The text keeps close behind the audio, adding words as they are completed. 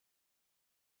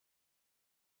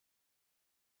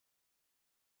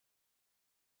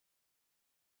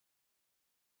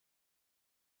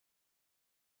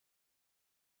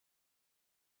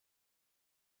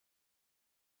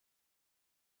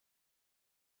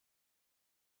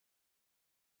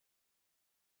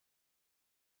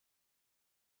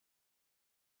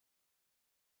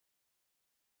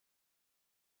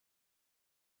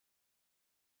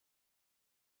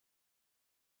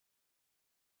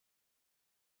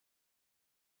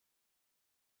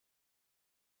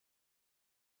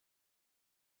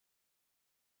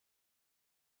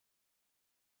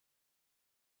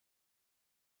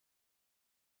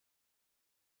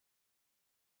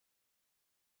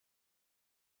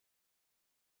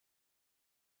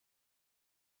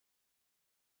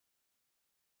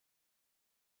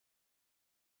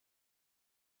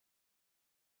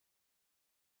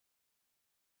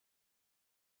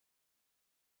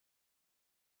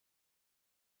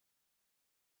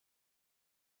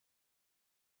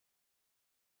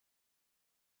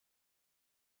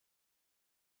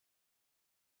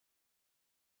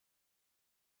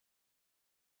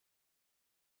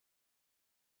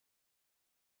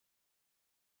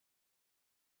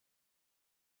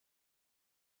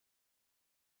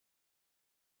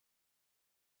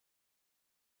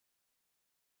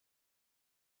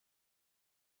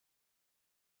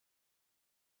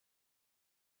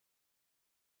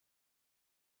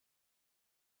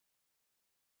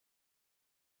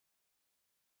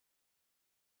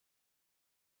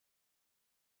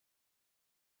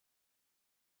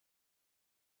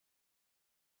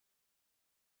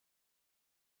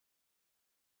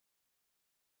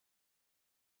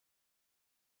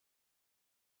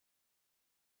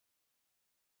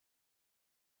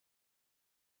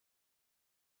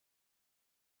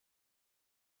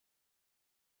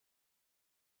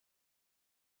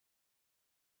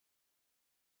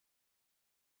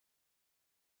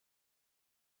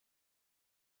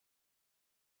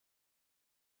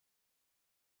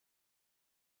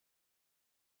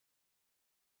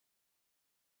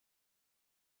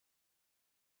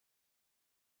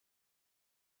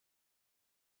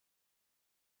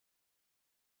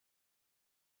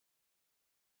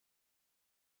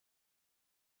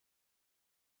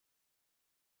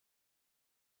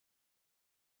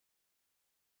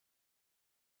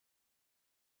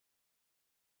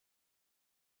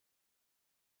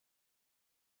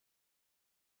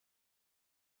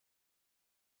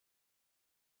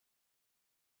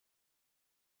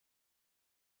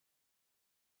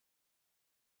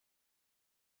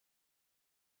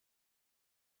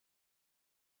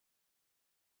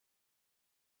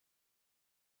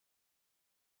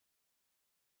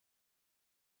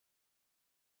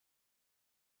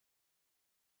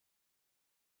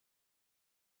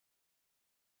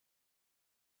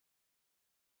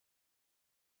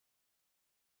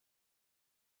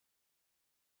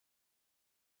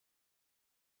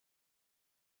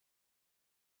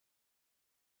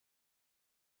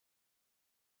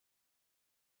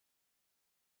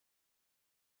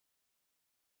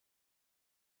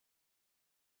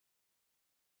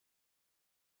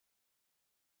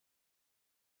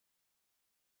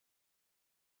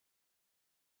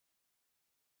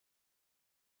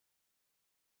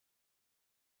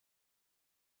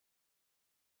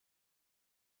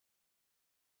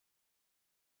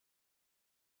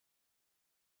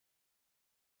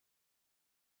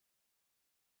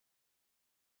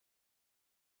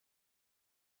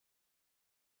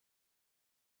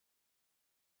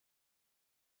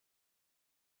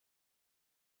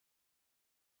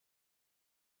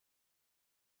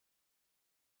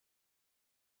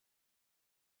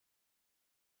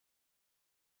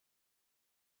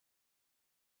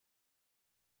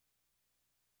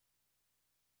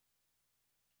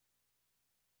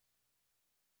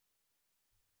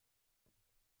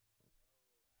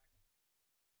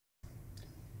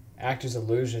Actor's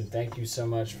Illusion, thank you so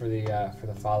much for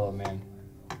the follow, man.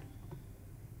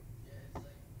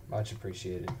 Much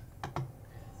appreciated.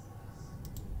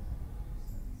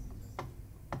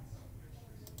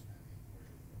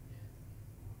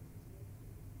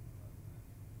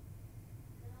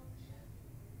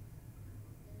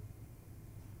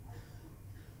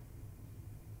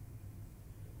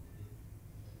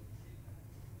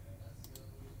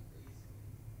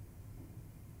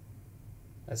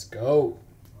 Let's go.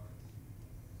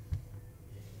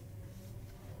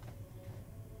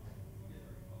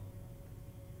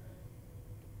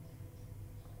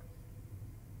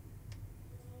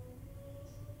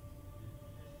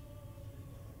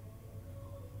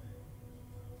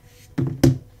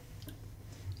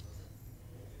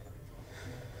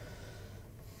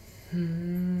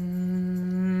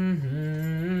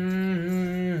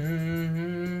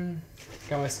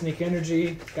 Got my sneak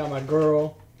energy, got my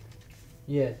girl.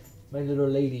 Yeah, my little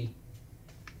lady.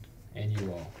 And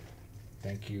you all.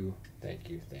 Thank you, thank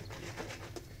you, thank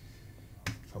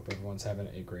you. Hope everyone's having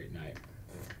a great night.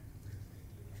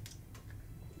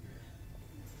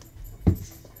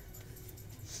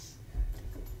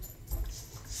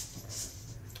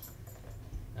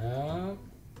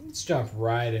 Let's jump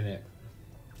right in it.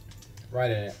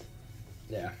 Right in it.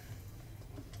 Yeah.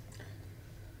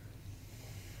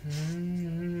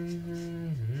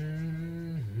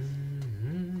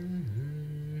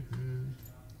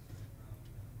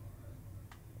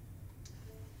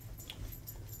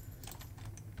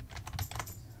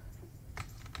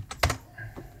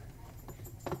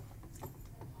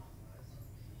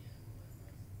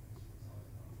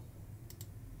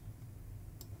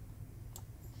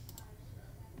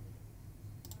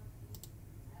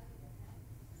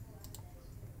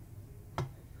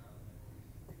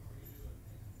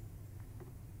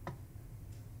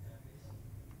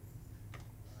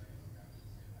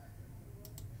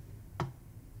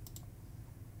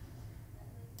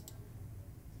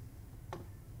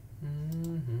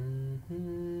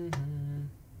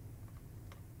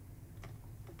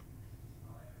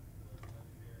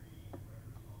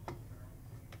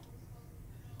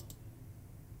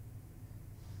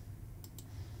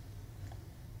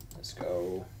 Let's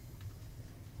go.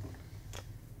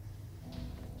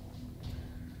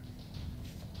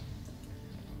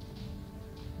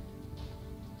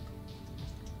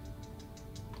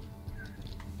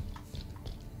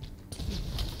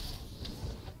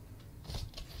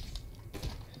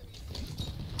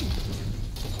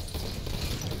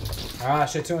 Ah,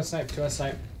 shit, 2 on snipe, 2 on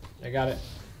snipe. I got it.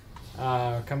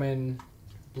 Come in,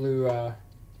 blue,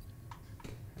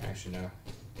 actually, no.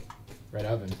 Red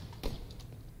oven.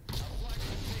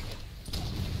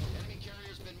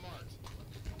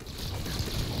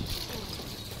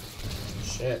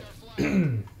 Shit.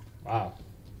 Wow.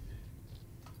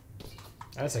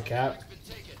 That's a cap.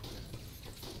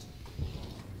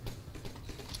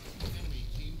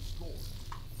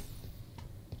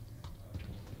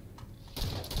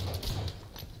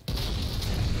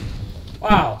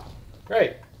 Wow.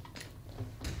 Great.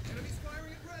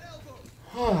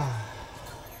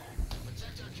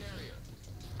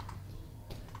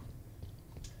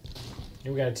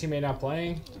 We got a teammate not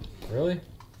playing? Really?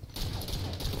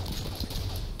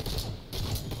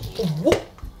 What?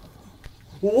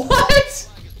 What?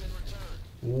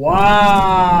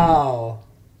 Wow.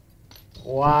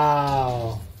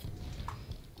 Wow.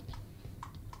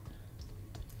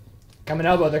 Coming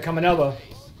elbow, they're coming elbow.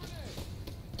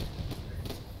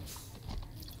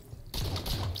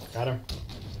 Got him.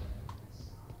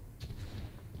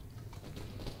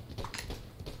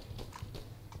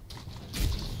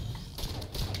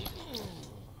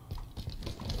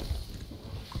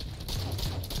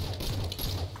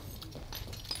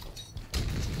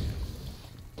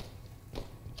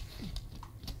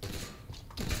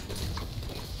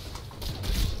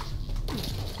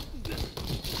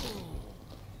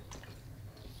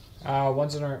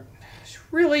 One's in our...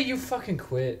 Really? You fucking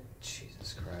quit?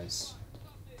 Jesus Christ.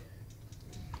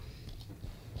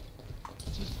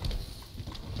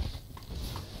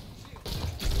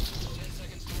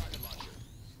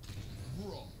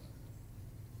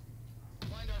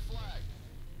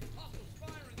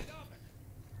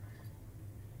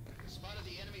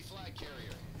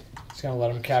 Just gonna let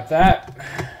him cap that.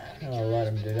 I'll let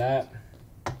him do that.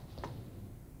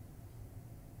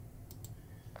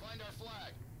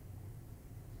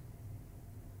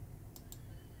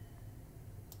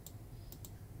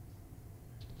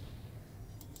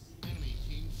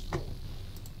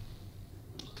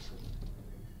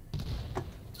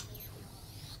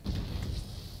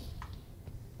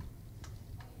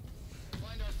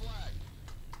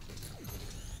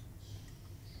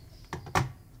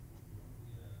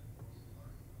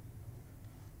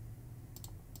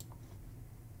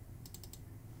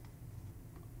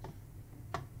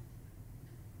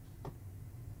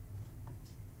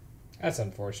 That's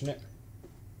unfortunate.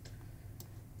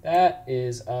 That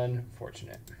is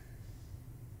unfortunate.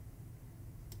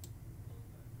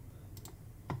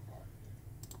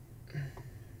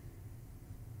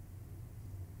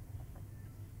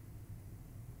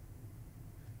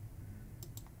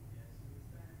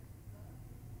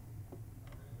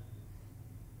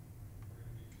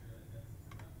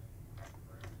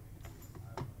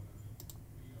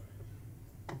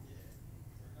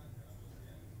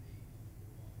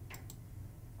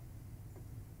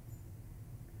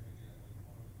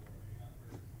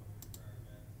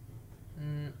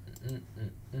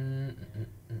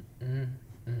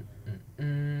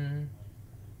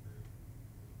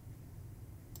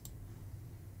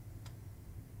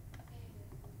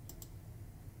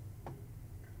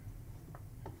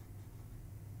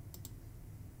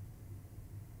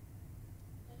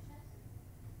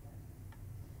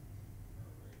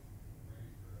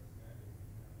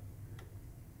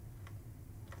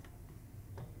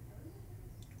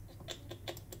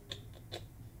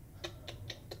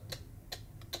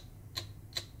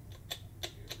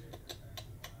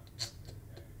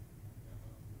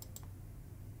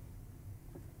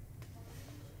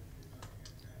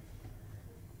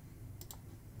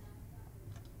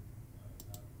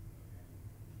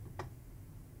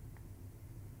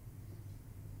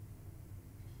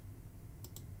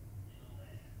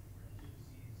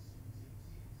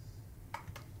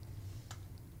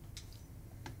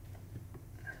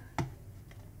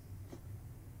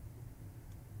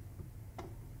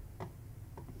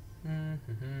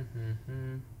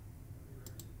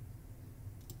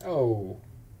 Oh.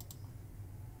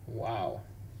 Wow.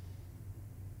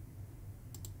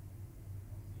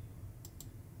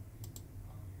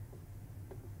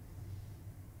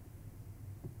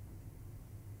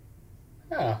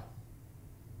 Oh.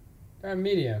 They're on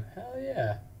medium. Hell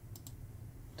yeah.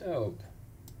 Dope.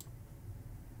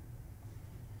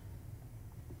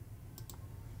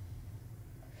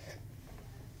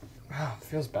 Wow,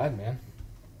 feels bad, man.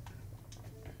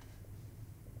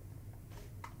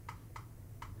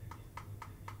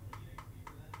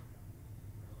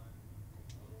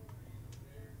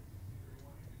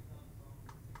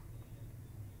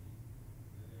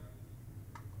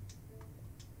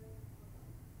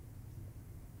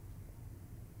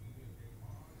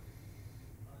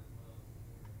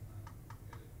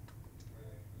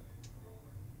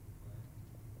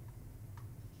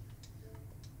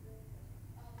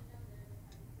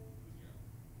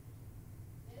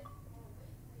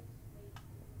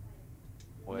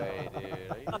 Way,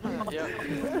 dude.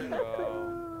 Yep.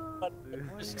 Bro.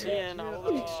 It's 10.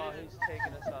 Holy Oh, shit. he's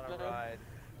taking us on a ride.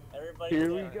 Everybody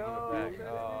Here we Back. go.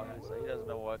 Oh, he doesn't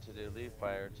know what to do. Leave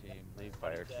fire team. Leave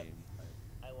fire team.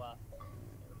 I left.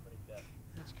 Everybody dead.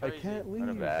 That's I crazy. can't leave. Run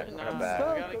it back. No, Run it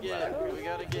back. we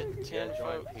gotta get 10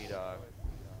 join folks. P-Dog.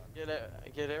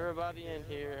 Get everybody in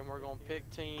here, and we're gonna pick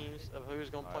teams of who's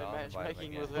gonna play Alright, I'll invite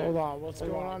matchmaking him with again. who. Hold on, what's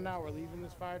going on now? We're leaving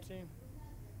this fire team?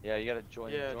 Yeah, you gotta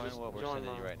join. Yeah, join just what we're join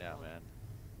sending you mine. right now, man.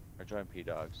 Or join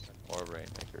P-Dogs or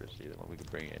Rainmakers. Either one we can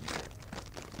bring in.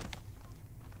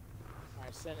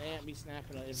 Alright, send Ant me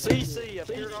snapping an CC up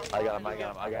here. I got him. I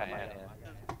got Ant.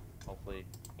 Hopefully,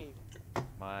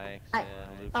 Mike's in.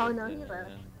 Luke's Oh, no, he in.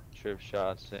 left. Trip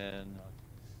shots in.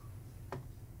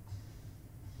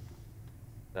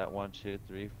 That 1, 2,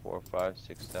 3, 4, 5,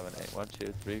 6, 7, 8. 1,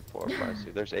 2, 3, 4, 5,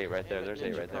 6. There's 8 right there. There's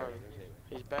 8 right there.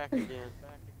 He's back again.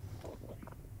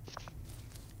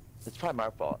 It's probably my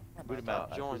fault. Boot him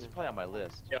out. Join He's him. probably on my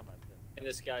list. Yep. And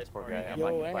this guy's Poor party. guy. I'm Yo,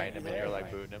 like Ant, inviting him in here, man.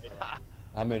 like booting him.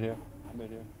 I'm in here. I'm in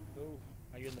here. Cool.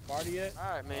 Are you in the party yet?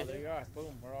 Alright, Oh, man. there you are.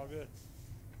 Boom, we're all good.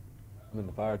 I'm in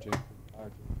the fire team.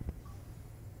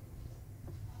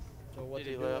 So what Did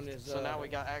they're he doing left? is, So now we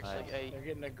got actually Nice. 8. they're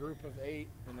getting a group of 8,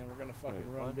 and then we're gonna fucking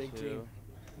Wait, run 1, big 2, team.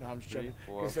 No, I'm just 3, joking.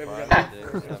 4, Gonna say we're 5,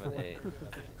 gonna- 6, 7, 8.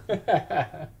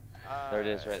 There it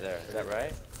is right there. Is that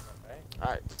right?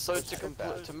 Alright, so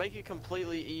to make it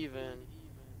completely even,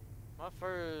 my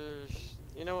first,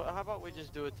 you know, how about we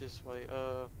just do it this way?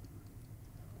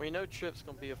 We know Trip's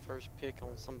gonna be a first pick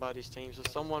on somebody's team, so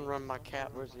someone run my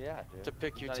captain Where's he at, dude? to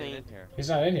pick He's your not even team. in here. He's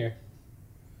not in here.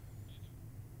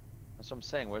 That's what I'm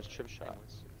saying. Where's Trip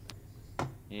shots?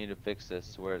 You need to fix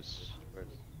this. Where's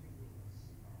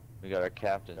we got our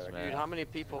captains, Dude, man. how many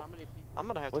people? I'm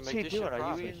gonna have What's to he make this doing? shit Are you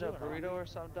profit. eating a burrito or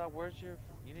something, dog? Where's your?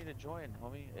 You need to join,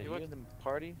 homie. Are He you went- in the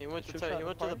party? He went Is to Trip Shot he in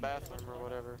went to the party? bathroom or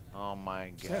whatever. Oh my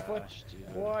What- gosh,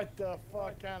 dude. What the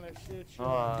fuck kind of shit you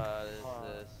What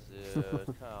is this, dude?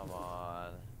 Come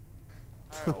on.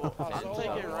 Alright, well, Oh, I'm so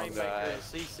taking one Rainmaker guy. and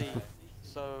CC.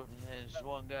 So There's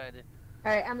one guy that.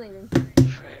 Alright, I'm leaving.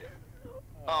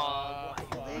 Oh,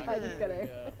 fuck. why you I'm just kidding.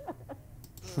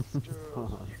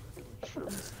 I'm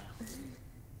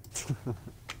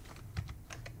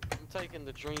taking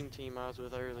the dream team I was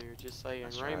with earlier, just saying.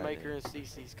 That's Rainmaker right. and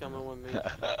Cece's coming with me.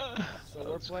 So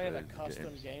we're That's playing a good custom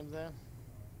games. game then?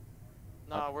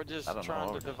 Nah, we're just I don't know trying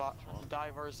what to we're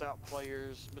diverse out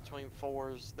players between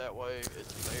fours. That way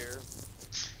it's fair.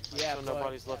 Yeah, So but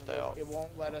nobody's left out. it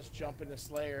won't let us jump into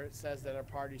Slayer. It says that our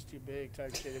party's too big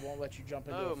type shit. It won't let you jump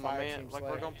into No, a my fire man. team Like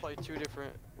Slayer. we're gonna play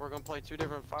two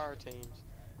different fire teams.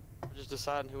 We're just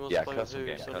deciding who wants Yeah, to play with custom who,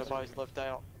 game, so custom nobody's left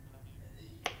out.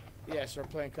 Yeah, so we're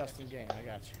playing custom game. I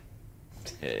got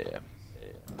you. Yeah.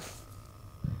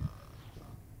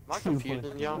 Am I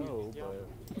confusing y'all? No,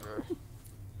 but Or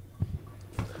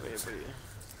maybe.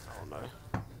 I don't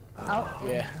know. Oh,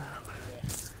 Yeah.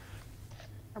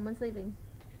 someone's leaving.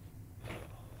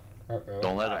 Uh-oh.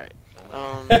 Don't let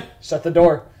him. Shut the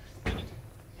door.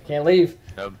 Can't leave.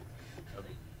 Nope.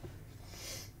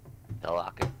 I'll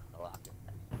lock it.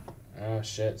 Oh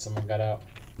shit! Someone got out.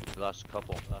 We lost a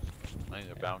couple. I think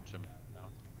they're bouncing.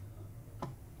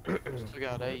 Still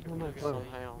got 8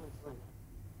 somehow.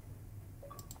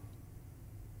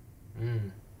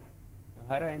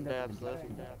 How do I end up in Dabs the left.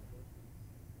 game?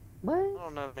 What? I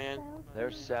don't know, man.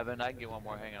 There's 7. I can get one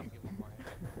more. Hang on.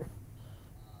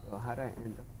 So how do I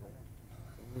end up?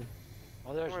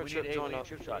 Oh, there's. We're We trip need 8. join We need up.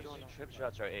 trip shots. Trip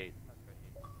shots are 8.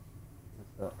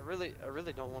 What's up? I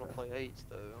really don't want to play 8s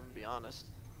though. I'm gonna be honest.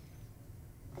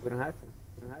 We don't have to.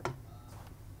 We don't have to.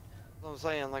 That's what I'm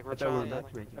saying, like we're I thought we were trying.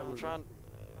 matchmaking. I'm trying.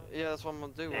 Yeah, that's what I'm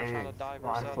gonna do. We're trying to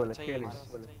diverse Squad out full the of killers. teams.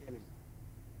 Full of killers.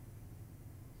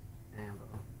 Damn, bro.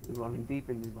 We're rolling deep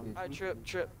in this game. Alright,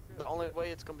 Trip. The only way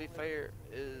it's gonna be fair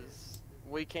is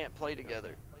we can't play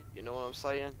together. You know what I'm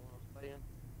saying?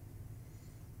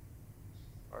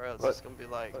 Or else it's gonna be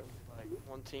like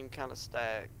one team kind of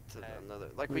stacked to another.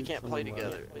 Like we can't play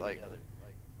together. Like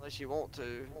unless you want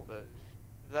to. But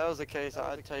if that was the case,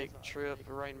 I'd take Trip,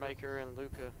 Rainmaker, and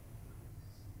Luca.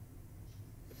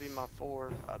 It'd be my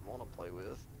 4 I'd want to play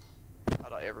with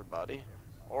out of everybody.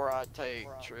 Or I'd take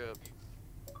Trip.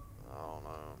 I don't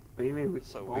know. What do you mean?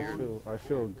 So Bone? weird. I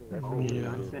feel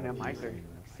Johnson and Mike are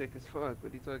sick as fuck.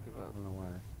 What are you talking I about? don't know why.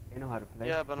 They know how to play.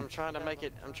 Yeah, but I'm trying to make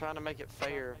it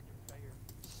fair.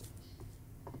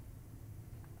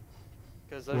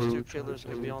 Because those 2 killers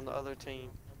could be on the other team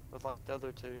with like the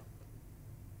other 2.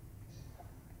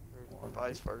 Or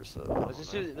vice versa. Let's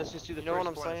just do the You know what first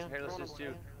I'm 4. saying? Here,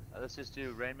 let's just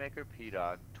do Rainmaker,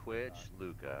 P-Dog, Twitch,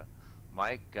 Luca,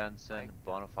 Mike, Gunson,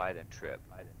 Bonafide, and Trip.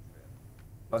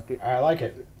 Fuck it. I like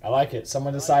it.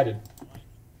 Someone decided.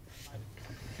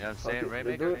 You know what I'm saying?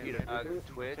 Rainmaker, P-Dog,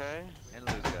 Twitch, Okay. and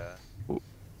Luca.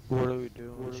 What are we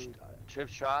doing? Trip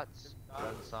shots,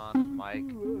 Gunson, Mike,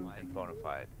 and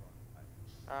Bonafide.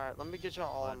 Alright, let me get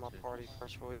y'all all in my party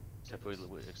first. Except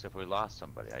we lost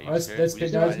somebody. Are you Oh, it's serious? We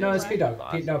just no, it's lost P-Dog.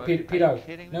 somebody? No, Are you P-Dog.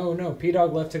 kidding me? No,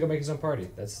 P-Dog left to go make his own party.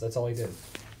 That's all he did.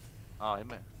 Oh, he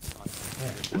meant.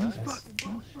 Yeah,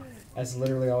 that's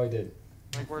literally all he did.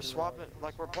 Like we're swapping,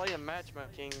 like we're playing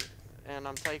matchmaking, and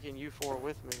I'm taking you 4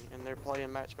 with me, and they're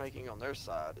playing matchmaking on their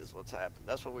side. Is what's happened.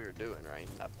 That's what we were doing, right?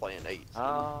 Not playing 8s.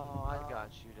 Oh, I got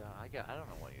you. I don't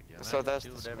know what you're doing. So that's do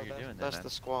the, whatever you're doing. that's then, the man.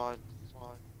 squad.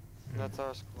 That's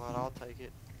our squad. I'll take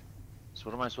it. So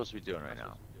what am I supposed to be doing right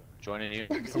now? Joining you?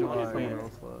 Yeah.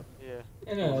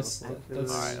 Yeah, no, that's All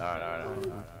right.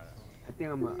 I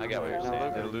think I'm I get what you're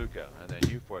saying. Then Luca, and then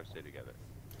you 4 stay together.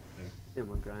 Is Is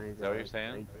that what you're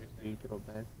saying?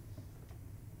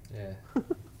 yeah.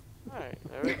 Alright,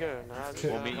 there we go. Now I just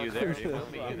We'll gotta meet you hook there. up.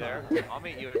 We'll meet you there. We'll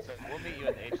meet you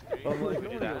in H3. I'm like, If we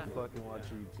do that, fucking watch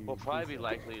YouTube. we'll probably be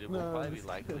likely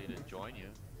to join you.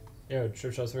 Yo,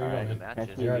 Trip Shots, where you In going, the man?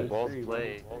 matches. You're If we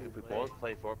right. both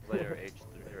play, 4-player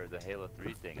H3 or the Halo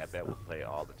 3 thing, I bet we'll play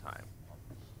all the time.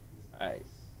 Alright.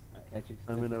 Catch you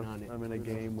I'm on it. in a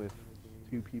game with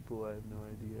 2 people. I have no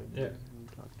idea. Yeah.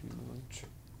 Don't talk too much.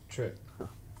 Trip. I'm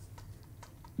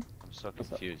so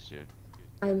confused, dude.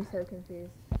 I'm so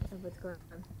confused of what's going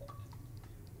on.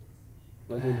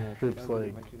 Trip's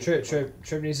like,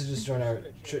 Trip needs to just join our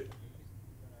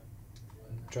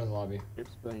join the lobby.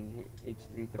 Trip's playing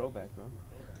H3 throwback, bro.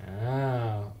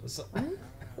 Oh. So,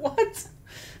 what?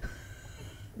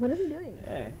 What are we doing?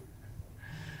 Yeah.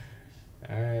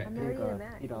 Alright. I'm I already think in a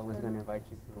match. P-Dog was gonna invite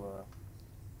you to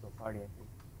a party, I think.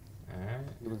 Alright.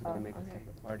 He was gonna Oh, make a okay.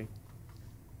 separate party.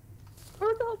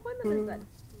 What's the whole point of this then?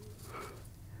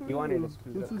 He wanted us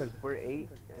because we're 8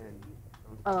 and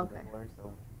Oh, okay. 4,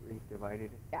 so we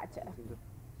divided it. Gotcha.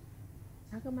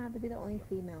 How come I have to be the only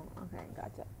female? Okay,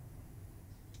 gotcha.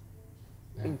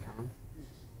 Ding Kong.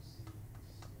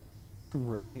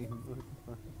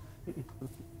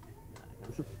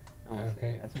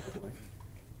 Okay. That's my boy.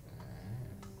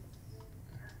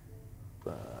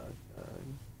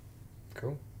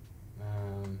 Cool.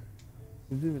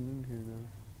 Who's even in here now?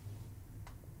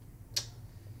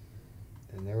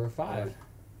 And there were 5.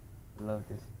 I love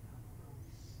this.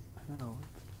 I don't know.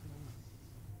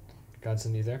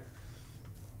 Gunson, you there?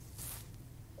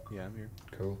 Yeah, I'm here.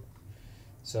 Cool.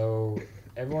 So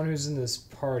everyone who's in this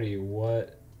party,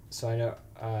 what? So I know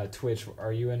Twitch.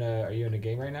 Are you in a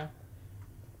game right now?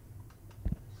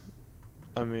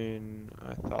 I mean,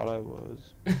 I thought I was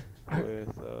with.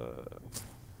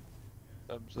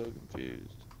 I'm so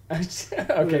confused.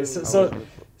 Okay, so I was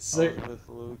with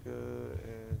Luca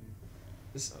and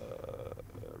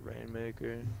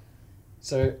Rainmaker,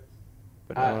 so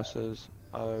but now it says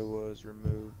I was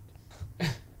removed.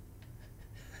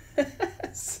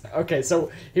 okay,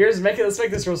 so let's make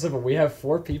this real simple. We have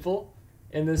 4 people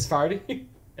in this party,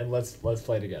 and let's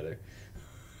play together.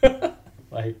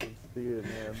 Like, Dude,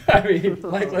 man. I mean,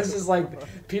 like, let's just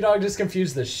P-Dog just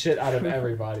confused the shit out of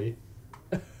everybody.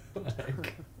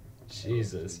 Like,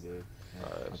 Jesus.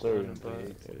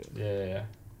 Yeah.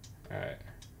 All right.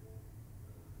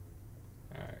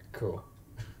 Cool.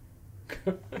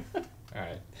 All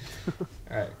right.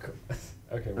 Cool.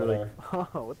 Okay. They're Whatever. like,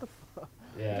 oh, what the fuck?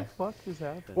 Yeah. What the fuck just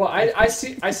happened? Well, I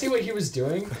see what he was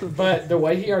doing, but the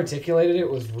way he articulated it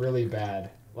was really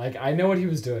bad. Like, I know what he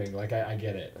was doing. Like, I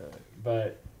get it,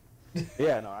 but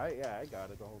Yeah, no, I got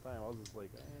it the whole time. I was just like,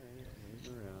 he's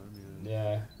around.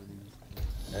 yeah.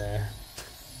 Yeah.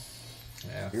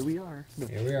 Here we are.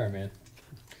 Here we are, man.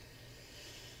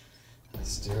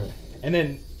 Let's do it. And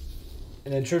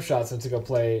then Trip Shots went to go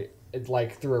play. It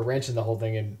like threw a wrench in the whole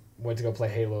thing and went to go play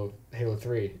Halo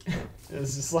 3. It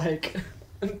was just like,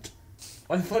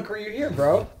 why the fuck were you here,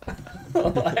 bro?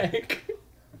 Like,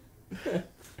 that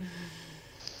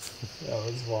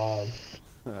was wild.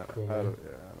 Cool, man.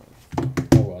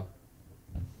 Oh well.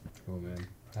 Cool, man.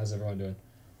 How's everyone doing?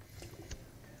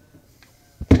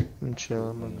 I'm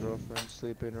chilling. My girlfriend's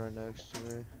sleeping right next to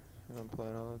me, and I'm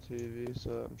playing on the TV,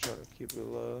 so I'm trying to keep it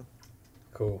low.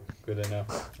 Cool. Good to know.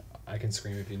 I can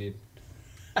scream if you need.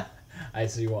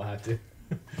 So you won't have to.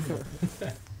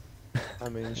 I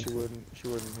mean, she wouldn't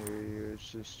hear you. It's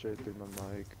just straight through my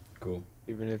mic. Cool.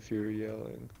 Even if you were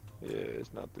yelling, yeah,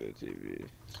 it's not through the TV,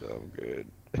 so I'm good.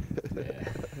 Yeah.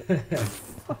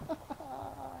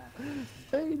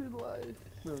 Hated life.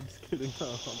 No, I'm just kidding. No,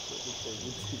 I'm so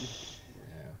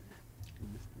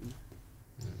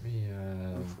Let me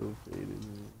so faded.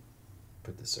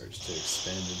 put the search to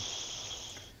expanded.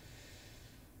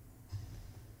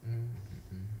 You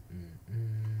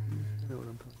know what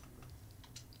I'm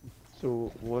talking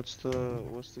So what's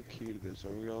the key to this? Are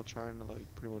we all trying to like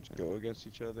pretty much go against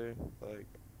each other, like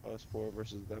us 4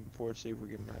 versus them 4, see if we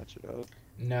can match it up?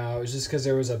 No, it was just because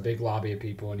there was a big lobby of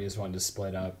people and he just wanted to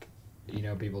split up,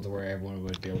 people to where everyone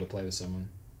would be able to play with someone.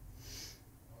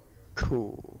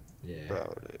 Cool. Yeah.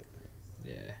 About it.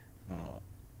 Yeah.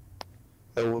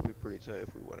 It will be pretty tight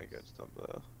if we went against them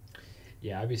though.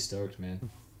 Yeah, I'd be stoked,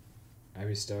 man. I'd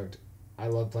be stoked. I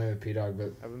love playing with P-Dog,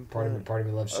 but I've been part of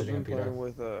me loves I've shitting been on playing P-Dog.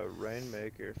 with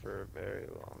Rainmaker for a very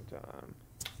long time.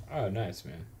 Oh, nice,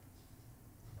 man.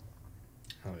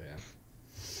 Oh, yeah.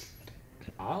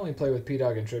 I only play with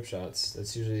P-Dog and Trip Shots.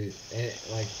 That's usually,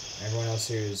 like, everyone else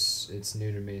here it's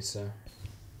new to me, so.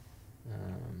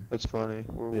 That's funny.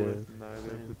 We're Yeah. with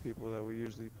neither of the people that we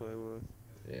usually play with.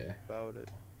 Yeah. About it.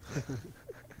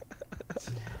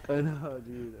 I know,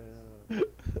 dude. I know.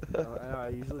 I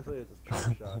usually play with just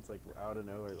Trip Shots, like out of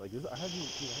nowhere. Like this, I haven't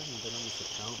been on this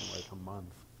account in like a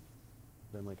month.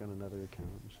 Then like on another account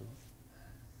and shit.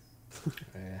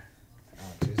 Yeah. Oh,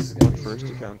 dude, this is My gonna be... first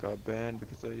account got banned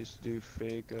because I used to do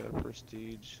fake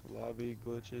prestige lobby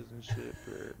glitches and shit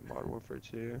for Modern Warfare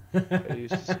 2. I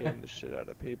used to scam the shit out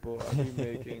of people. I'd be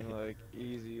making like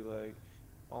easy like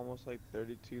almost like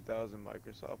 32,000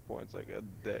 Microsoft points like a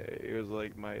day. It was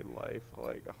like my life,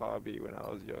 like a hobby when I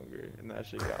was younger, and that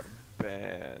shit got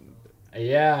banned.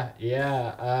 Yeah.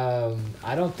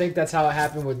 I don't think that's how it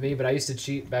happened with me, but I used to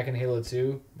cheat back in Halo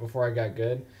 2 before I got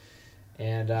good.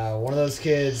 And one of those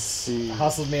kids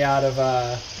hustled me out of.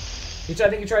 I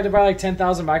think he tried to buy like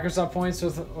 10,000 Microsoft points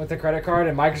with a credit card,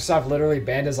 and Microsoft literally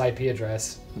banned his IP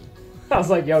address. I was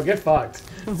like, "Yo, get fucked!"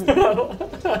 Like,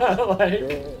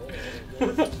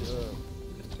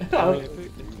 I mean, if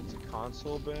it's a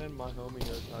console ban, my homie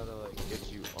knows how to like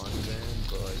get you unbanned,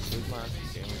 but like his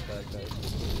last game with that guy was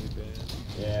completely banned.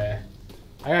 yeah,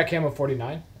 I got camo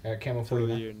 49. I got camo Till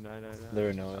the 49. year 999.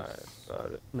 There knows. Alright,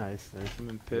 got it. Nice. I'm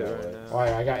in pit Yeah, right right. now.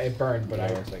 Alright, I got it burned, but I I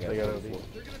got OB.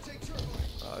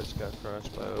 I just got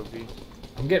crushed by OB.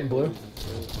 I'm getting blue. Pit.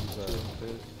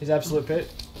 He's absolute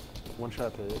pit. One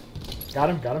shot hit. Got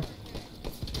him. There's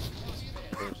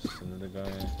another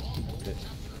guy.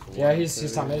 Yeah,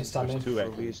 he's top mid. He's top There's mid. two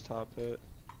at Lee's top hit.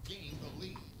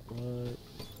 What?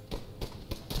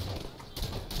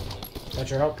 Got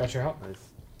your help. Got your help. Nice.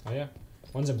 Oh yeah.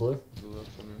 One's in blue. Blue up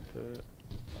from the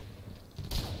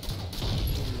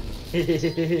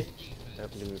pit.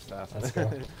 Have to do this fast. Let's go.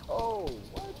 Oh,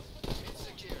 what?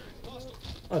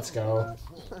 Let's go.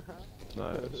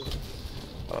 Nice.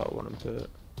 One in pit.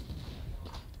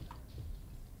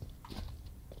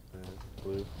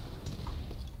 Blue.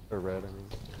 Or red, I mean.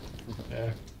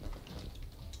 Yeah.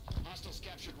 Hostiles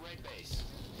captured red base.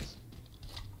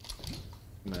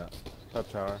 No.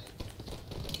 Top tower.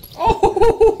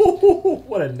 Oh,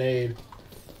 what a nade.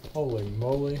 Holy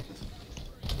moly.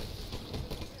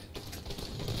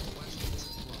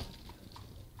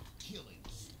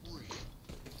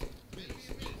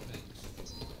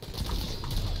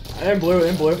 In blue,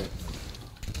 in blue.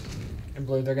 In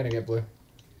blue, they're gonna get blue.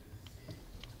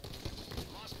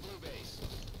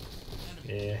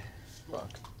 Yeah. Fuck.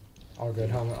 All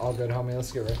good, homie. All good, homie.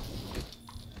 Let's get ready.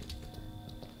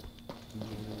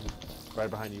 Right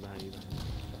behind you, behind you, behind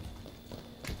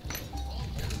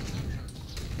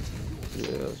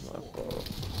you. Yeah, that's my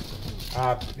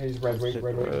fault. He's red, Let's wait, hit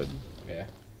red, wait. red. Yeah.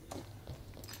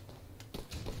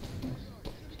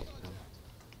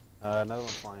 Another one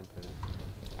flying pit.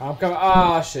 I'm coming.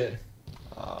 Ah, shit.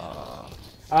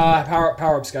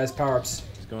 Power ups, guys. Power ups.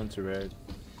 He's going to red.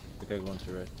 The guy going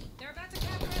to red. They're about to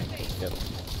capture red base. Yep.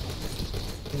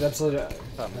 He's absolutely.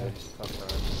 Top mid. Top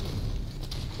tower.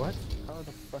 What? How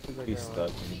the fuck is that He's guy stuck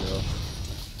alive? in the middle.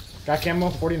 Got camo,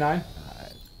 49.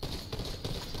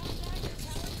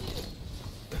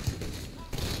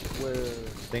 Where?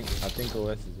 I think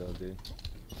OS is though, dude.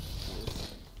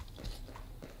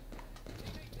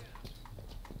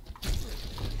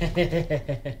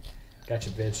 Gotcha,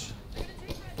 bitch.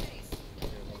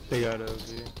 They got OG.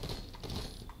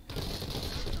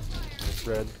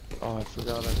 Red. Oh, I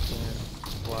forgot I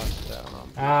can't blast down on.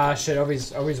 Ah, shit.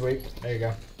 Obi's weak. There you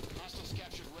go. Hostiles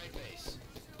captured red base.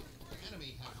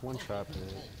 One shot pit.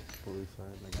 Blue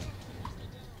side. Like,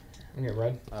 I'm gonna get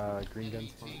red. green gun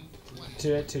spawn.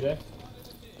 Two dead.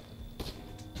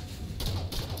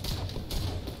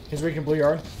 He's weak in blue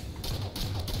yard.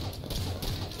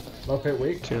 Low pit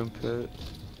weak. Two in pit.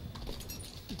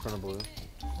 In front of blue.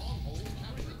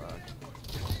 Fuck.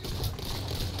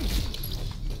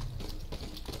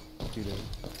 Two dead.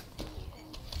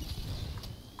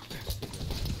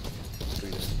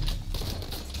 Three dead.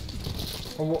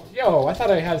 Oh, yo, I thought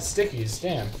I had stickies.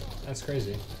 Damn. That's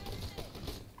crazy.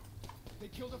 They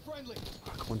killed a friendly.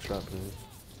 Fuck, one shot pit.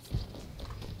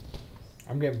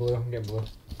 I'm getting blue. I'm getting blue.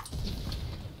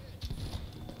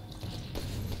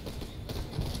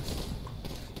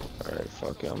 Alright,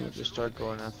 fuck it. I'm gonna just start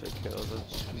going after kills.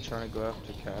 I'm trying to go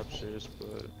after captures,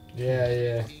 but.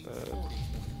 Yeah.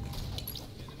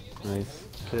 Nice.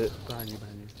 Pit. Behind you,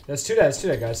 behind you. That's two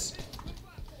dead, guys.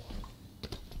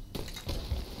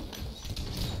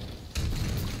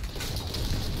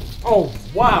 Oh,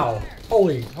 wow.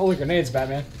 Holy grenades,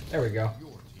 Batman. There we go.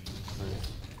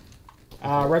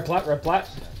 Red plat.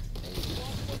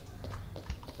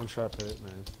 One shot pit,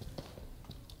 nice.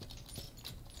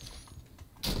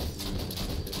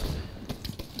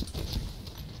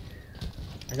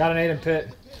 I got an 8 in pit.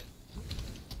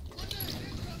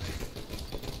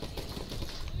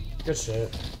 Good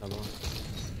shit. Another one.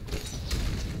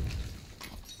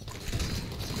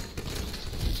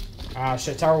 Ah,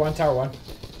 shit. Tower 1, tower 1.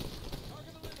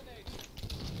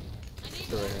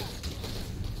 Still right here.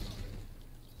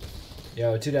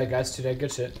 Yo, two dead, guys. Two dead.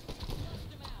 Good shit.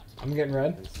 I'm getting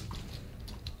red. Nice.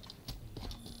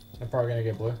 I'm probably gonna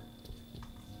get blue.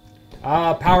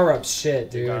 Ah, power up. Shit,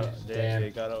 dude. They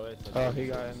Damn. got OS. Oh, he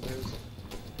got in his.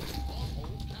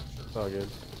 It's all good.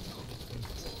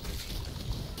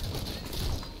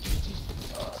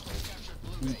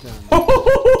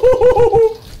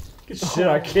 Good shit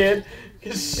on, kid.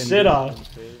 Good shit on.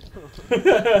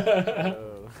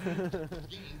 Oh.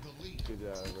 Good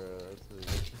job, bro. That's really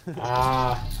good.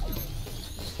 Ah.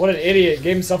 What an idiot.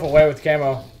 Gave himself away with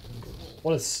camo.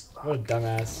 What a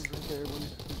dumbass.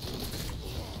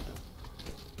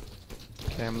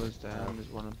 Camela's down. There's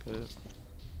one in pit.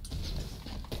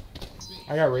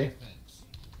 I got re.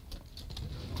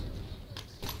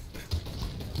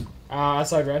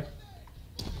 Outside red.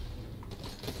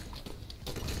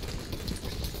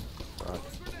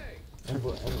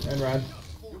 And red.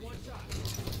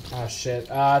 Ah, shit.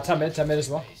 Top mid as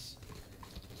well.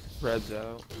 Red's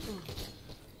out.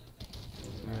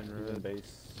 And Blue red.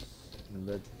 base. And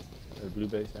red. Or blue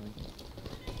base, I mean.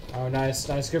 Oh, nice.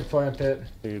 Good play on pit.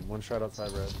 Dude, one shot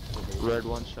outside red. Red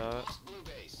one shot.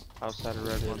 Outside of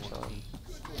red one shot.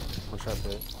 One shot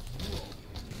pit.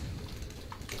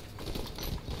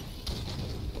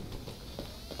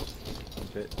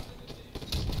 pit.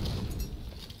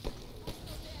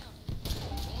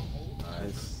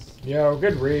 Nice. Yo,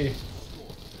 good read.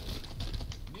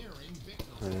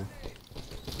 Yeah.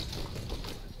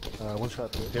 One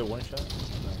shot pit. Hit one shot?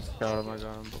 Nice. Got him, I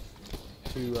got him.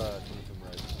 Two coming from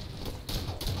right.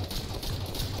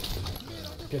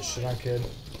 Good shit on kid.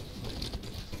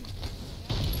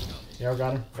 Yo,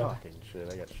 got him. Got him. Fucking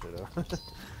shit, I got shit up.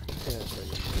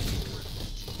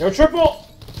 Yeah, Yo, triple!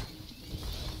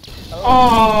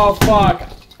 Oh, fuck.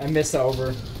 I missed the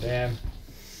over. Damn.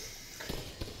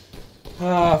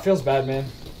 Ah, feels bad, man.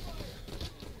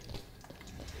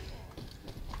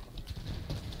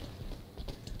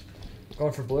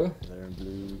 Going for blue? They're in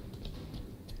blue.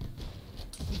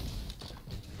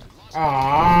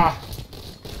 Ah!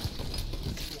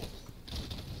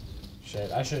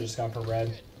 Shit, I should have just gone for red.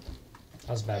 That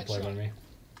was a bad play by me.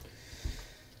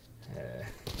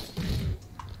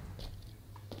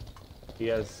 He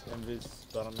has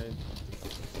invis bottom mid.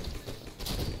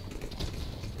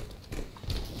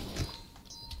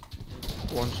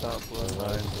 One shot blue.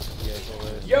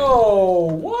 Nice. Yo,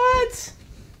 what?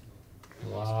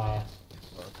 Wow.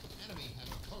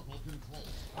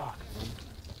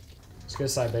 Let's get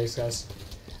side base, guys.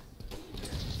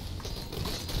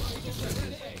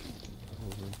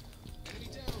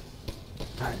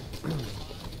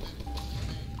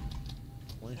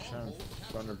 One shot in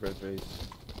front of red base.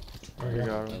 There we go.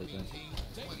 Got him.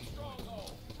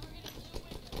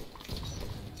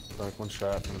 Dark, one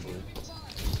shot from the blue.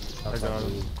 I got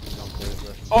him.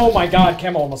 Oh my god,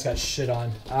 Camo almost got shit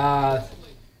on.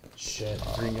 Shit.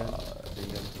 Green gun.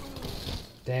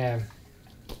 Damn.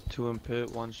 Two in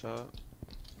pit, one shot.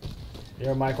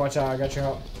 Yo, Mike, watch out. I got your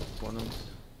help. One in.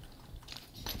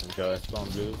 Okay, spawn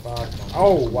blue. Fuck.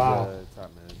 Oh, wow. Top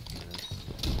man.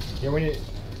 Yeah, we need...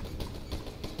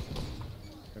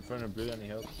 In front of blue, any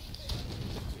help?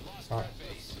 Fuck.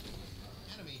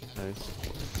 Nice.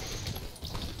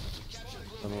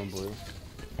 Another one blue.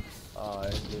 Ah,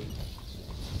 that's blue.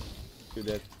 Two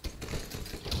dead.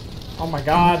 Oh my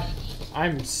god.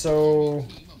 I'm so...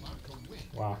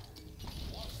 Wow.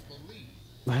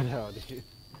 I know, dude.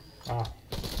 Wow.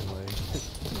 Anyway.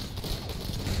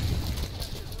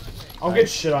 Oh, get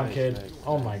shit on, Nice, kid. nice,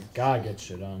 Oh nice. my god, get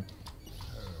shit on.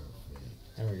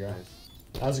 There we go. Nice.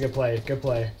 That was a good play. Good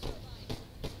play.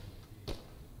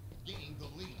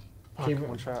 Fuck, Keep-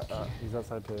 one shot. He's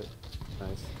outside pit.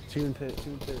 Nice. Two in pit.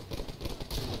 Two in pit.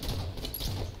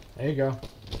 There you go.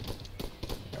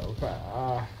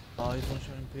 Ah, Oh, he's one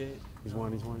shot in pit. He's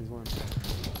one. He's one. He's one.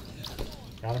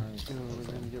 got him. Oh, we're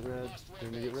gonna get red. We're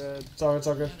gonna get red. It's all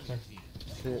good.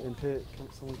 Pit in pit. Come,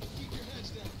 someone.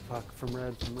 Fuck, from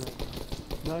red. From red.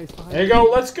 Nice. Behind There you go.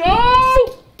 Let's go!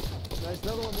 I Nice.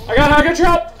 Another one. got a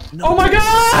trap. Oh my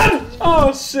god!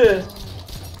 Oh shit.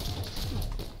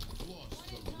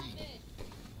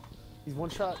 He's one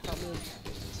shot. Top mid.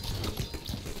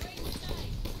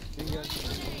 Green gun.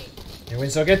 You win,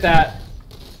 so get that.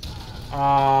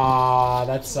 Ah,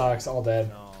 that sucks. All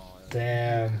dead.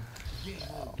 Damn.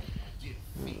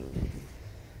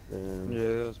 Damn. Yeah,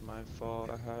 that was my fault.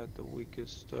 I had the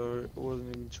weakest start. I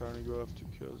wasn't even trying to go after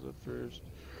kills at first.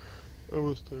 I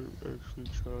was actually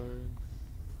trying.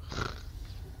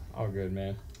 All good,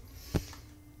 man.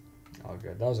 All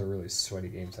good. That was a really sweaty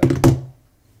game time.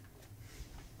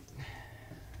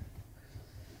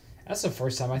 That's the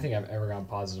first time I think I've ever gone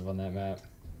positive on that map.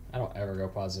 I don't ever go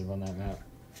positive on that map.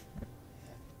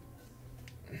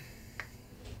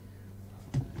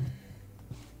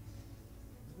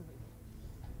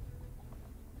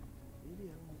 Maybe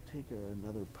I won't take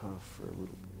another puff for a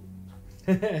little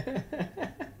bit.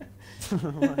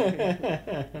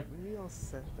 Maybe I'll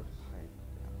set the pipe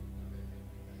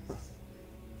down.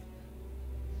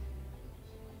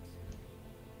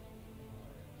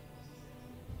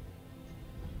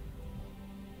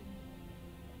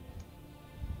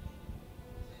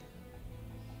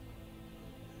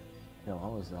 No, I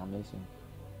was not missing.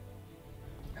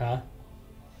 Huh?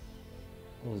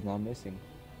 I was not missing.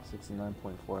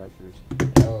 69.4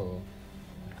 accuracy. Oh.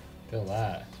 Feel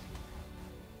that.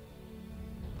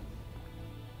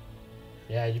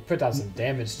 Yeah, you put down some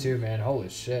damage too, man. Holy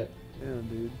shit. Yeah,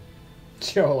 dude.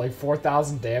 Yo, like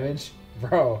 4,000 damage?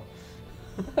 Bro.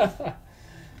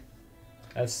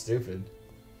 That's stupid.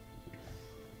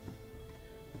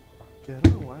 Yeah, I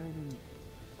don't know why I didn't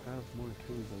have more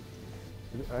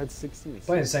kills. I had 16.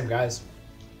 Playing the same guys.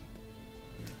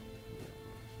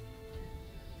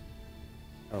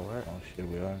 Oh, what? Oh shit,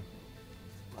 we are.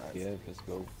 Yeah, let's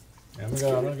go. Yeah,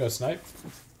 I'm gonna go snipe.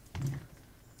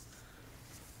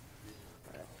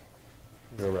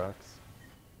 Go rocks.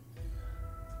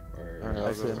 Or Alright,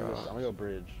 Actually, I'll go I'm around. gonna go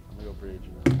bridge. I'm gonna go bridge.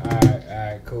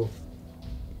 alright, cool.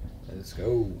 Let's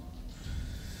go.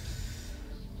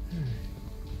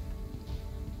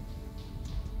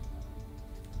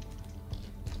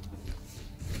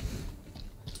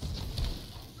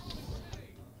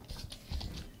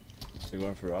 They're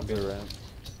going for I'll rocket. go ramp.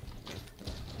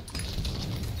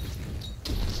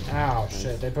 Ow,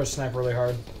 shit, they pushed snipe really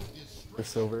hard. For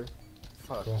silver.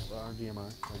 Fuck. Cool. Our DMR.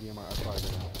 I probably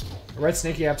don't know. Red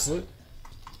sneaky, absolute.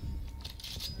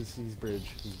 He's bridge.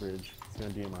 He's bridge. He's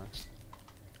gonna DMR.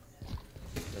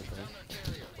 Okay.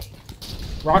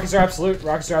 Rockets are absolute,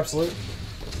 rockets are absolute.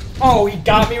 Oh, he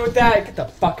got me with that! Get the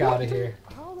fuck out of here.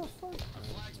 How the fuck?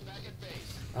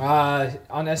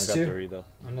 On I got S2. 3 though.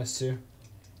 On S2.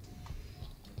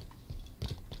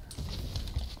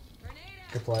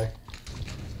 Good play.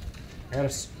 I got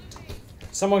a.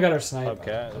 Someone got her snipe. Top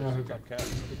cat. I don't know who Top cat.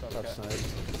 Top Top cat. snipe.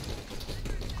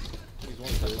 He's one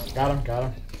shot. got him, got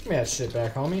him. Give me that shit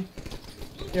back, homie.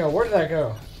 Yo, where did that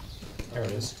go? There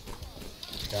it is.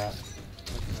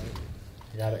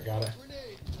 Got it, got it.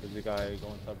 There's the guy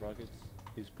going top rockets.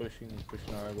 He's pushing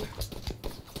our elbow.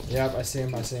 Yep, I see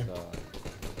him, I see him. Uh,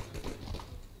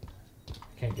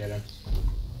 Can't get him.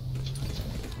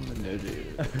 no,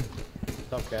 dude.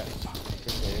 Top cat.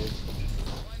 Okay.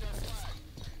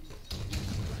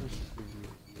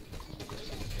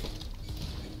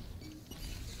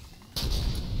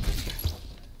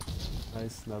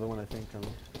 Nice. Another one, I think, coming.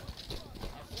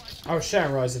 Oh shit, I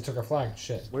didn't realize they took a flag.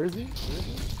 Shit. Where is he?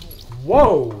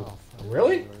 Whoa! Oh, fuck.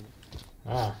 Really?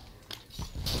 Ah.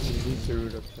 He threw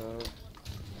it up top.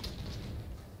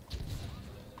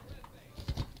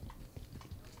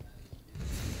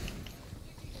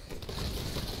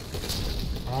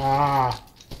 Ah.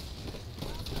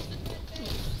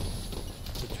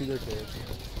 The two there, Cage.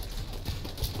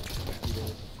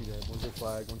 Two dead. One's a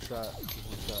flag, one shot. One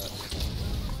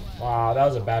shot. Wow, that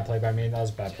was a bad play by me. That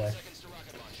was a bad play.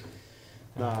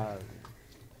 Nah.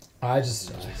 I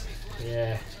just.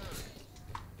 Yeah.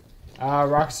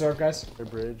 Rockets are up, guys. Their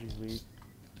bridge, he's weak.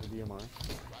 The DMR.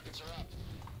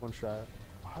 One shot.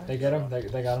 They get him. They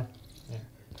got him. Yeah.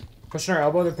 Pushing our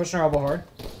elbow. They're pushing our elbow hard.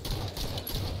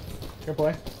 Good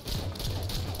play.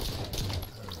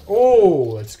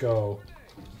 Oh, let's go.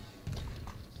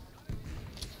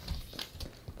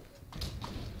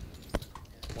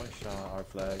 One shot, our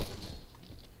flag.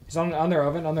 He's on their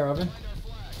oven. On their oven.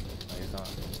 No, he's not.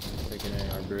 Taking in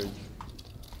our bridge.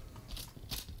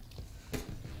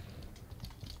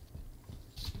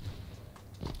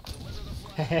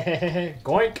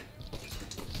 Goink.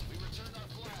 We returned our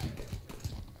flag.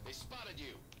 They spotted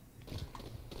you.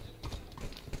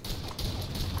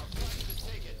 Our flag is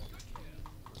taken.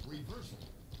 Reversal.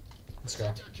 Let's go.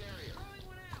 Their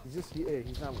carrier.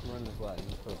 He's not running the flag.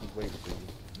 He's waiting for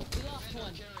you.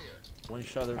 One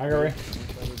shot. I agree. One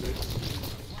shot of bridge.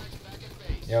 Flag's back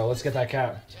at base. Yo, let's get that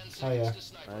cap. 10 Oh yeah. seconds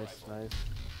to snipe. Nice.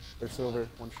 They're silver.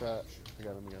 One shot. I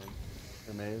got him.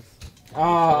 They're maze.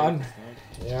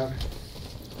 Yeah.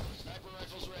 Sniper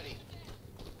rifles ready.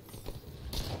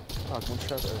 Fuck, one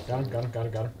shot there. Got him.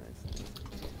 Got him.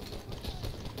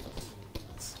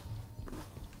 Nice.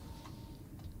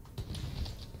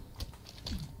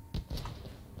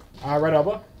 Red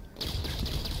elbow.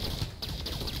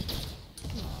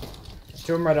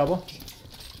 Two of them red elbow.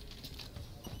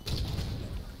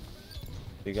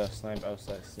 They got sniped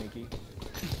outside sneaky.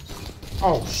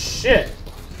 Oh shit.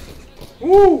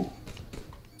 Woo!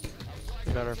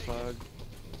 We got our flag.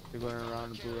 They're going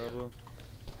around the blue elbow.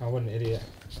 Oh, what an idiot.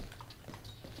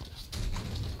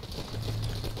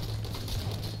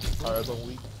 Our elbow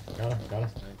weak. Got him. Nice.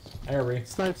 I agree.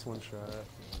 Snipes one shot.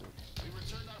 We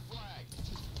returned our flag.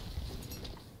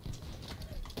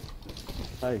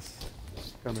 Nice.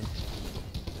 Coming.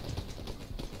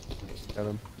 Got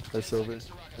him. They're silver.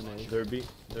 They're maze. Their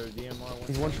DMR.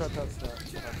 He's one shot top that.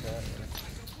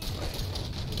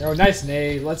 Yo, nice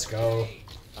nade. Let's go.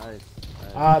 Nice.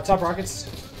 Top rockets.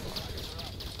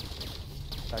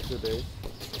 Back to the base.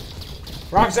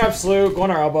 Rockets absolute.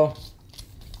 Going our elbow.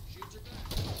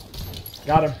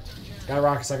 Got him. Got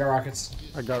rockets. I got rockets.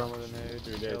 I got him with a nade.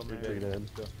 Three dead. Three dead.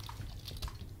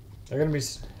 They're gonna be.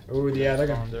 Ooh, yeah, they're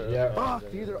gonna. They're- Yeah. Fuck,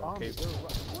 these are on me. Cape.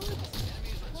 What?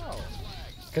 No.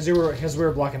 Because we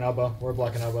were blocking elbow. We're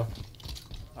blocking elbow.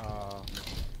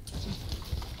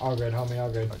 All good, homie.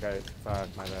 All good. Okay, fuck,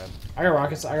 my bad. I got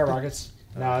rockets.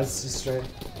 No, it's just straight.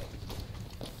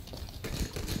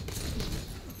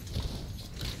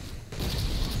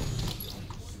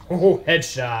 Oh,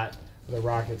 headshot for the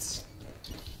rockets.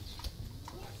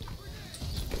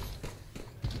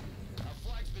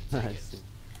 Nice.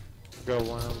 Got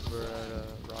one over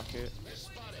at rocket.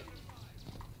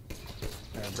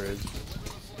 Air bridge.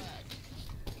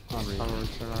 On I'm gonna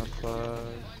return our flag.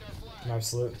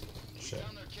 Absolute. Shit.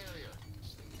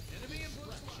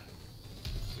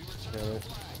 Kill it.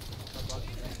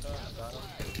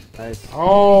 Nice.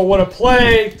 Oh, what a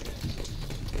play!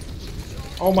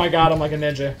 Oh my god, I'm like a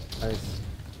ninja. Nice.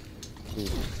 Dude,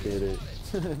 get it.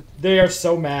 They are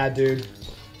so mad, dude.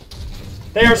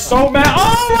 They are so mad.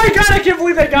 Oh my god, I can't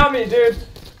believe they got me, dude.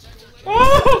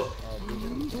 Oh!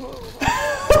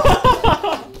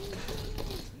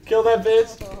 Kill that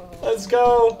bitch. Let's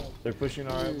go. They're pushing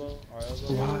our elbow.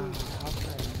 Wow.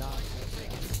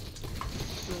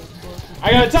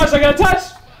 I got a touch. I got a touch.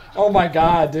 Oh my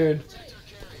god, dude.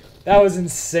 That was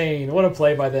insane. What a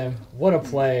play by them. What a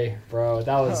play, bro.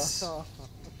 That was...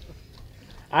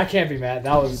 I can't be mad.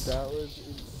 That was... Dude, that was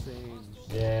insane.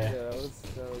 Yeah. Yeah, that was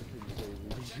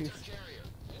pretty crazy.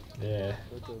 Yeah.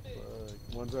 What the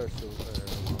fuck? One's our silver.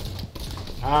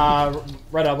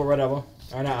 Red elbow, red elbow.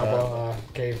 Or not elbow,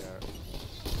 cave.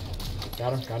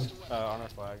 Got him, got him. On our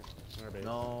flag. On our base.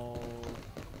 No.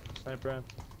 Sniper.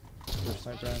 There's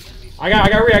sniper. I got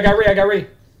re, I got re, I got re.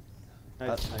 Nice,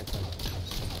 nice, nice.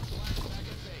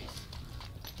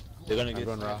 They're gonna get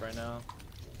going sniped raw. right now.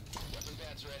 Weapon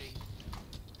pads ready.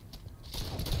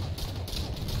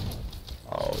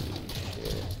 Holy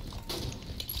shit.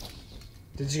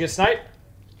 Did you get sniped?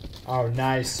 Oh,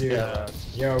 nice, dude. Yeah.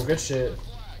 Yo, good shit.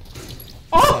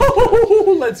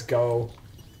 Oh, let's go.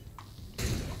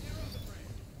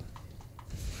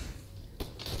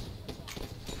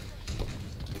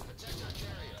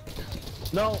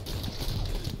 No.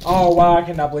 Oh, wow, I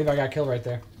cannot believe I got killed right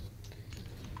there.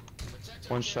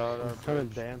 One shot. I'm kind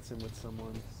of dancing with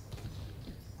someone.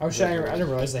 Oh shit, I didn't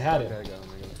realize they had Okay, I it. got him,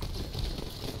 I got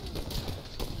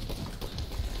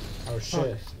him. Oh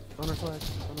shit. On our flag.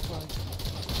 On our flag.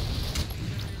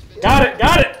 Got it,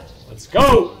 got it! Let's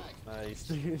go! Nice,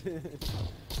 dude.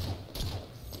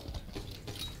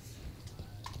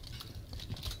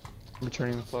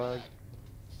 Returning the flag.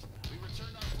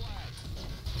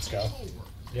 Let's go.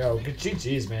 Yo, good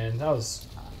GG's, man. That was...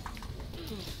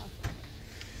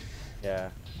 Yeah.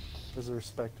 It was a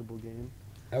respectable game.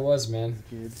 That was, man.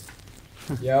 Good.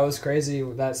 Yeah, it was crazy.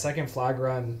 That second flag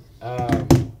run,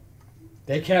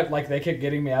 they kept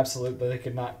getting me absolute, but they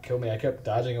could not kill me. I kept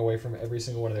dodging away from every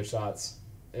single one of their shots.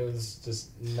 It was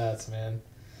just nuts, man.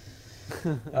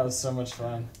 That was so much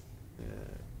fun. Yeah.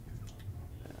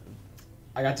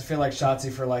 I got to feel like Shotzi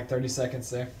for like 30 seconds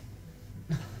there.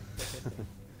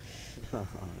 Oh,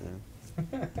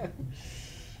 man.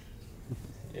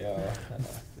 Yeah.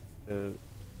 Uh,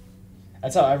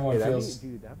 That's how everyone hey, feels.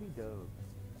 Dude, that'd be dope.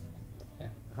 Yeah.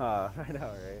 Huh, I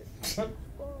know, right?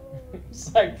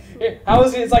 It's like, how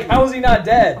is he? It's like, how is he not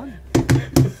dead?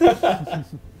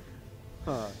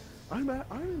 Huh. I'm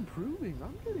improving.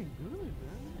 I'm getting good,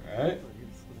 man. Right?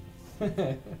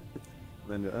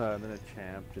 Then a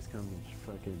champ just comes and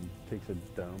fucking takes a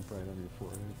dump right on your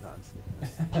forehead.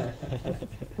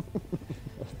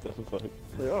 What the fuck?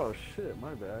 Like, oh shit,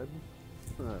 my bad.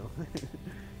 Oh. I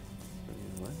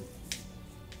mean, what?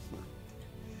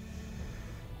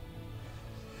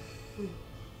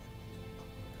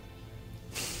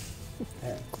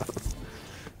 Yeah.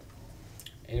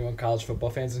 Anyone college football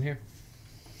fans in here?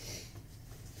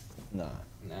 Nah.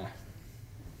 Nah.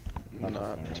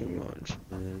 Not too much.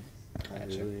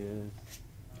 Gotcha. Really,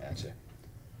 Gotcha.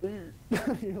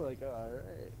 You're like, oh,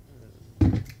 alright.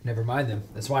 Never mind them.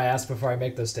 That's why I asked before I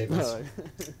make those statements.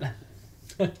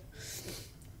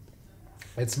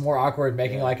 It's more awkward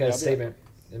making like a statement.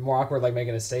 It's more awkward like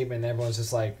making a statement and everyone's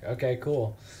just like, okay,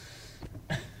 cool.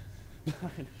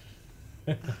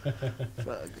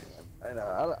 Fuck. I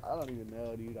know. I don't even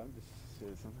know, dude. I'm just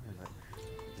sometimes like,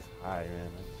 just high,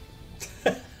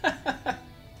 man.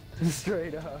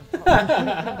 Straight up.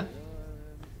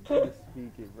 Just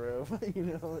speak it, bro. You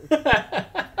know.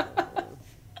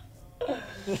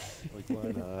 Like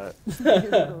why not? You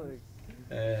know,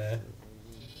 like,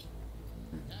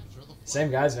 Same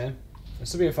guys, man.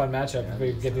 This will be a fun matchup if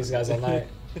we get these guys all night.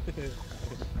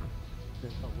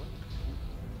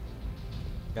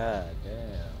 God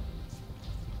damn.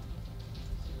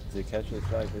 Is it catch the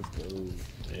flag? Let's go.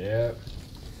 Yep.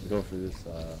 Let's go for this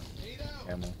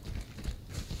ammo.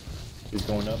 He's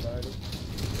going up already.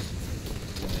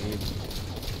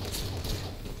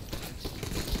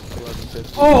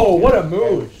 Oh, what a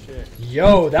move! Oh, shit.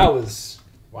 Yo, that was...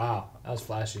 Wow, that was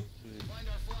flashy.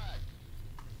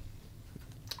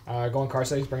 Going car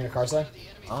side, he's bringing a car side.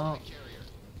 I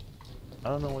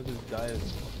don't know what this guy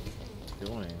is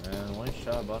doing, man. One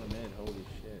shot bottom mid, holy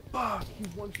shit. fuck, he's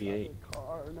one shot He ate. the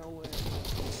car. No way.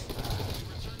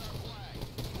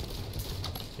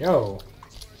 Yo.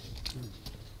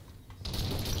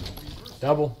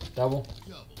 Double.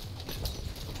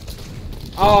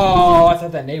 Oh, I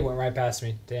thought that nade went right past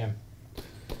me. Damn.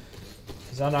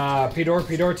 He's on P-door,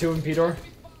 2 in P-door.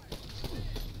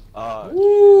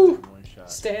 Woo! One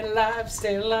shot. Staying alive,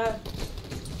 staying alive.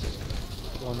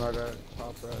 One right at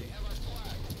top right.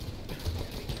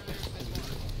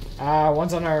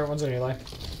 One's on your life.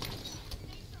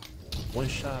 One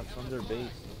shot from their base.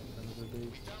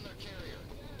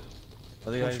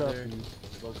 Are they One guys shot there? from you.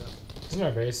 He's in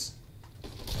our base.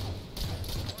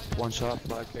 One shot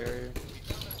flag carrier.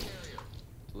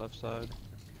 Left side.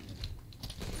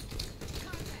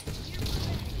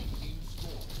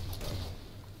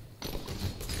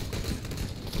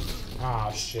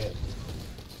 Ah, shit.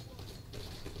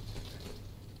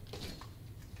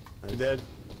 You dead?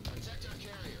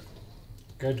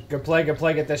 Good play,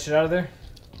 get that shit out of there.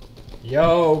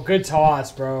 Yo, good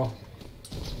toss, bro.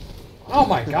 Oh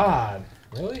my god.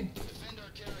 Really?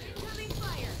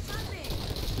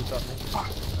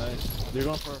 Nice. They're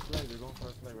going for a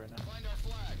flag. Right now.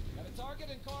 Got a target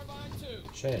in carbine 2.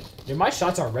 Shit. Dude, my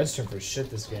shots aren't registering for shit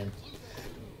this game.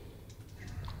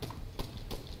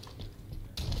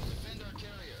 Defend our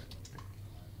carrier.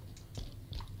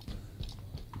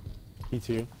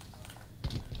 P2.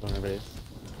 On our base.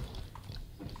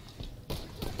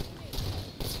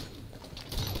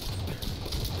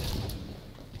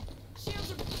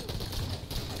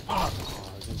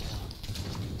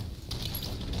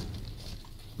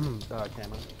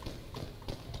 Camo.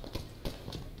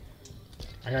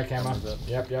 I got camo. Camo's up.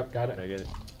 Yep, got I it. get it.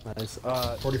 Nice.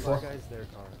 44. Fly guys, their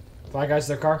car. Fly guys,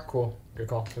 their car? Cool. Good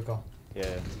call. Yeah.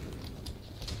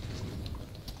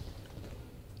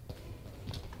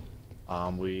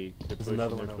 We could There's push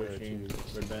another they're one over there, pushing. too.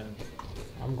 Red band.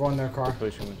 I'm going their car. They're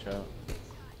pushing with out.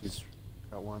 He's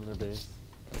got one in their base.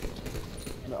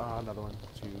 No, another one.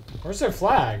 2. Where's their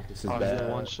flag? This is He's bad.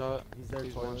 one shot. He's their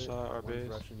He's toilet. one shot, our One's base.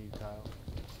 rushing you, Kyle.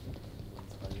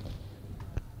 One's fighting.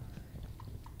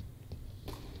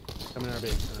 Come in our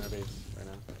base, right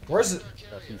now. Where's it?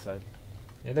 East side.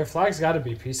 Yeah, their flag's got to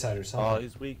be P-side or Oh, something.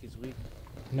 he's weak.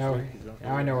 No, he's on-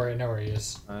 now I know where he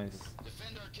is. Nice.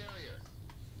 Defend our carrier.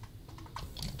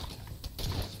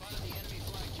 Spotted the enemy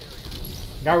flag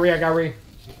carrier. I got re.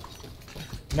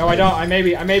 No, I don't. I may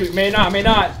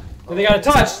not. But they got a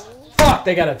touch. Fuck,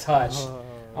 they got a touch.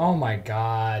 Oh my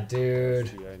god, dude.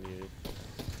 See, I needed.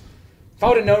 If I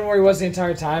would have known where he was the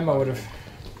entire time, I would have.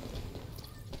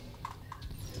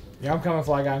 Yeah, I'm coming,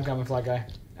 fly guy.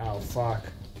 Oh fuck.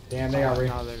 Damn, they got re.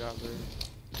 Now they got re.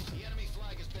 The enemy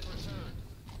flag has been returned.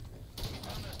 We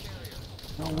found our carrier.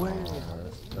 No way.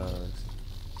 Does.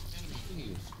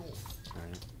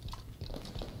 Alright.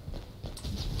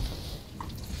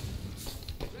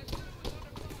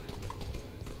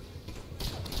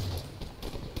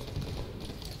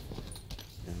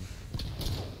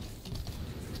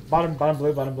 Bottom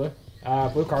blue.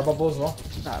 Blue car bubble as well.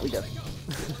 Nah, we got it.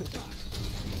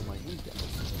 I'm like, we got it.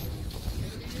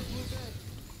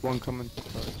 One coming.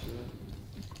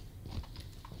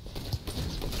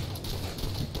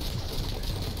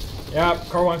 Yeah,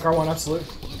 car one, absolute.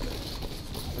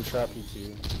 One shot P2.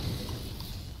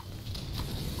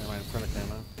 Am I in front of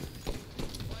camo?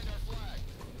 Find our flag.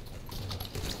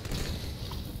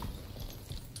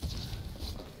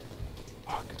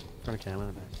 Fuck. In front of camo in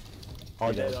the back.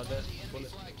 All dead. The enemy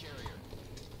flag carrier.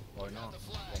 Or no.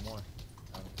 One more.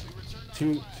 We return our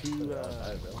Two, flag.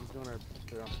 one's going our,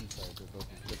 they're on P-side, they're both.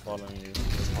 They're following you.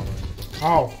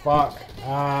 Oh fuck.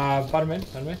 Bottom in.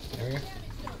 There we go.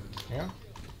 There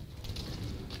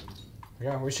we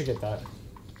go. We should get that.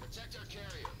 Protect our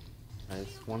carrier.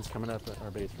 Nice. One's coming up at our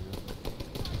base right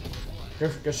now.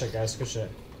 Good shit, guys. Good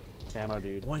shit. Camo,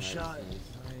 dude. One Nice, shot. nice.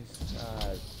 Nice.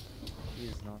 God. He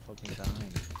is not fucking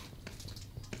dying.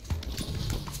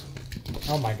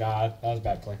 Oh my god, that was a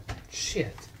bad play.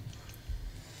 Shit.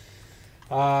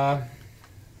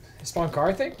 Spawn car,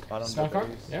 I think. Bottom Spawn of the car.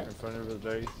 base. Yeah. In front of the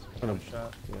base. Front One of-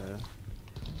 shot. Yeah.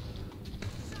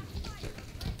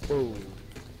 Whoa.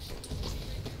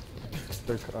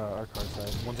 They're, our car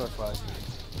side. One's our flag.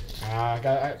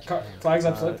 Flags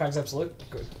absolute. Flags absolute.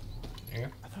 Good. There you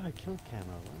go. I thought I killed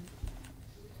camo.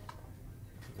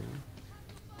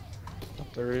 What?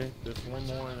 3. There's one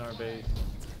more in our base.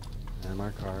 And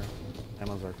our car.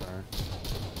 Ammo's our car.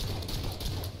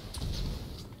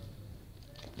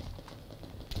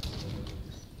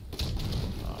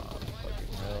 Oh,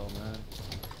 fucking hell, man.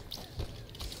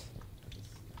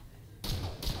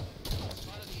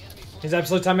 He's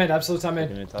absolute time in. Absolute time in.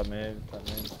 Taking it top mid.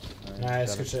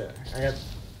 Nice. Good shit.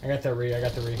 I got the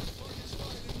re.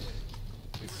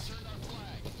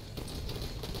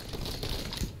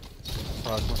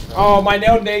 Fuck, one shot. Oh, my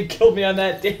no nade killed me on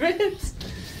that. Damn it.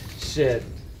 shit.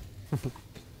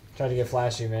 Tried to get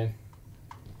flashy, man.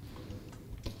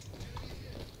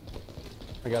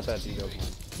 I got that D-Dope one.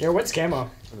 Yo, what's camo?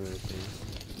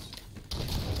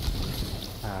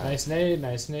 Ah, Nice nade,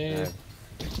 nice nade.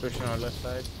 Pushing our left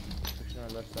side. Pushing our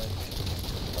left side.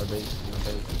 Our base. Our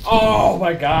base. Oh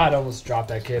my god, I almost dropped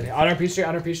that kid. On our P Street,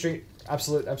 on our P Street.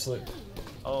 Absolute, absolute.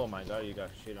 Oh my god, you got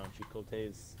shit on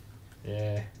Chicote's.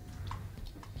 Yeah.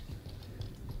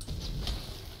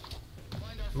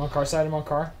 I'm on car side, I'm on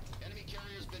car. Enemy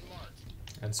carrier's been marked.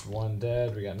 That's one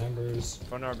dead, we got numbers.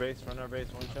 Front our base, one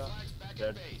shot.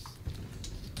 Dead.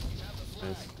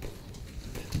 nice.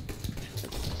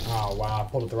 Oh wow, I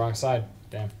pulled it the wrong side.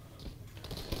 Damn.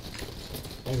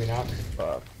 Maybe not.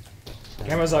 Fuck.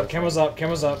 Camo's up, camo's up,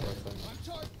 camo's up.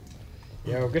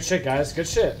 Yo, good shit, guys, good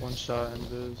shit. One shot and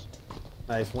booze.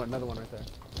 Nice. Another one right there.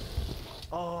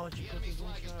 Oh, Chicote's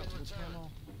one shot with camo.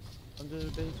 Under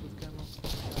the base with camo.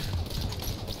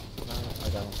 I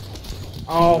got him.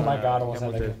 Oh my god, I almost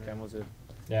had Camo's that it. kid. Camo's it.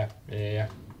 Yeah, yeah.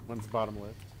 One's bottom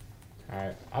left.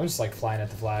 Alright, I'm just like flying at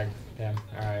the flag. Damn,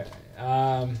 alright.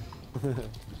 Down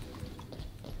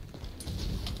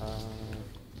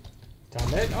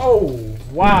mid. Oh,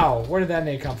 wow, where did that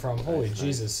nade come from? Holy Nice.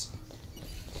 Jesus.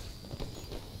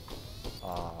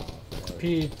 Ah,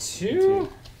 P2?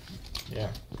 Yeah.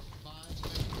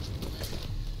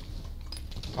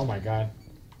 Oh my god.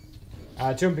 2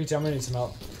 and P2, I'm gonna need some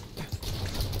help.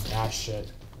 Ah,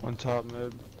 shit. One top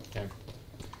mid. Okay.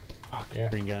 Fuck. Yeah.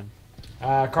 Green gun.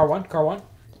 Car 1, car 1.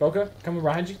 Boca, coming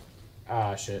behind you.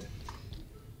 Ah, shit.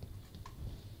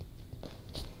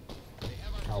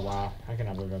 Oh wow, I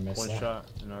cannot believe I missed one that. shot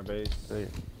in our base. Wait.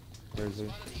 Where is he?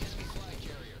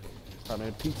 Oh,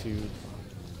 man, P2.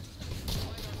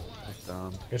 That's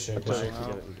dumb. Good shit, good Sorry. shit. We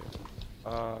get it, we get it.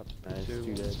 Nice. Two.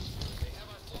 2 dead.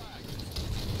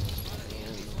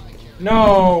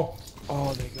 No!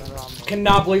 Oh, they got it on the...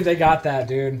 Cannot believe they got that,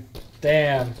 dude.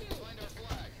 Damn.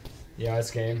 Yeah, it's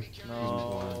game.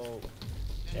 No.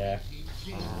 Yeah.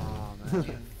 Oh,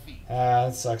 man.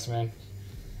 That sucks, man.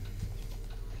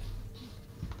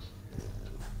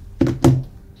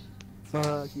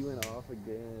 Fuck, he went off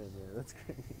again, man. That's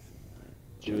crazy.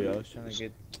 Dude, I was trying to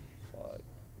get. Fuck.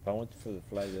 If I went for the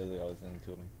flag earlier, I was gonna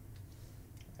kill him.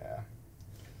 Yeah.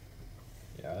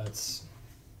 Yeah, that's.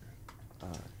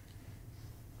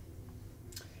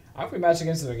 I hope we match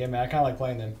against them again, man. I kind of like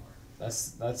playing them.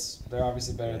 They're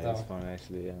obviously better at that It's one. fun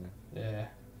actually, yeah. Yeah.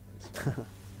 It's fun.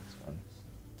 It's fun.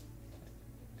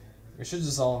 We should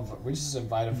just we just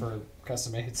invite them for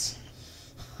custom mates.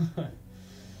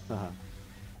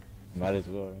 Might as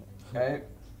well, right?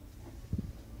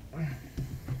 Okay.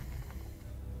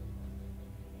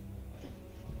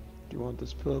 Do you want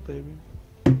this pill, baby?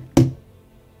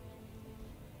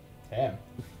 Damn.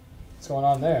 What's going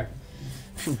on there?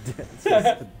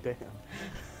 Damn.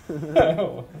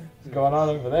 What's going on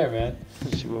over there, man?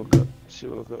 She woke up. She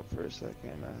woke up for a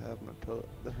second. I have my pillow,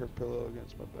 her pillow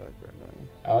against my back right now.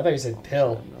 Oh, I thought you said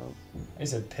pill. Standing up. You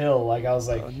said pill, like I was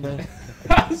like, Oh, no.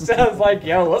 sounds like,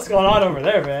 yo, what's going on over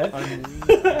there, man? I mean, I'm on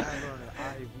an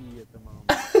IV at the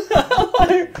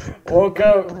moment. Woke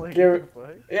up, Like, give, what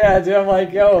the fuck? yeah, dude. I'm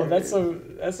like, yo, that's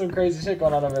some crazy shit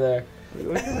going on over there.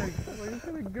 What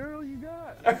kind of girl you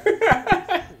got?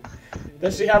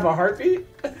 Does she have a heartbeat?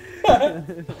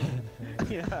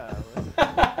 Yeah.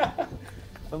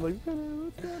 I'm like,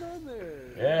 what's going on there?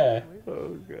 Yeah.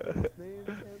 Oh god.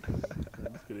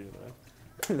 I'm just kidding,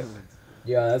 man.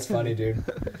 Yeah, that's funny, dude.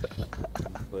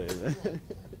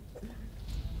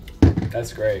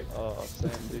 That's great. Oh,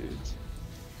 same dudes.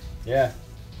 Yeah.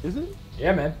 Is it?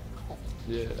 Yeah, man.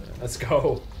 Yeah. Let's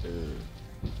go.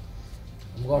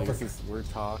 I'm going Like, for. we're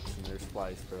Tox and they're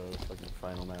Splice, bro. Fucking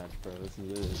final match, bro. This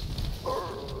is it.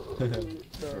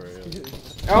 For real.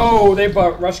 Oh, they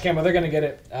bought rush camo. They're gonna get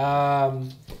it.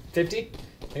 50.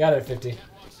 They got it at 50.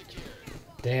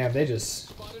 Damn, they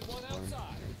just.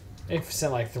 They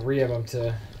sent like 3 of them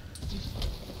to.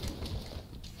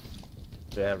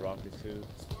 They have rockets too.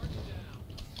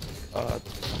 Top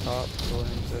going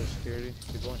into security.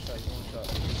 He's one shot,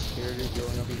 Security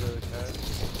going up into the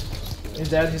cat. He's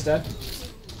dead. He's dead.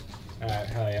 All right,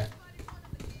 hell yeah.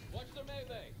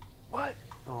 What?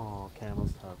 Oh,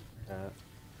 Camel's tough. Cat.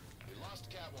 We lost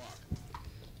catwalk.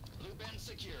 Loop end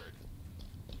secured.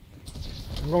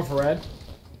 I'm going for red.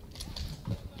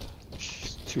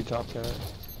 2 top cat.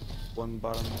 1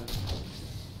 bottom net.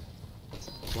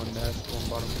 1 nest, 1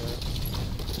 bottom cat.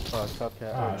 Oh, top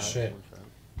cat. Oh, yeah, shit. one shot.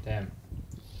 Damn.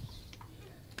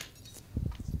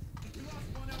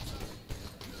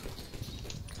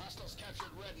 Hostiles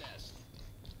captured red nest.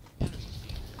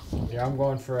 Yeah, I'm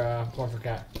going for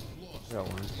cat. I got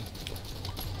one.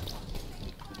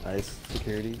 Nice.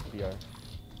 Security. BR.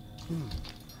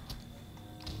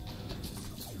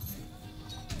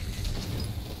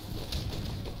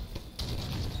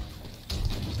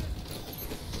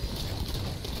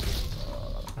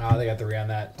 Oh, they got the re on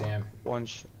that. Damn. One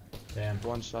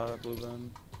Damn. shot at blue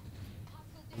band.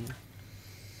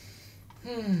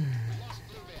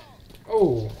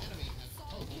 Oh.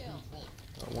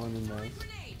 Got one in nice.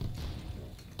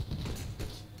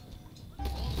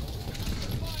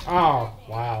 Oh,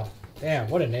 wow. Damn,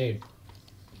 what a nade.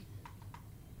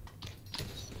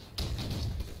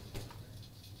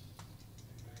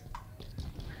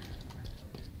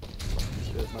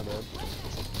 Shit, my bad.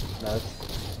 Nice.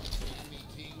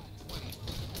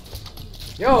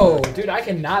 Yo, dude, I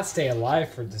cannot stay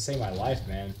alive to save my life,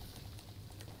 man.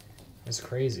 That's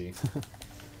crazy.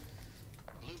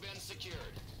 Blue band secured.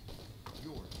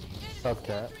 Top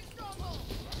cat. Rocket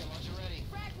launcher ready.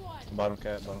 Bottom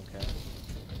cat, bottom cat.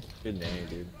 Good name,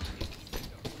 dude.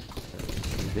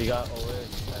 They got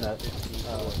OS. That, They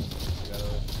got OS.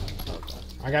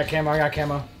 I got camo, I got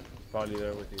camo. Probably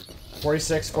there with you.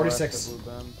 46, 46. Blue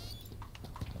band.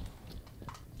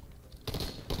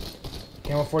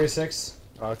 Camo 46.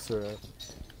 Rocks are up.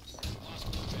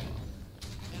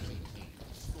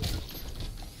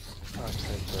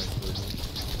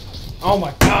 Oh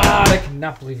my god, I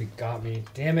cannot believe he got me.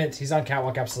 Damn it, he's on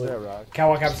catwalk absolute. Yeah, rock.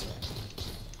 Catwalk absolute.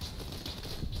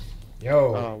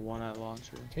 Yo. One at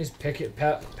launcher. He's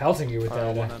pelting you with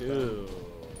that. One at Dude.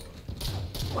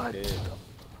 What? Dude.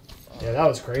 Yeah, that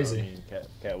was I crazy. mean,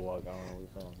 catwalk, I don't know what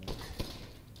we're calling it.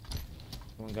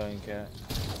 One guy in cat.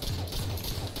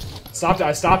 Stopped.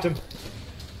 I stopped him.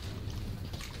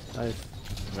 Nice.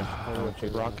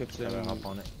 Rockets in. Gotta hop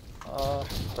on it.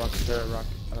 Rockets there at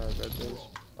red base.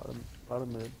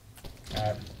 Bottom mid.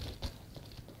 Alright.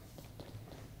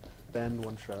 Bend,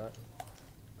 one shot.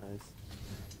 Nice.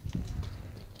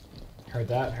 Heard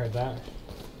that, heard that.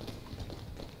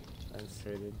 Nice.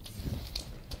 Traded.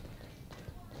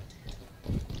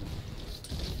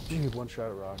 Dude, one shot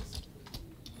at rocks.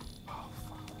 Oh,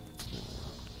 fuck.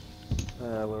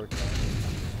 Lower cat.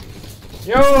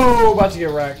 Yo, about to get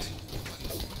wrecked.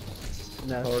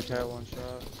 Nest. Lower cat, one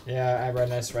shot. Yeah, I red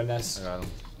nest, red I nest. got him.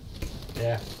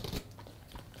 Yeah.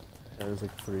 Yeah, there's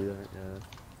like 3 there, yeah.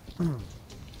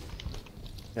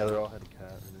 Yeah, they're all headed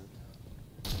cat right now.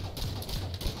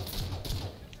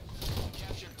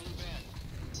 Captured blue band.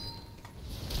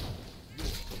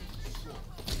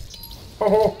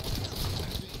 Oh.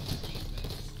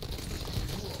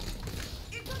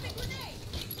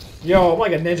 Yo, I'm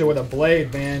like a ninja with a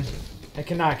blade, man. It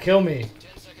cannot kill me.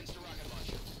 10 seconds to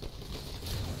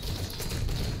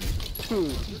rocket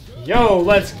launcher. Yo,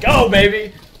 let's go,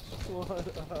 baby.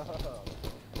 Rocket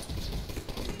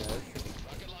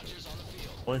launchers on the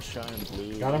field. One shot in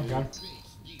blue. Got him, got him.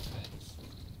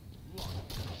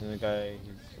 And the guy,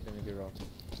 he's gonna get rocked.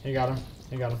 He got him,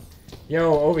 he got him.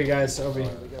 Yo, Obi, guys, Obi.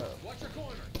 Watch your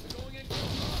corner. They're going in.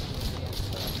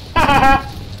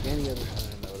 Any other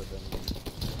time that would have been.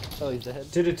 Oh, he's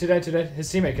dead? Two dead. His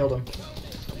teammate killed him.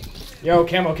 Yo,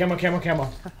 camo.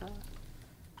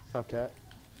 Top cat.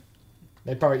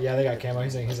 They probably, yeah, they got camo.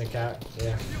 He's in cat.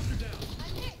 Yeah.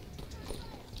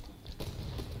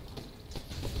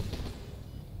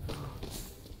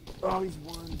 Oh, he's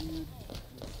one, dude.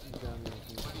 He's down there,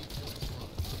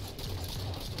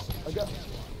 I got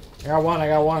I got one.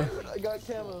 I got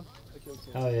camo. I killed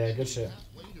camo. Hell yeah, good shit.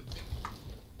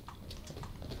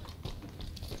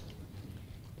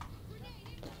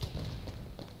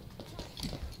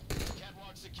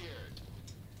 Catwalk secured.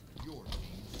 Your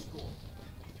team score.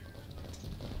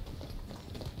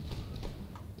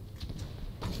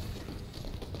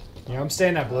 Yeah, I'm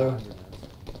staying at blue.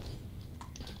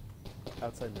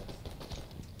 Outside nest.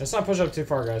 Let's not push up too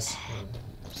far, guys.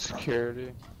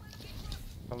 Security.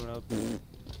 Coming up.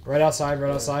 Right outside,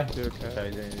 right outside. Blue cat. Okay,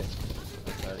 then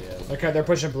yeah. Okay, they're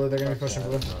pushing blue. They're gonna be pushing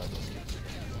blue.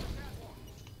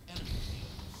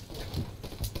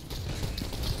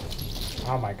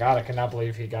 Oh my god, I cannot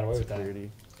believe he got away with that.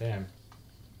 Security. Damn.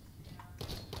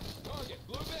 Target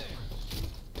blue band.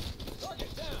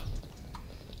 Target down.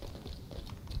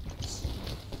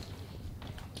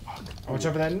 Watch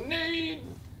out for that nade!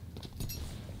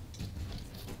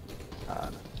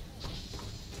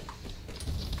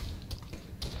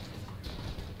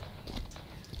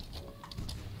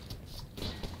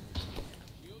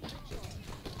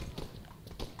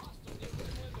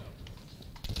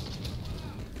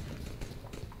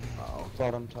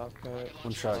 Bottom top cat.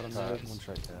 One shot Bottom cat. mid. One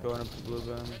shot cat. Going up to blue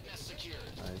band. Secured.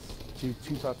 Nice.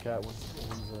 Two top cat. One's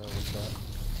one shot.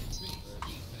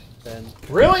 Then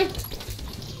Really? Rockets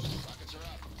are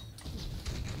up.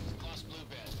 Lost blue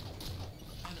band.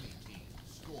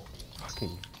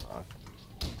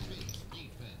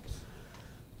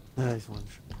 Nice one.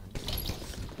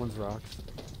 One's rocks.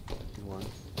 One.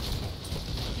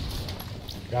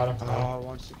 Got him. Oh,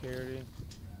 one security.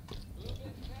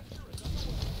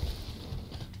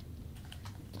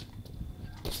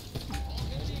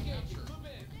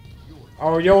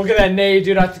 Oh, yo, look at that nade,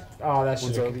 dude. Oh, that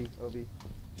One's shit. OB.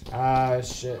 Ah,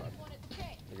 shit.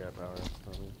 I got power.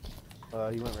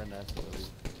 Probably. He went right next to OB.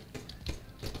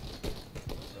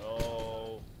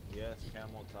 Oh, yes,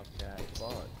 camel top cat.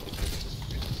 Fuck.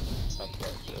 Top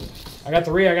cat, shit. I got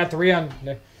three on.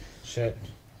 Shit.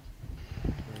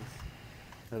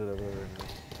 Headed over there.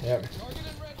 Yep.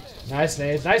 Nice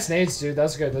nades, dude.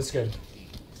 That's good.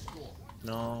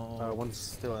 No. One's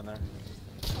still in there.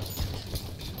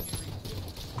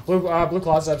 Blue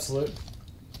claws absolute. 5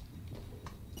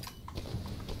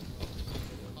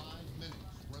 minutes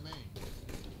remain.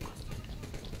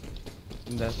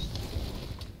 That's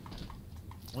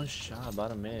One shot,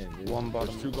 bottom mid, dude. one bottom.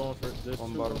 There's two going for. There's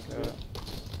One two bottom going for cat.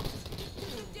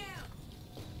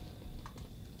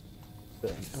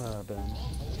 Ben.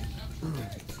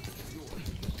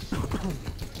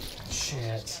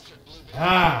 Shit.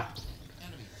 Ah.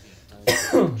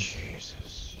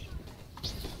 Jesus.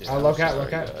 Oh, look I'm out, sorry,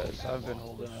 look out. guys. I've been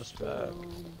holding us back.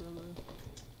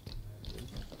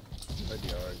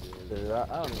 Dude, I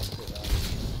don't even say that.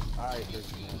 I hurt you.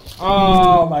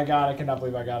 Oh my god, I cannot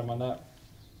believe I got him on that.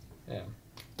 Yeah.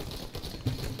 Blue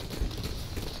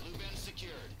band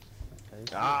secured.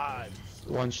 God.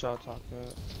 One shot top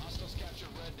cat. Hostiles capture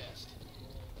red nest.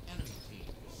 Enemy team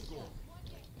score.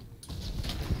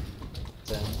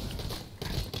 Ben.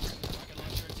 Rocket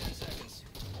launcher in 10 seconds.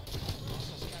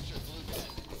 Hostiles captured blue band.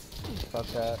 Fuck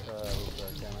that.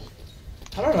 Cannon.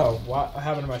 I don't know what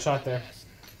happened to my shot there.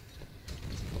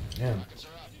 Damn. Rockets are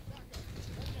up.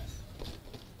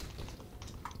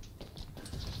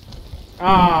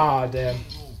 Ah, damn.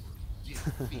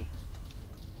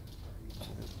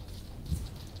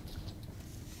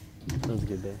 That was a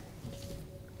good day.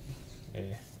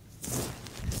 Yeah.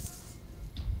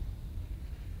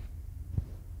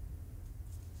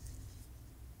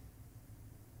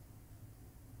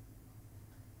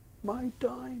 My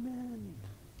diamond.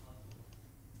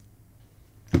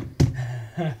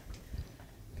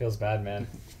 Feels bad, man.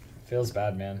 Feels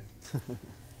bad, man.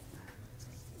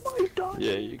 My diamond.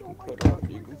 Yeah, you can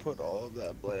put all of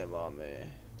that blame on me.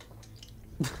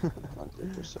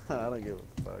 100%. I don't give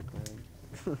a fuck, man.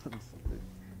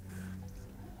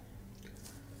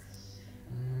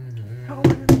 How am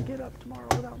I gonna get up tomorrow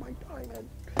without my diamond?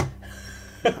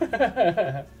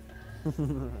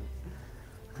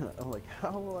 I'm like,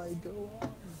 how will I go on?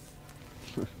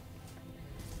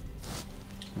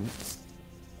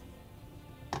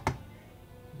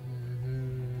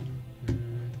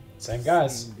 Same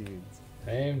guys. Dudes.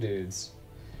 Same dudes.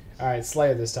 All right,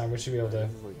 Slayer this time. We should be able to.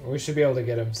 We should be able to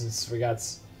get him since we got.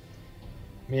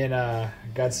 Me and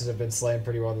Guts have been slaying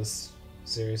pretty well this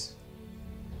series.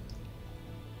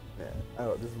 Yeah.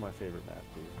 Oh, this is my favorite map,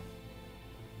 dude.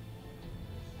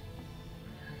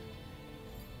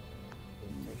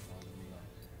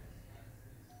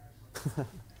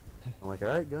 I'm like,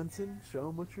 alright, Gunson, show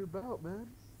them what you're about, man.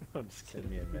 I'm just Send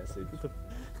kidding. me a message.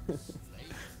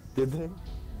 Did they?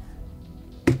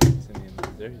 Send me a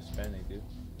message. They're Hispanic, dude.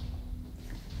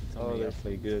 Tell Oh, me I they're-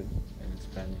 play good in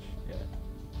Spanish. Yeah.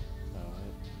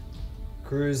 Alright.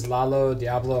 Cruz, Lalo,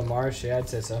 Diablo, Marsh. Yeah, I'd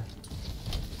say so.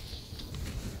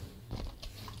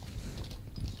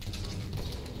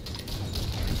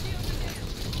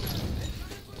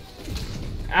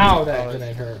 Ow, that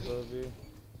grenade hurt.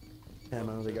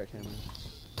 Camo, they got camo.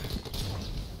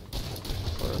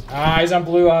 Ah, he's on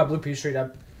blue. Blue P Street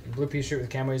up. Blue P Street with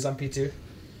camo. He's on P2.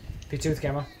 P2 with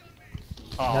camo.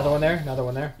 Another one there. Another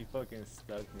one there. He fucking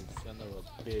stuck me, son of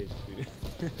a bitch, dude.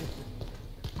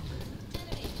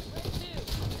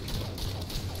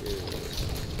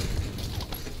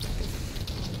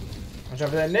 Watch out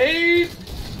for that nade!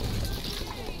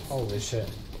 Holy shit.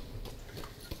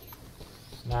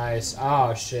 Nice.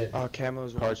 Oh shit.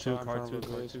 Camo's Car one two, shot car in two, front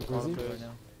of car us. two, Bottom car two base. right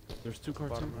now. There's two car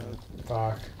two. Bottom red.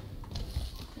 Fuck.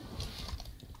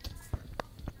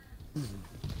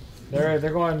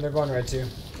 They're going red too.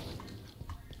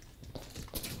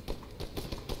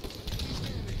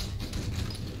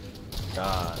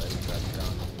 God, I just got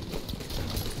down.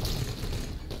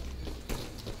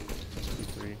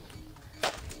 P3.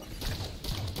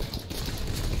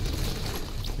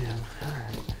 Yeah,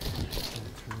 alright.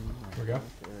 Here we go.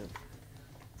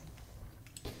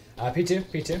 P2,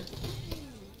 P2.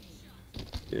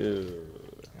 Dude.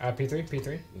 P3, P3.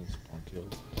 Getting spawn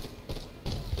killed.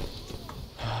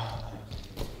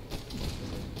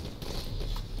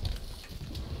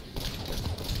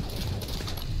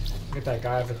 Look at that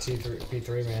guy for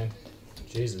P3, man.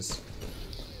 Jesus.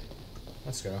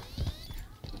 Let's go.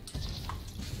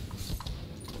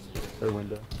 Third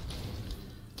window.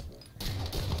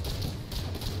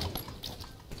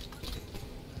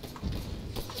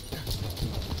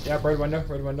 Yeah, red window,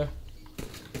 red window.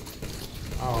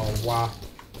 Oh, wow.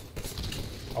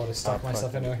 I would have stuck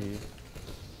myself anyway.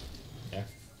 Yeah.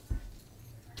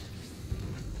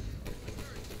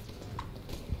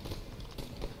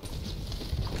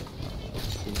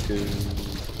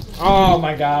 Oh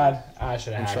my god. I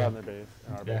should have had shot in him. their base.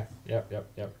 In our Yeah, base.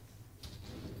 yep.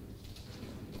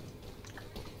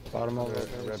 Bottom of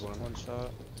Red one. one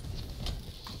shot.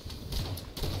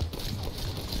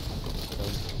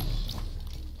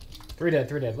 Three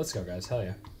dead. Let's go, guys. Hell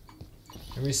yeah.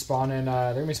 They're gonna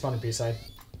respawn in, B side.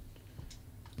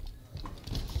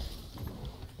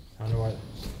 I don't know what.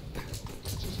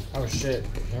 Oh shit.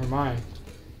 Never mind.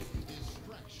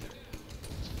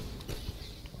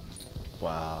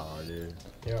 Wow, dude.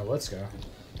 Yo, let's go.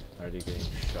 Already getting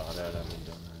shot at. I haven't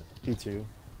done that. P2.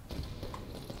 I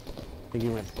think he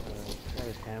went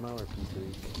either camo or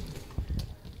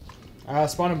P3.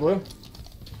 Spawn in blue.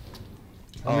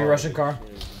 Enemy Russian car.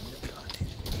 Shit.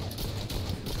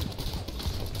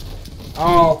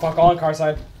 Oh, fuck, all in car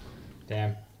side.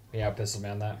 Damn. Yeah, pistol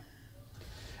man that.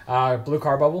 Blue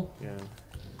car bubble. Yeah.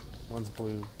 One's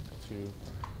blue, 2.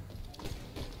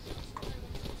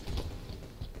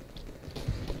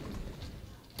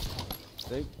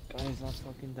 That guy's not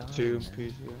fucking dying. 2 man.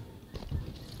 P2.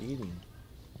 Eating.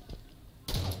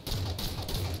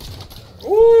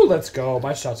 Ooh, let's go.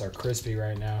 My shots are crispy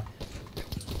right now.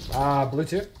 Blue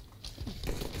 2.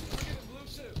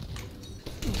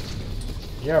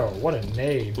 Yo, what a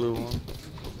nade. Blue 1.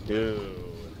 Dude.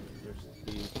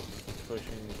 He's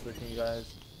pushing you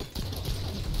guys.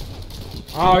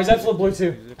 Oh, he's absolute blue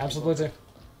 2. Absolute blue 2.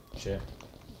 Shit.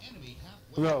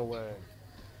 No way.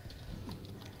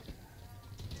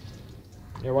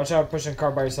 Yeah, watch out pushing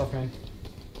car by yourself, man.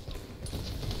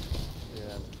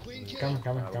 Yeah. Come.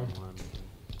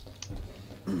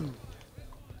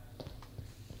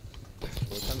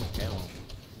 What's on the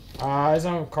camo? He's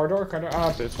on car door.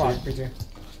 Fuck, P2. P2.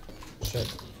 Shit.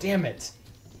 Damn it.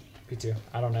 P2.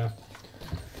 I don't know.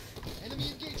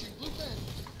 Enemy engaging. Blue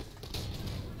fence.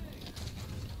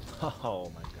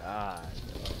 Oh my god.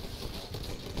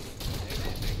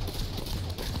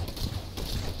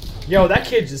 Yo, that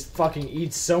kid just fucking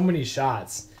eats so many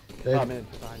shots. Oh man,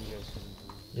 behind you guys.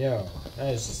 Yo,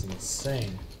 that is just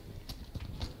insane.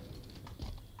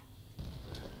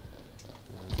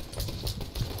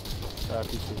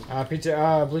 P2.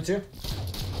 P2, blue 2.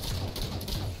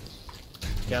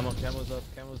 Camo's up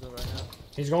right now.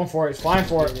 He's going for it. He's flying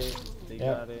for it. They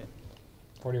Yep. got it.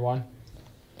 41.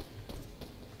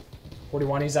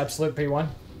 41, he's absolute P1.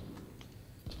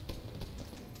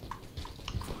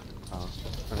 Oh,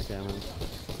 front of camo.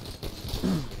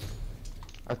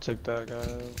 I took that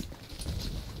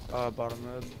guy out. Bottom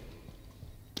red.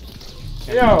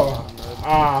 Yo!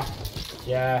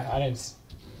 Yeah, I didn't.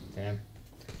 Damn.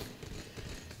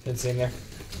 Didn't see him there.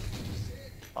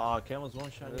 Oh, Camo's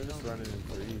one shot. They're just running in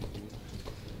threes, dude.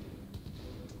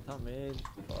 Top mid.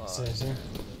 See.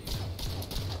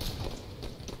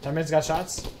 10 minutes got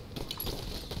shots.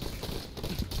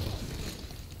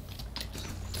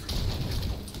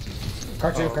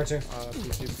 Car 2.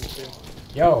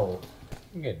 P2. Yo!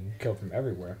 I'm getting killed from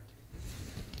everywhere.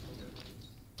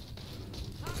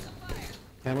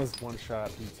 Camo's one shot,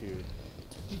 P2.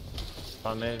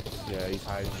 Top mid. Yeah, he's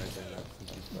hiding right there. That's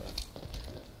CT stuff.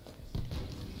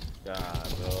 God,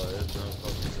 bro, there's no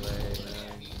fucking way,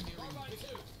 man.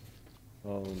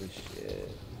 Holy shit.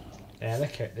 Yeah,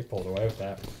 they pulled away with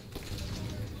that.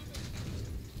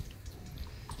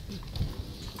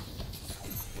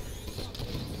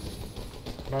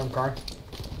 Bottom car.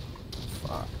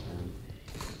 Fuck, man.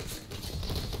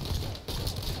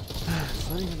 It's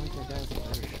not even like that guy's a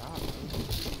better shot, man.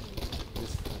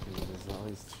 This fucking, there's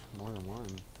always more than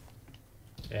one.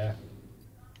 Yeah.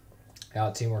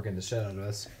 Out teamworking the shit out of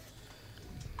us.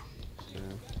 Yeah.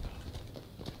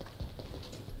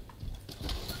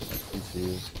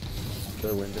 P2.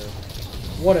 Third window.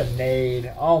 What a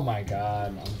nade. Oh my god,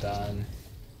 I'm done.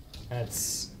 That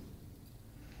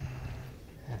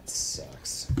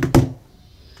sucks.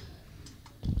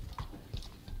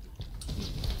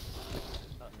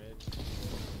 Top mid.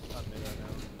 Top mid right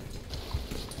now.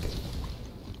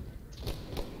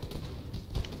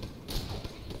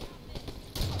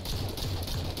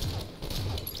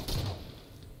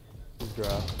 He's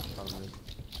dropped. Bottom mid.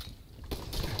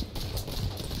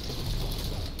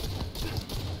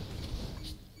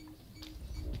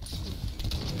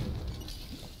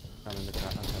 I'm in the car.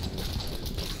 I'm coming in.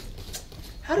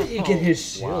 How did he get his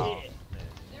shield? Wow.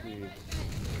 Dude,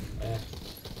 Eh.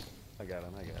 I got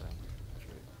him.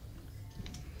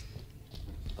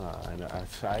 I know.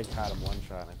 I caught him one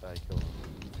shot and I thought I killed him.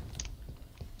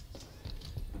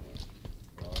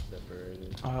 We're all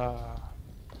separated.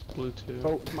 Blue 2.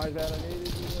 Oh, my bad. I needed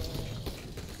you.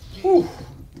 Whew.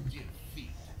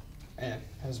 Man,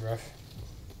 that was rough.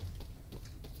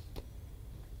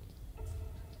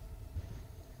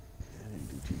 I didn't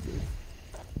do too good.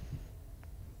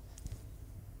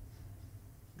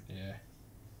 Yeah.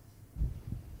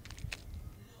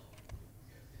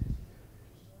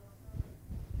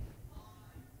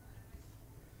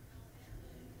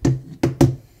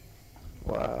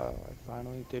 Wow, I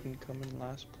finally didn't come in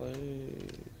last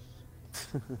place.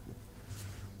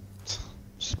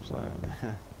 Just playing.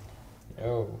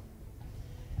 Yo.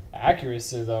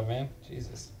 Accuracy though, man.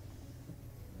 Jesus.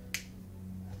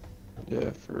 Yeah,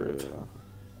 for real.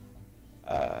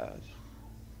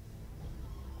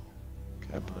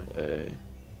 Capital A.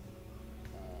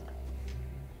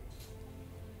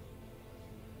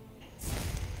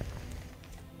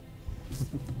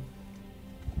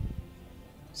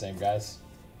 Same guys.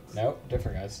 Nope,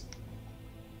 different guys.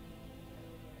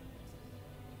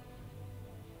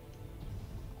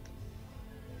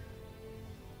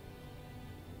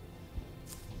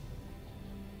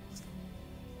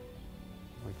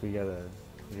 Like we got an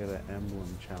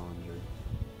emblem challenger.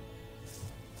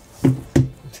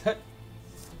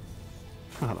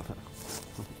 I don't know.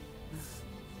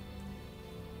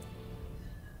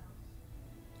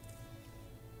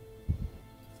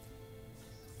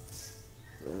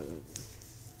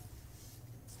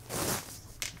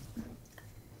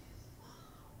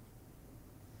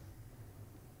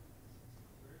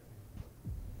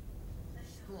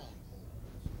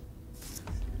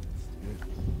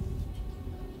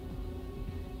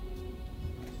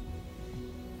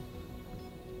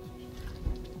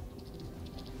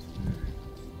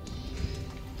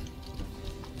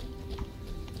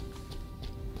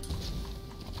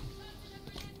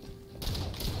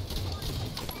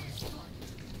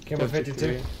 Came with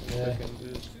 52. Yeah.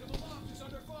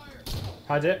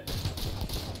 High dip.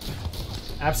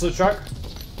 Absolute truck.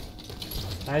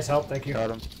 Nice help, thank you.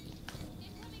 Got him.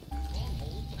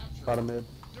 Got him mid.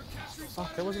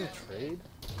 Fuck, that wasn't a trade?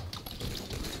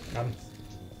 Got him.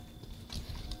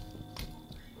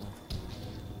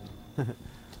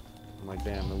 I'm like,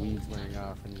 damn, the weed's wearing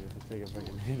off and you have to take a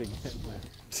fucking hit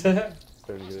again.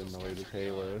 Starting to get annoyed with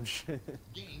Halo and shit.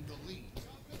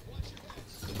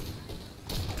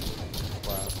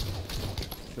 Wow.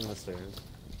 Shoot in the stairs.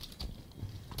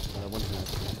 One's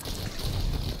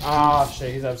next. Ah,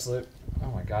 shit, he's absolute.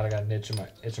 Oh my god, I got an itch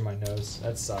in my nose.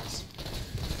 That sucks.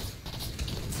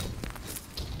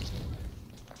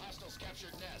 Hostiles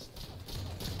captured nest.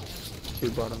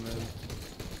 2 bottom mid.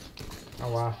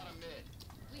 Oh wow.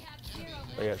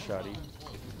 I got shoddy.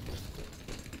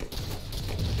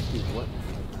 Dude, what?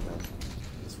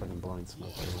 Just fucking blowing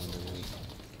smoke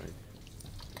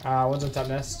everywhere. One's on top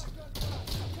nest.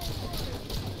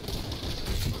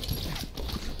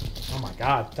 Oh my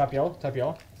god, top yellow, top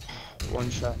yellow. 1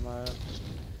 shot my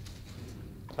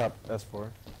Top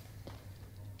S4.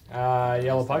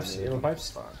 Yellow pipes, yellow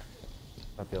pipes.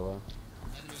 Top yellow.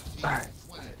 I'm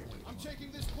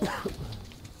taking this point.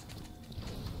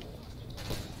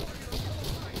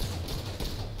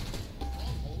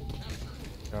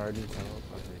 Yard needs help.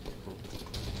 Okay, cool.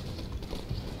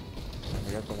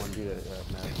 I got the one dude at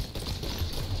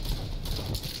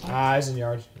Matt. He's in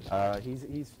yard.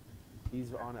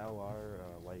 He's on LR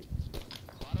light.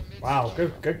 Wow,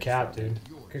 good cap, dude.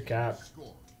 Good cap. We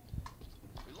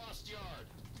lost yard.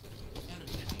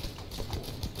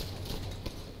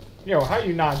 Yo, how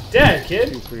you not dead,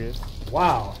 kid? Two Prius.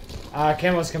 Wow.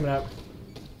 Camo's coming up.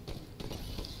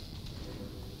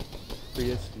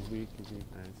 Prius, he's weak.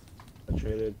 Nice. I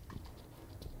traded.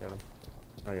 Got him.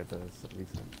 I got the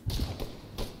recent.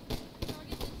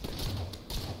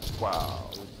 Wow.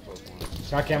 This is close one.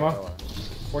 Got camo. Oh,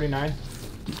 49.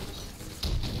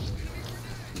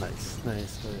 nice. Oh,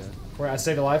 yeah. Where I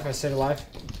stayed alive. I stayed alive.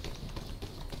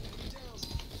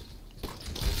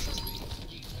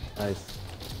 Nice.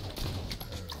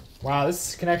 Wow,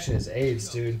 this connection is AIDS,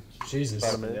 dude. Jesus.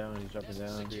 Jumping down, he's jumping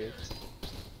down.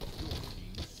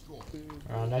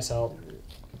 Nice help.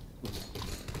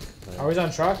 Oh, he's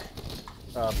on truck?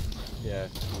 Yeah.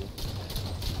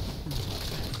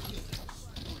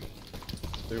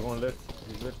 They're going to lift.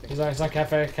 He's lifting. He's on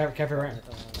cafe right. He's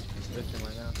lifting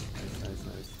right now.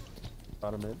 Nice.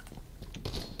 Bottom mid.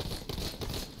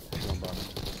 One bottom.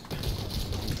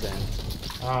 He's down.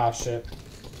 Ah, shit.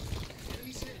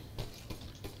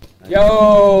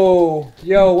 Yo,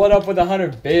 what up with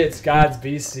 100 bits, God's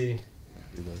BC?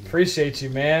 Appreciate you,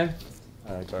 man.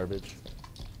 Garbage.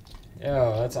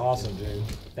 Yo, that's awesome, dude.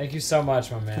 Thank you so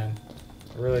much, my man.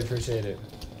 I really appreciate it.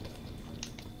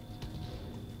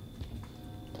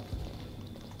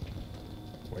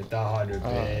 With the 100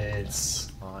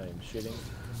 bits. I am shitting.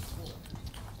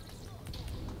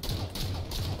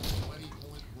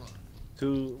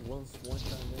 One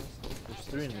shot in this. There's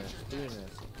 3 in this. 3 in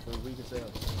this. So we can say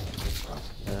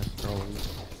Yeah, probably.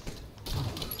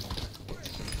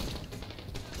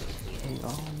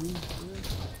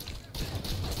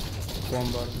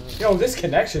 One bottom mid. Yo, this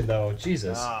connection though,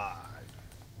 Jesus.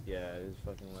 Yeah, it's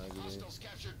fucking laggy. Hostiles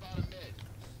captured bottom mid.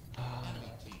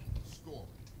 Enemy team scoring.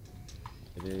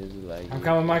 It is laggy. I'm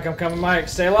coming, Mike.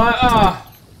 Stay alive. Ah!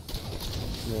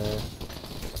 Yeah.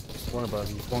 One above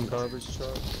you. One garbage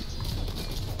truck.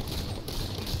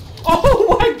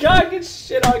 Oh my God, get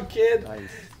shit on, kid. Nice.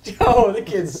 Yo, that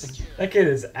kid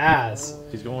is ass.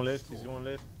 He's going left. There's a guy going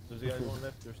left.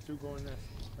 There's 2 going left.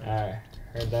 Alright,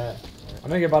 heard that. I'm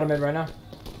gonna get bottom mid right now.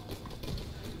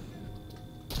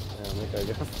 Yeah, make I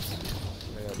go.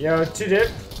 Yo, 2 dip.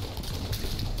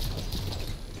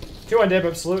 2 on dip,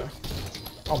 absolute.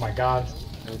 Oh my God.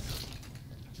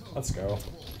 Let's go.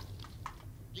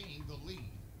 Gain the lead.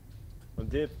 Oh,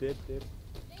 dip.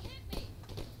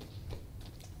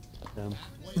 Damn.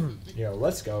 Yo,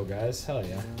 let's go, guys. Hell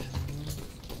yeah.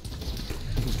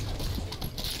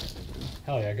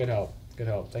 Hell yeah, good help. Good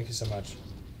help. Thank you so much.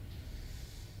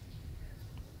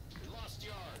 You lost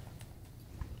yard.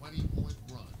 20-point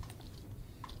run.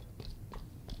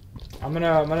 I'm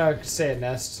gonna say it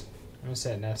nest. I'm gonna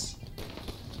say it nest.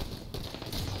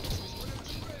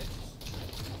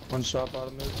 One shot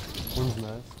bottom mid. One's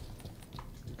nice.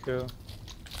 Okay.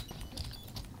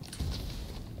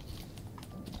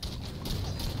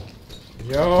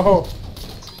 Yo!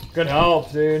 Good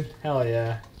help, dude. Hell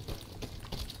yeah.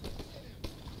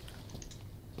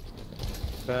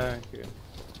 Thank you.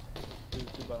 2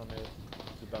 bottom mid.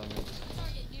 2 bottom mid.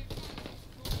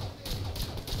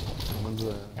 One's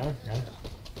there. Got him.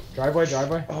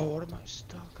 Driveway. Oh, what am I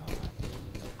stuck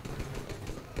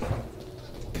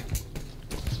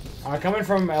on? Coming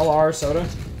from LR soda.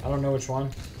 I don't know which one.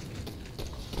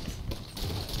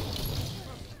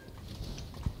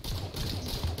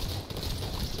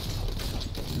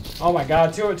 Oh my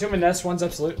God, 2 mid nest, 1's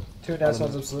absolute. 2 nest,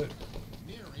 1's absolute.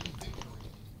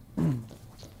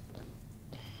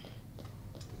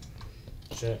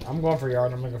 Shit, I'm going for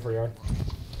yard. I'm gonna go for yard.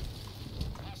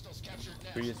 Hostiles captured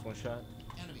nest. Previous 1 shot.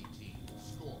 Enemy team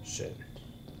score. Shit.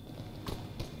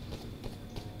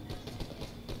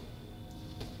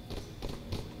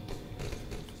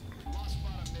 Lost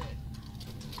bottom mid.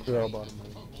 They're all bottom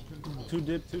mid. Total control. 2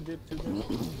 dip.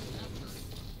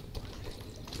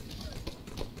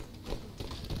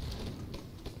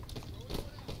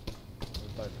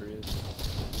 By Prius.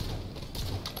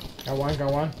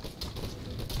 Got one.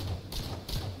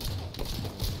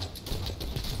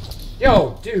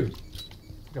 Yo, dude.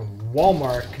 Fucking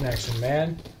Walmart connection,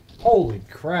 man. Holy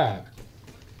crap.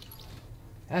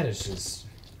 That is just...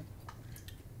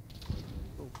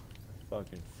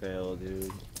 Fucking fail,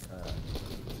 dude.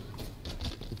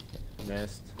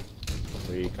 Nest.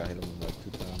 Weak. I hit him like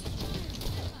 2 times.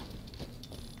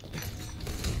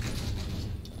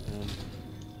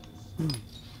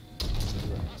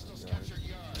 Hostiles captured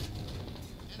yard.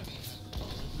 Enemy has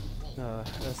total control.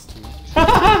 That's 2.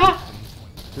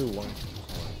 2-1.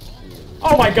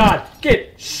 Oh my God!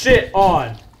 Get shit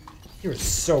on! You were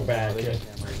so bad, kid.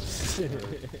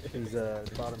 He's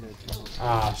bottom mid.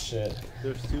 Ah, shit.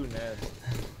 There's 2 nests.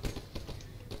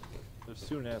 There's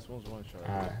 2 nests. One's 1 shot.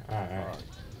 Alright. I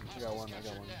got one.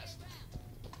 Nest.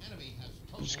 Enemy has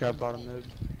total Just got bottom mid.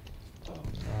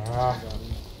 Ah,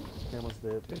 Camel's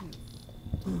dead.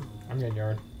 I'm getting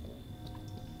yard.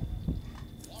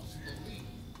 lost the lead.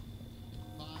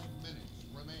 5 minutes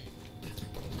remain.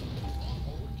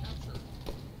 Stronghold captured.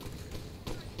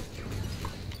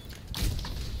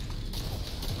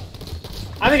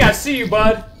 I think I see you,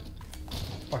 bud!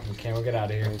 Fucking Camo, get out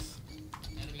of here. Nice.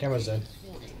 Camo's dead.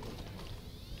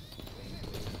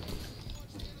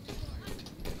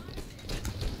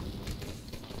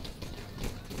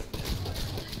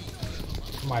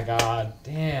 Oh my God.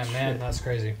 Damn, man. That's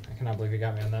crazy. I cannot believe you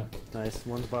got me on that. Nice.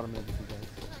 One's bottom mid. 2 guys.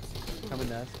 Coming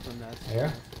nest. From nest.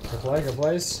 Yeah. Good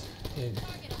place. Yeah.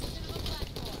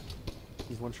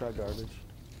 He's 1 shot garbage.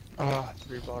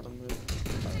 3 bottom mid.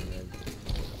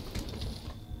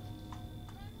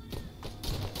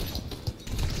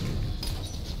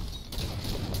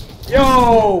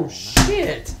 Yo,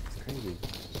 shit! Crazy.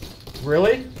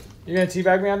 Really? You gonna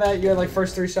teabag me on that? You had like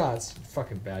first 3 shots.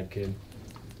 Fucking bad kid.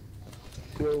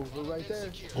 Yo, we're right there.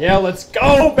 Yeah, let's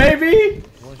go, baby!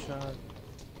 One shot.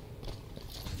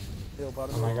 Yo,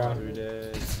 bottom Oh my god. 3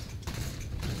 dead.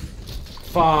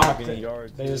 Fuck. Getting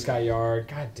yard, They too. just got yard.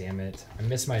 God damn it. I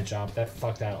missed my jump. That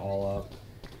fucked that all up.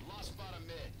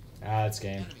 Ah, it's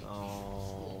game.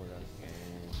 Oh, that's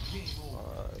game.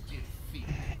 Fuck.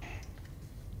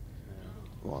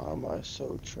 Why am I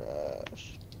so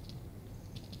trash?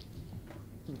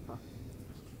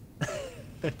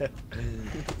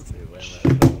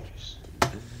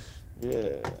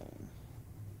 Yeah.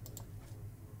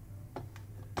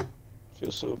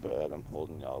 Feel so bad. I'm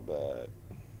holding y'all back.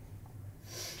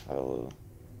 Hella.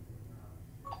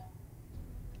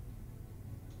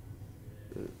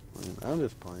 I'm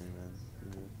just playing, man.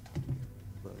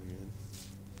 But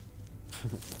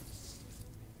good.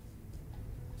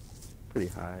 Pretty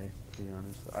high, to be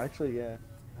honest. Actually, yeah.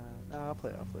 I'll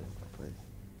play.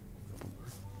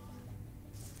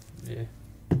 Yeah.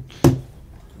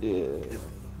 Yeah.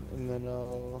 And then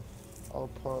I'll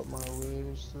part my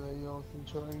ways so that y'all can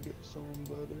try and get someone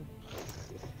better.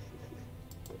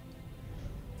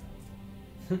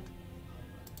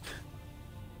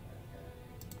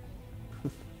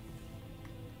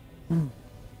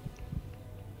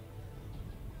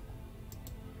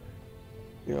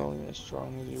 You're only as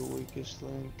strong as your weakest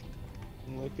link.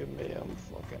 And look at me, I'm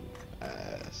fucking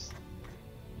ass.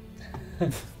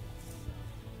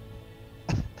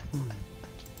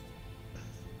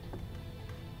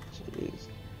 Jeez.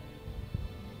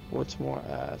 What's more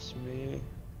ass, me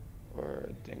or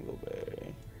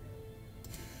Dingleberry?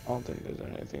 I don't think there's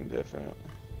anything different.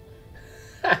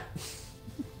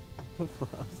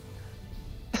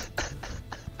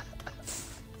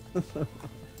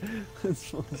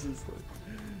 This one's just like,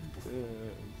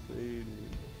 Sadie.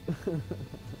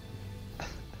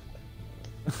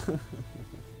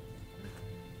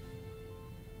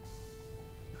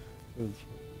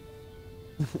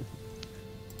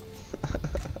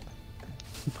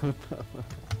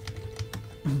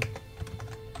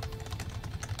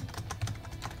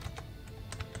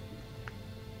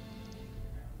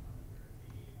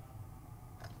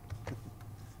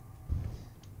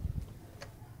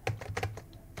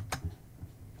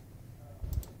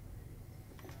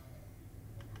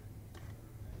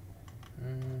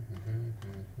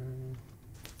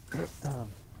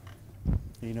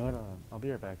 You know what? I'll be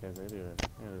right back, guys. I gotta go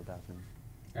to the bathroom.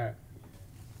 Alright.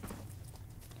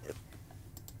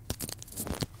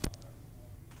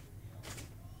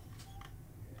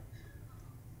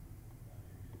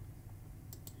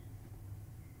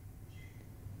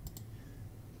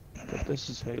 But this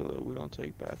is Halo, we don't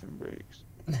take bathroom breaks.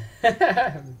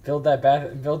 build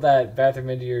that bathroom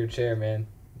into your chair, man.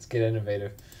 Let's get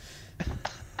innovative.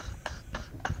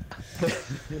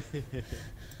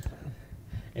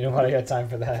 You know what? I got time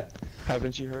for that.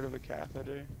 Haven't you heard of a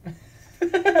catheter?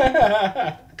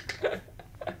 Yeah,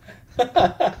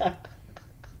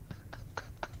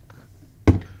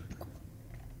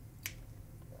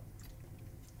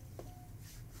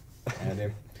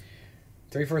 dude.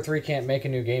 343 can't make a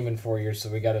new game in 4 years, so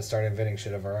we gotta start inventing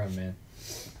shit of our own, man.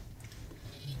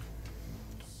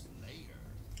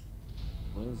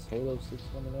 When's Halo 6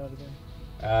 coming out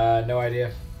again? No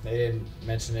idea. They didn't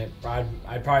mention it.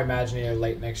 I'd probably imagine either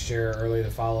late next year or early the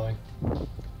following.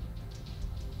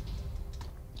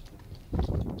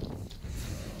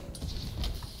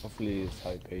 Hopefully it's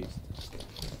high paced.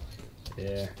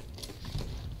 Yeah.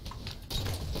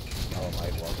 I don't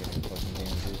like walking in fucking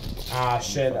games, dude. Ah,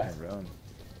 shit. Fucking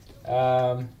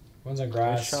run. One's on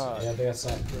grass. shot. Yeah, I think that's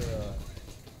not.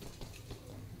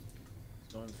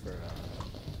 Going for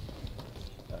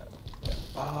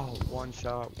Oh, one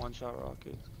shot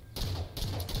rocket.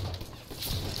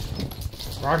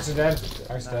 Rockets are dead.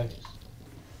 Rockets dead.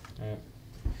 Alright.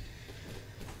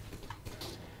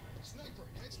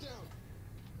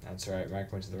 That's right.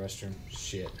 Mike went to the restroom.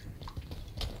 Shit.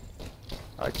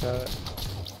 High cat.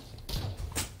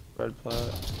 Red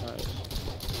plat. Nice.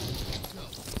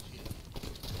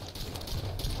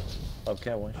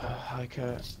 okay, one shot. High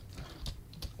cat.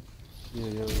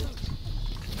 Yeah.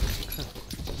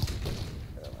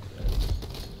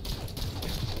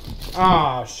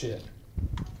 Ah, shit.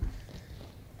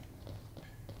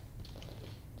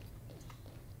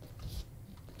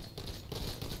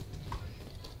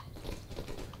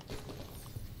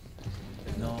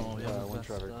 No, yeah, one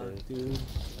shot right there. dude.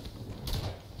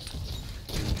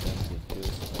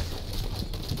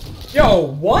 Yo,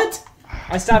 what?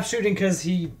 I stopped shooting because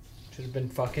he should have been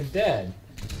fucking dead.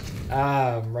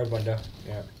 Red window.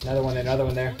 Yeah. Another one there. Another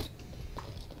one there.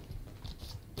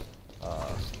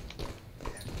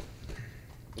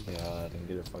 Yeah,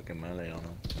 get a fucking melee on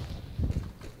him.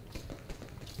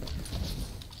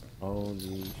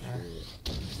 Holy shit.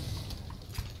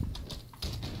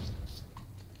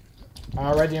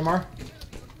 Red DMR.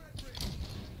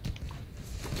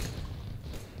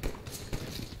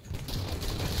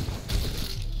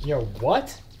 Yo,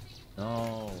 what?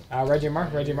 No. Red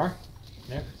DMR, red DMR.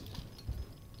 Yep.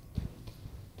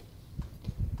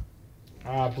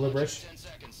 Blue bridge. 10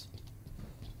 seconds.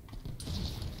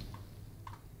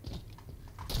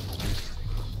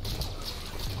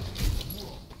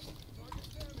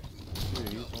 Dude,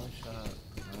 he's one shot.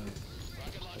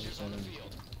 Rocket launchers on the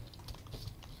field.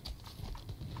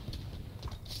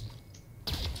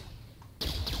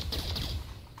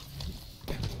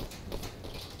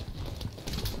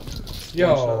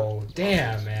 Yo,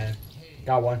 damn, man.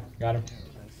 Got one. Got him.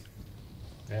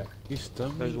 Yep. You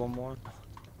stunned There's me. one more.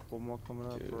 One more coming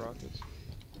up for Rockets.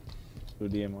 Blue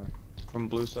DMR. From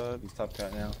blue side. He's top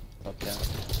cat now. Top cat.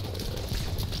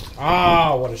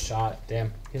 Ah, what a shot.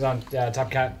 Damn. He's on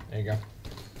top cat. There you go.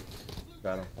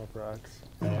 Got him. Up rocks.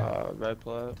 Red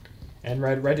plat. And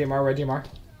red DMR, red DMR.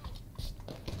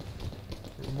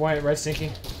 White, red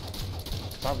stinky.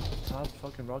 Top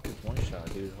fucking Rockets one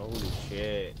shot, dude. Holy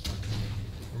shit.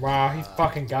 Wow, he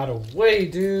fucking got away,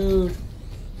 dude.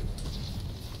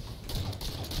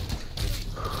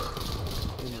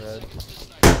 In red.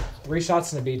 3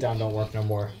 shots and the beatdown don't work no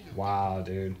more. Wow,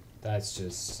 dude. That's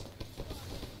just...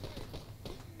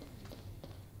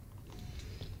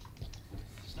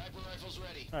 Sniper rifles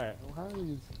ready. Alright, well, how are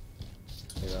these?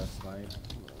 They got sniped.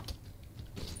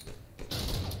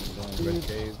 He's going red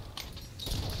cave.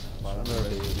 Bottom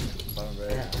red. Bottom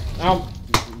red.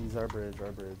 He's our bridge,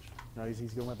 No,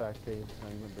 he's going back cave. No,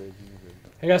 he went bridge,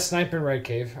 I got snipe in red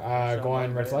cave.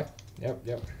 Going red flag.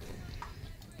 Yep.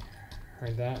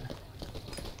 Heard that.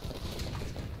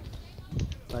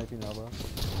 Sniping elbow.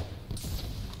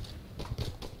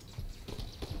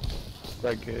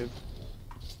 Red cave.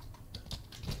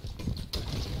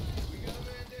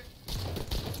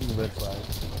 In the red flag.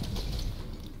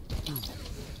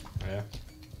 Yeah.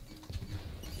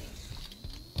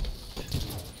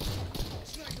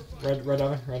 Red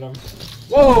oven.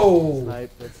 Whoa!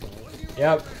 Snipe, red snipe.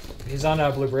 Yep. He's on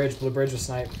blue bridge. Blue bridge with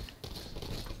snipe.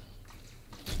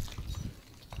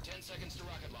 10 seconds to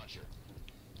rocket launcher.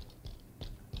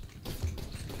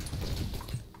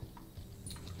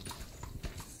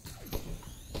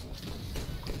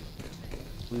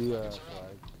 Blue flag.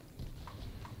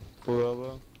 Blue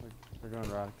elbow. We're going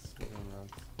rocks.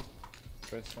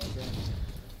 Red sniper.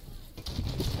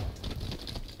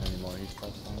 Anymore, he's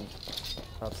top snipe.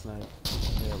 Top snipe.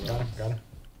 Yeah, Got him.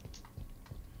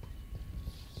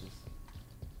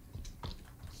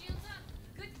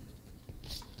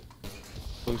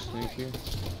 Blue sneaky.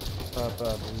 Blue.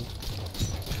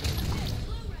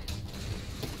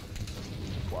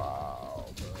 Wow,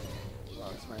 bro.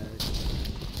 Rocks, man.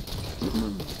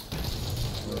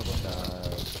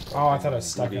 Oh, I thought I was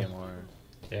stuck in. DMR.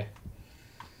 Yeah.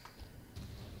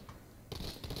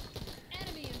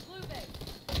 Enemy in blue base.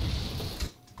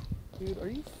 Dude, are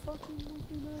you fucking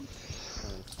with me, man?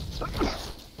 Nice.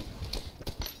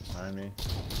 Behind me.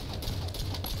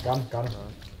 Got him.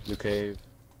 Blue cave.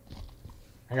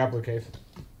 I got blue cave.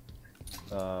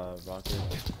 Rocket.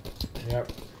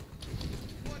 Yep.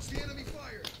 Watch the enemy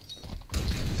fire.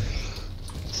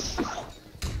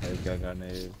 This guy got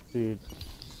nade. Dude.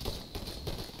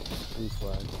 Blue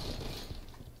flag.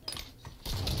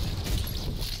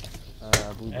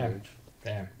 Blue Damn. bridge.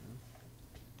 Damn.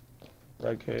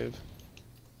 Red cave.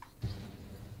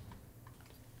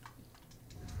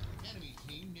 Enemy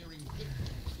team nearing victory.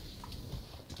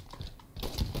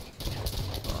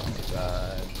 Oh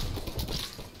god.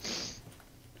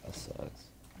 That sucks.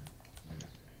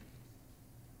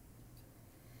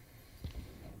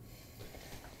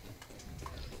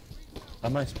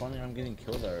 Am I spawning? I'm getting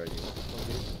killed already. What the fuck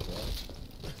is this,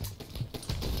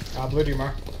 bro? Blue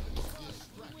DMR.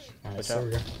 Nice. Watch There out. we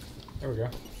go. There we go.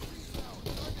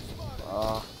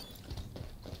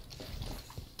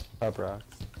 Up rocks.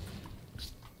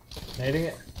 Nading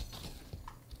it.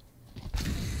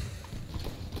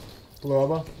 Blue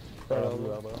elbow. Blue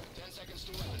elbow. 10 seconds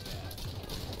to weapon.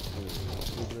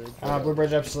 Blue bridge. Blue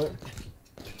bridge absolute.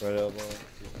 Red elbow.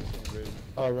 Bridge.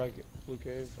 Oh, red. Blue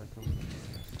cave. Weapon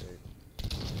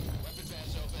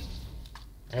vents open.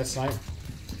 I got snipe.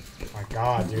 My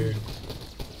god, dude.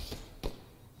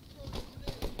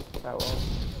 That wall.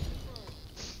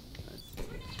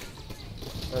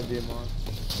 Red DMR.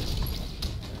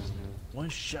 One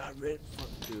shot red. Fuck,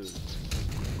 dude.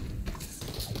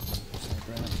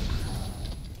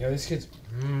 Yo, these kids.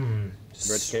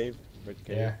 Red cave. Red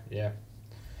cave. Yeah.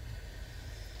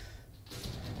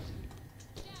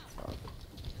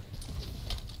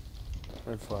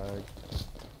 Red flag.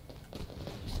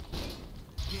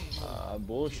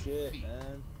 Bullshit,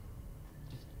 man.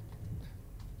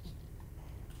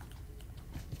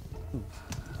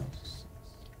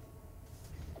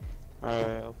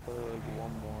 Alright, I'll play like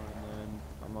one more and then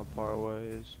I'm gonna part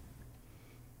ways.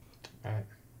 Alright.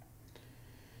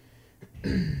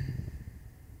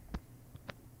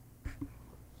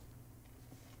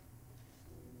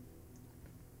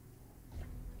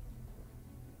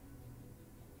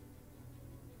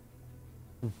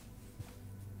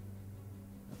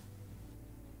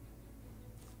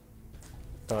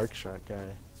 Dark shot guy.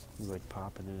 He's like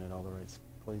popping in at all the right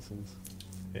places.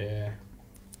 Yeah.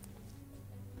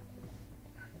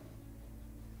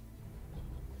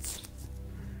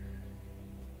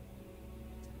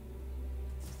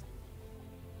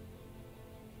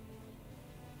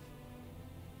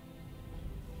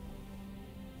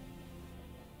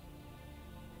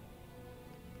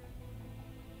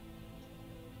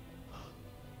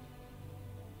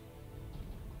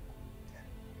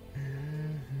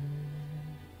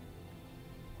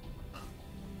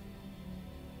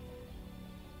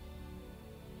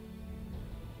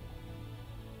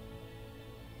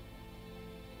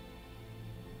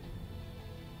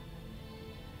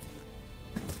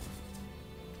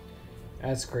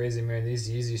 That's crazy, man. These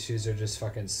Yeezy shoes are just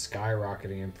fucking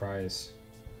skyrocketing in price.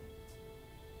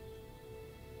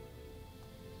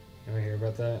 You ever hear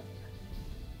about that?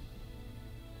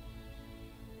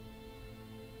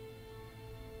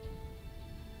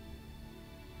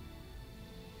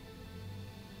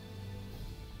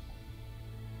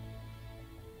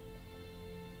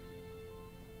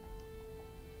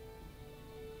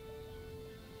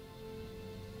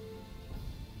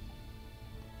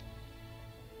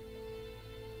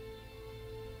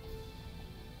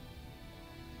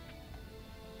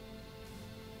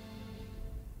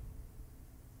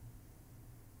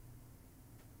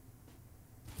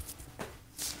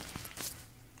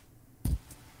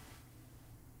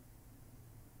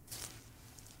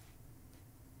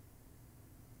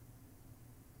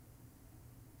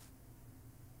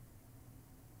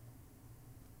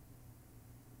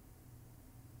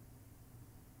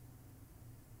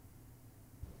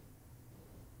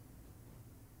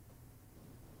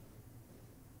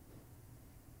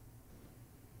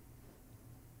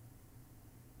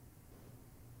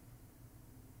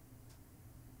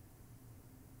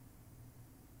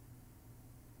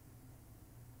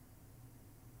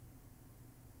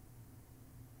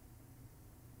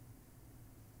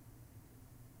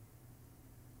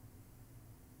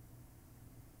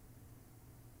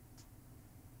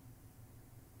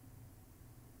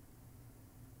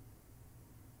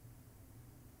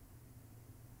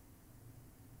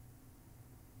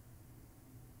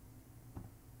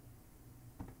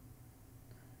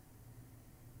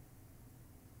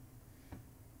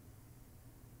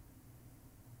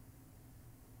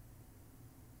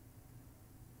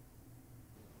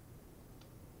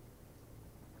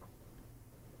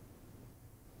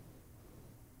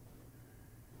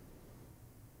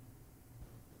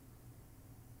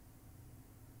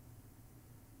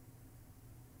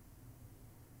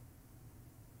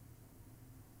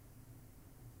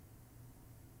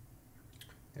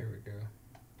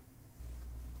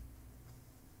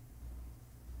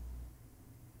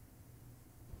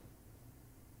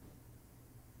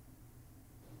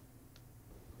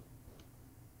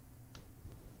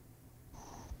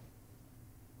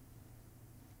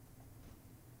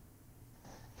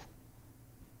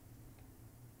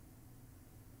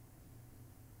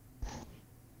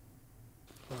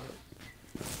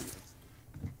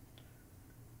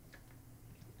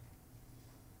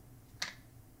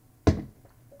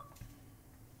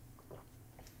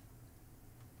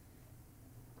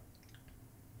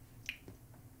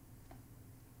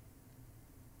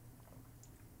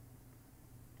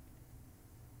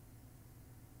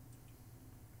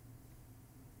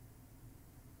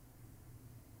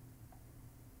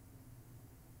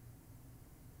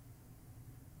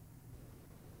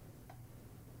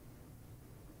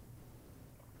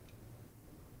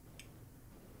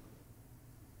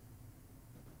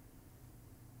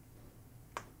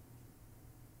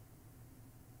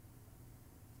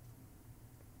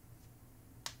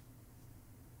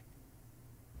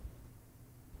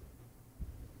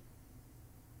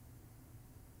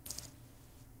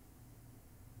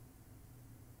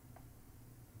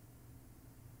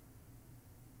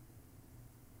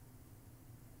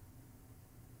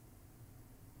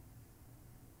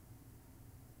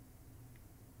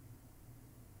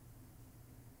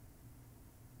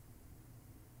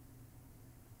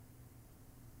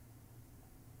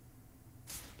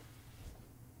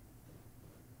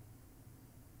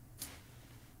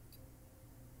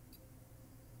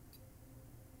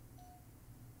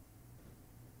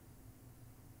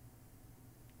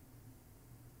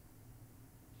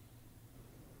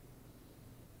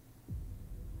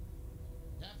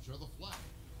 Capture the flag.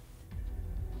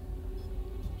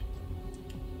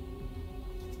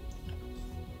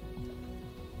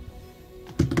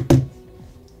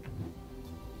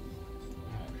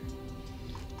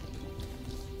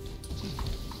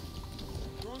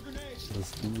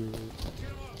 Let's do it.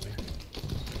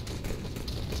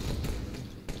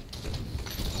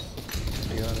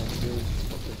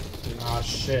 Oh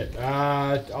shit.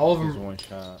 All of There's them. one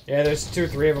shot. Yeah, there's 2 or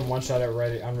 3 of them one shot at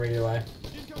ready on radio line.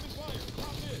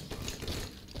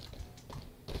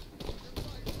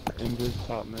 English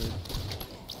top mid.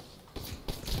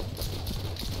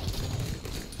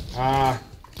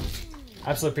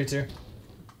 Absolute P2.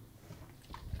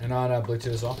 And on blue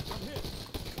 2 as well.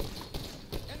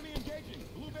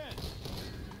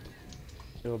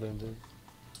 Killed him, dude.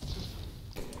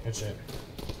 Good shit.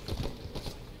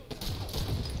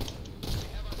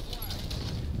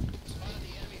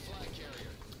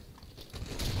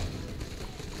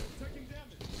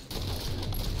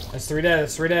 That's 3 dead.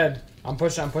 That's 3 dead. I'm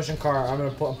pushing car. I'm gonna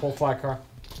pull flag car.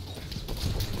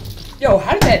 Yo,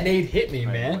 how did that nade hit me,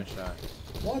 man? One shot.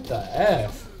 What the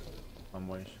F? I'm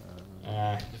one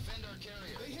shot.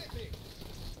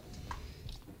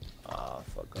 Ah,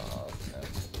 fuck off. Man.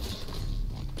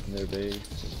 In their base.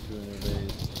 2 in their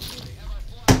base.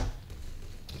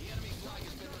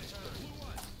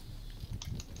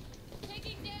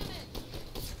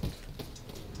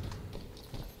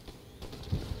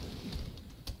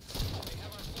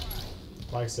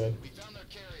 Like I said.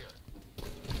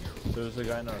 There's a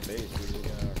guy in our base. There's a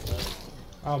guy in our flag.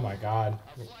 Oh my god.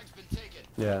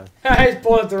 Yeah. He's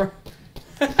pulling it the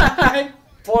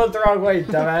pulling it the wrong way,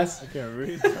 dumbass. I can't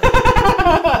read.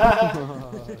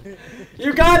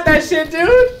 You got that shit,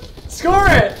 dude! Score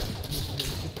it!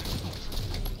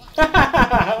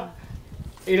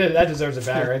 That deserves a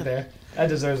bag right there. That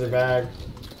deserves a bag.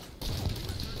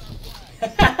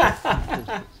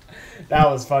 That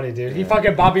was funny, dude. He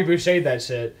fucking Bobby Boucher'd that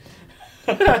shit.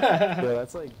 Yeah,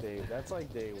 that's like day one.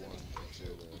 For sure,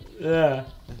 though. Yeah.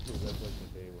 That's like the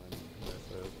day one.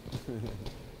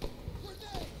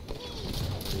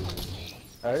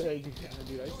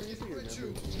 Dude, I seriously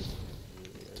remember.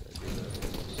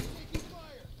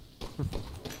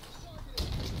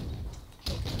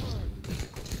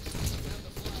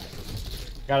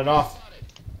 Got it off.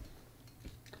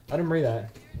 Let him read that.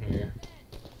 Yeah.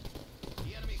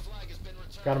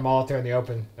 Got them all out there in the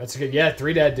open. That's good. Yeah,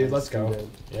 3 dead, dude. Let's go.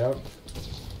 Yep.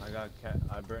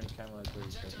 I burned camera at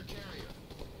 30 seconds.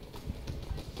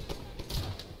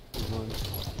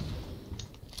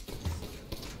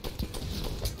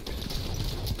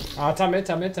 Top mid.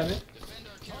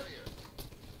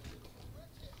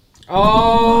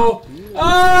 Oh!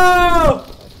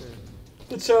 Oh!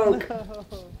 The choke.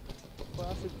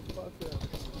 Classic fucker.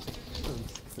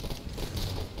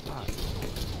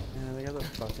 Man, they got the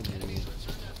fucking lead.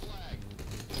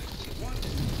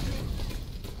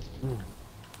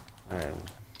 Alright.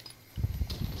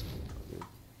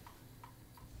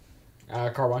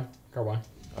 Car one.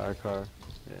 Our car.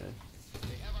 Yeah.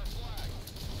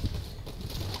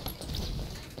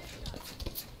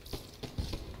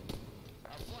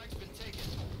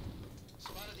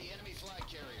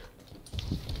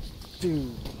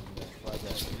 Dude.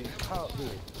 How,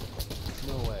 dude.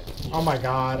 No way. Oh my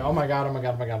god.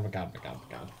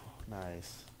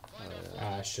 Nice.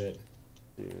 Ah, shit.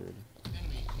 Dude.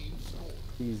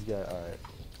 He's got, alright.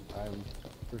 I'm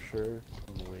for sure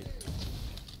on the way.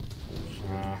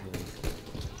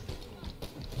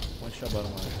 One shot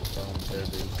bottom there,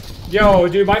 dude. Yo,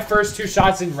 dude, my first 2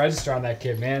 shots didn't register on that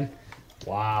kid, man.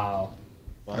 Wow.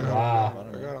 Wow. I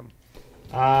got him.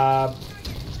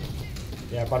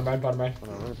 Yeah, bottom right. I'm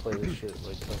gonna play this shit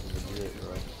like fucking legit,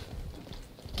 bro. In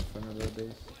front of their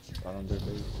base. Bottom their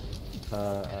base.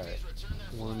 Alright.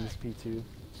 One's P2.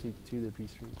 P2 to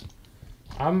P3.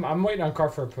 I'm waiting on car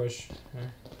for a push. Yeah.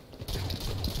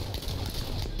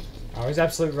 Oh, he's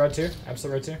absolute red too.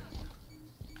 Absolute red too.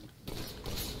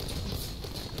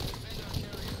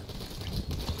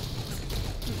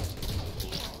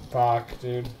 Fuck,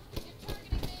 dude.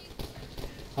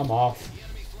 I'm off.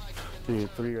 Dude,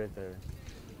 3 right there.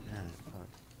 Man,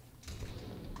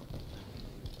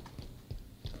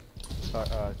 fuck.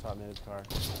 Top mid car.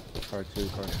 Car 2.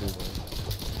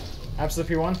 Absolute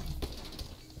P1.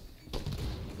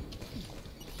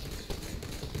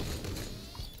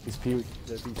 He's the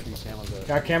P3 camo.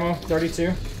 Got camo. 32.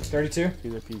 To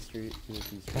the P3.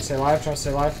 I stay live. Trying to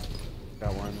stay live.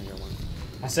 Got one. We got one.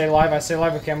 I stay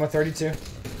live with camo. 32.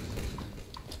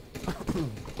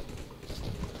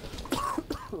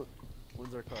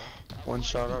 When's our car? One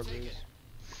shot our base.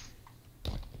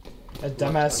 That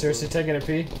dumbass seriously taking a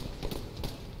pee.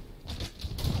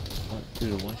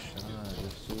 Dude, one shot.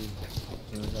 Let's see.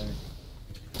 No.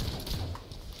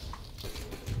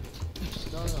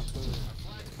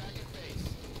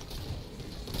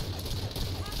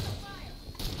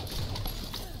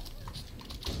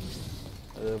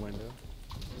 Window.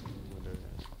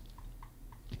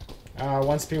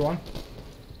 One's P1.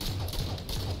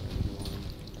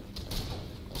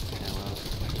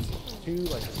 Two,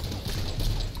 like.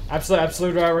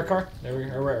 Absolute red car. There we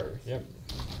go. Yep.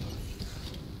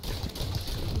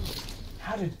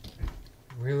 How did...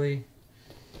 Really?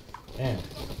 Damn.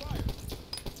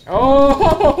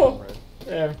 Oh!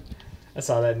 Damn. I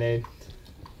saw that nade.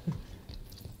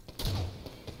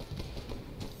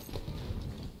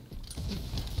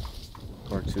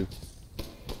 Or two.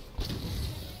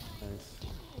 Nice.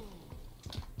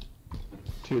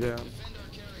 2 down.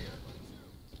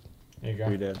 There you go.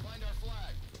 3 dead.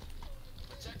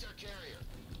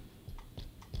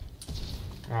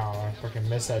 Oh, I fucking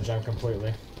missed that jump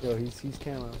completely. Yo, he's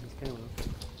camo. He's camo.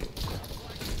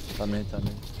 I'm in.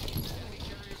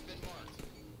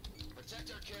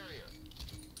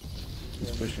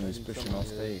 He's pushing, I'll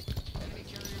stay.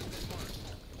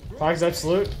 Fog's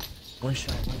absolute. One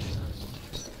shot.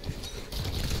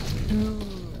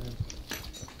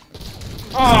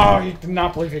 Oh, he did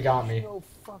not believe he got me. No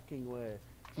fucking way.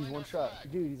 He's one shot.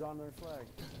 Dude, he's on their flag.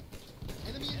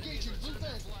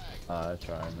 I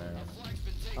tried, man.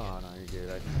 Oh, no, you're good.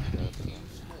 I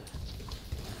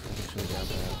should have got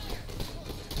that.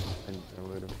 I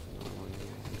would have.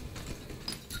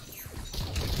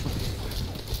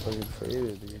 Fucking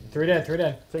traded, dude. 3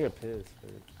 dead. Take a piss,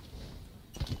 dude.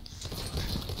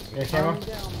 Yeah, camo.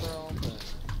 Down, bro.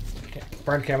 Okay.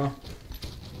 Burn camo.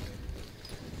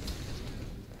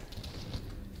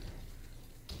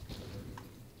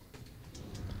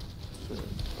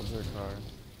 What's their car?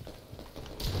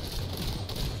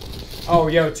 Oh,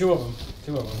 yo, two of them.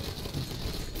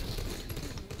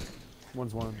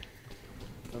 One's one.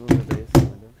 Another base.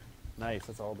 Window. Nice,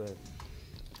 that's all dead.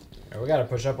 Yeah, we gotta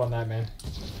push up on that, man.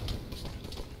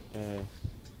 Yeah.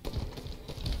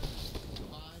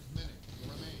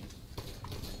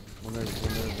 When they're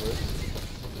lit.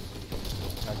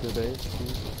 Active base.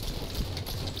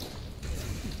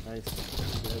 Nice.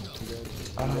 Two dead.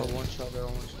 One shot there,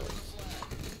 one shot.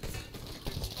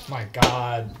 My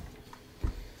God.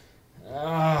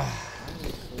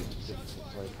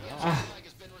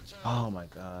 Oh my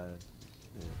God.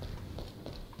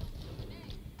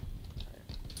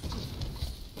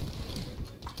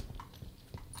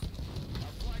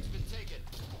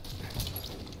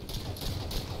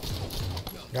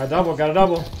 Got a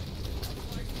double.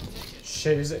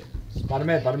 Shit, is it? Bottom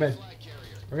mid.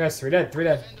 We got 3 dead.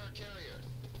 Dude,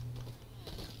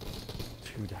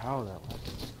 how that one?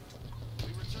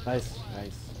 Nice.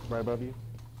 Right above you.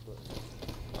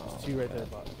 Two right there,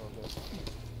 bot.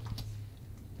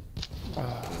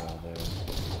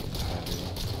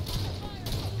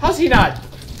 How's he not?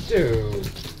 Dude.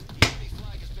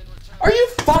 Are you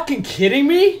fucking kidding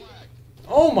me?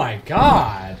 Oh my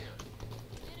God.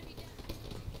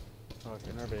 Oh, it's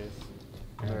in our base.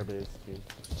 In our base, dude.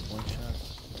 One shot.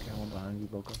 Okay, one behind you,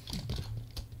 Boca.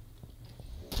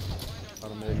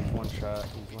 Automatic, he's one shot.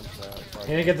 He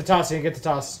didn't get the toss.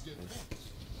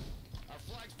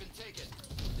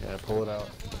 Yeah, pull it out.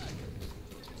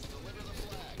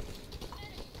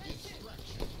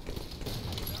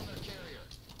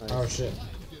 Nice. Oh shit.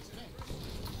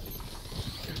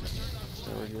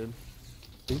 Yeah, we're good.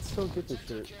 He'd still get this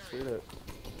shit. Straight up.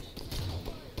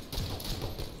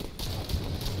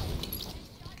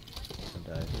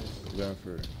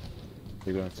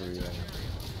 They're going for you right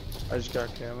now. I just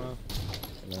got camo.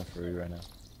 They're going for you right now.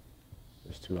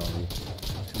 There's 2 on me.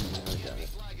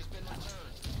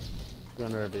 Go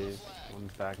under our base. On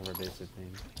the back of our base, I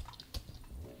think.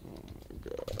 Oh my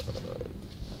God.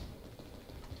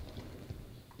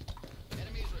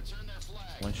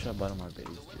 One shot bottom of our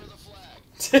base,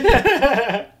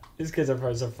 dude. These kids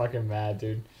are so fucking mad,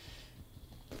 dude.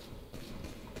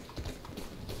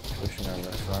 Pushing our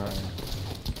left arm.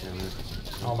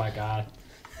 Oh my God.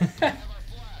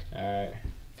 Alright.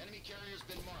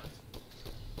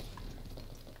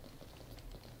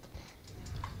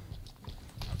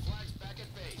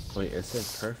 Wait, it said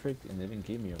perfect and they didn't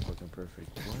give me a fucking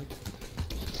perfect. What?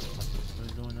 What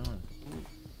is going on?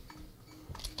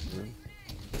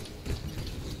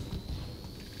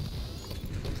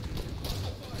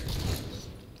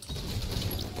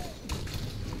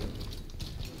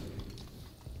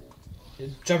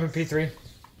 Jumping P3.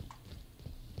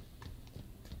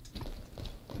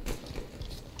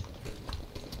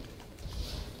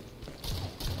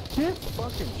 Get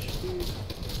fucking shit.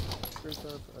 First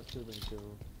off, I should have been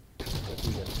killed.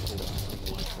 Definitely got shit on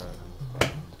one shot.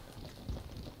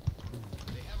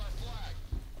 They have our flag.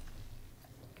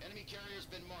 Enemy carrier's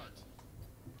been marked.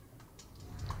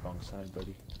 Wrong side,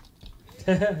 buddy.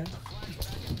 Flag's back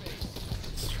in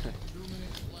base. 2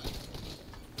 minutes left.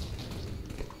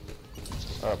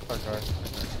 Park car.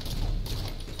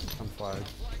 On flag.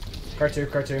 Car 2,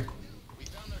 car 2. We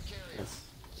found their carrier. Yes.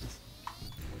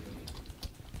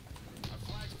 Our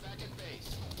flag's back in base.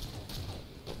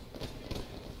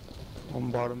 One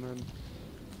bottom end.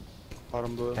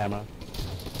 Bottom blue. Hammer.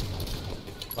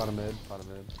 Bottom mid. Bottom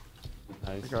mid.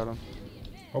 I Nice. got him.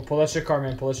 Oh, pull that shit car,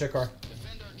 man. Pull that shit car.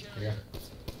 Defend our There you carrier. go.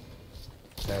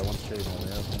 Yeah, one straight on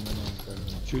there.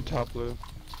 2 top blue.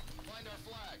 Find our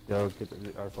flag. Yo, get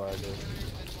our flag. Dude.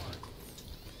 Carrier's been marked.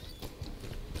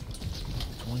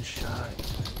 One shot.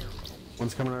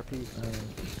 One's coming RP.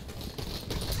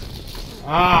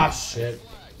 Ah, shit.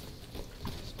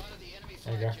 Spotted the enemy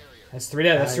There you flag go. carrier. That's 3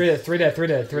 dead. That's 3 dead. 3 dead. 3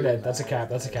 dead. 3 dead. That's a cap.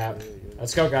 That's a cap.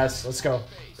 Let's go, guys. Let's go.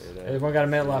 Everyone got a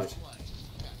minute left.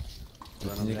 I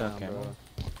think they got down, camo. bro.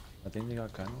 I think they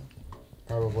got camo.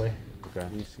 Probably. Okay.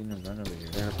 We've seen them run over here.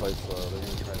 They're gonna play slow. They're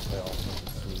gonna try to play all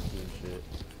sneaky and shit.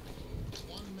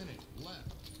 1 minute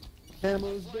left.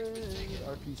 Camo's dead.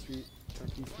 RP Street.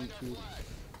 RP Street 2.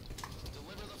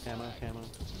 Deliver the Camo, flag. camo.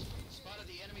 Spotted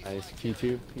the enemy Nice. flag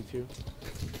P2. P2.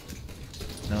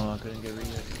 No, I couldn't get read.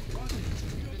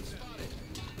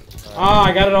 Ah,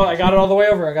 I got it all. I got it all the way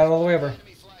over. I got it all the way over.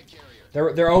 enemy flag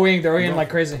carrier. They're OEing. They're OEing like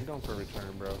crazy. I'm going for a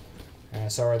return, bro. Yeah,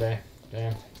 so are they.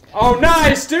 Damn. Oh,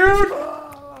 nice, dude.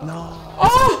 No.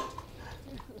 Oh.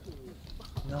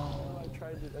 No. I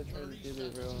tried to get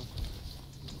it, bro.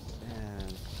 Man.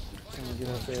 Someone get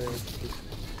up there.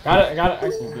 Got it. I got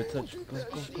it. Oh, good touch. Go, go, The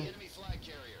go. enemy flag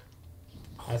carrier.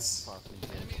 That's. Fucking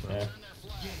bitch, bro. Yeah. Turn their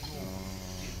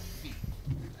flag.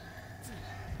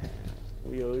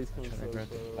 We always come Trying to so grab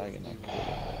the close. flag and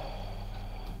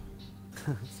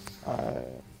not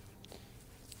Alright.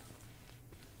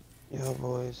 Yo,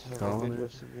 boys, have a Calling good it.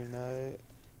 rest of your night.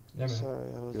 Yeah, man. Sorry,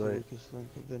 I was You the like- weakest link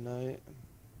of the night.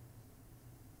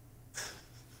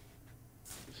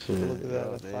 Shit, Look at that,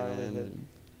 yo, I finally man. hit,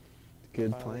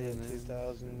 Good finally plan, hit man.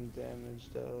 2,000 damage,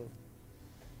 though.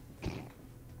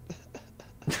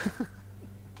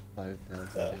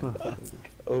 5,000.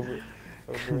 Over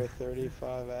a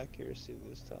 35 accuracy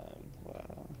this time.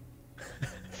 Wow.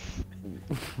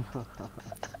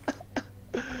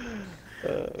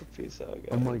 Peace out,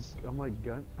 guys. I'm like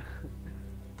gun.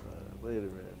 Later,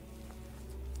 man.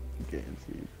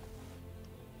 Guaranteed.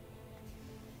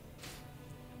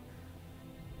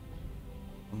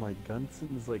 I'm like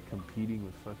Gunson's like competing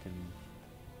with fucking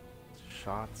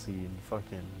Shotzi and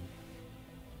fucking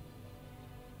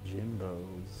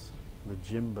Jimbos. The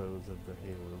Jimbos of the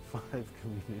Halo 5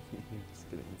 community. Just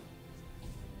kidding.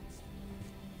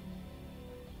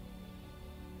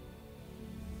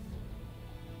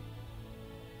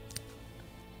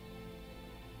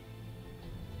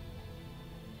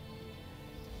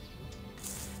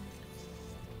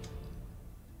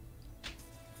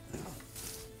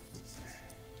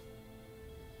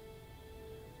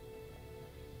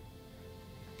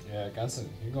 Yeah, Gunson,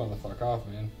 you're going the fuck off,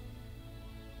 man.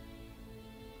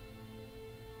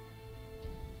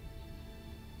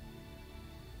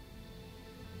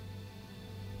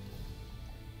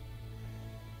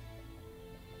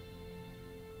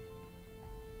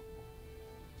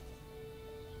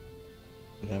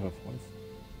 Did I have a fourth?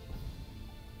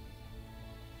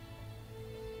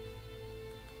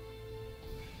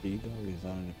 B-Dog is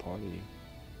not in the party.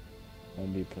 I'll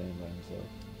be playing by himself.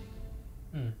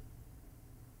 Hmm.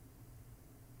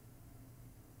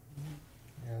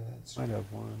 Yeah, that's. Might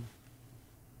have one.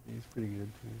 He's pretty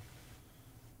good too.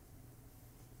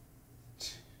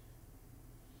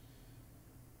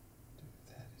 Dude,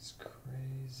 that is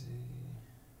crazy.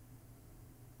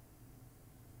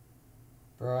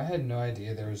 Bro, I had no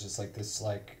idea there was just like this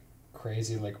like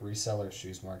crazy like reseller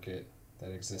shoes market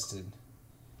that existed.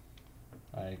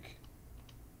 Like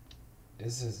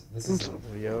this is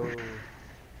Yo,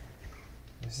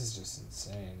 this is just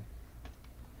insane.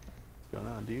 what's going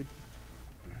on, dude?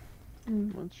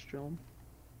 What's Strom?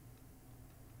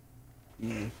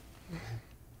 Easy.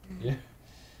 Yeah.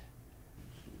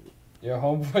 Your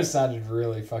homeboy sounded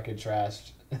really fucking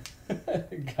trashed.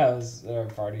 Guy was at our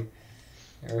party. You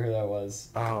remember who that was?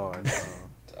 Oh, I know.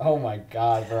 Oh my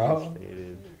god, bro.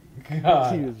 Faded.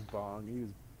 God. He was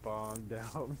bonged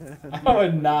out, man. I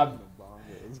would not. Bong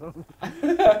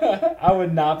it. I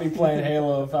would not be playing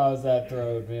Halo if I was that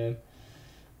throwed, man.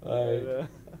 Like,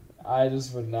 I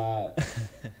just would not.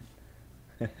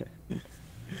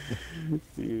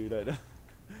 Dude,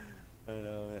 I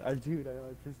know, man. I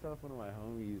pissed off one of my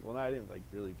homies. Well, no, I didn't like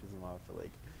really piss him off, but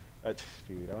like,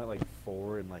 dude, I went like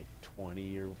 4 and like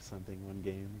 20 or something one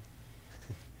game.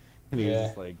 And he was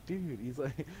just like, dude, he's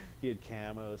like, he had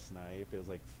camo, snipe. It was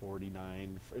like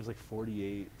 49. It was like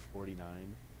 48,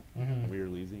 49. And we were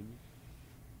losing.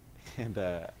 And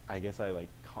I guess I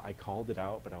called it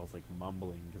out, but I was like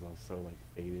mumbling because I was so like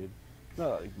faded.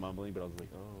 Not like mumbling, but I was like,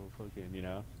 oh, fucking, you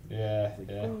know? Yeah, like,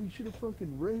 yeah. oh, you should have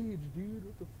fucking raged, dude.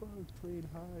 What the fuck? Playing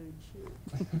high and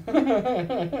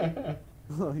shit.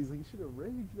 Oh, he's like, you should have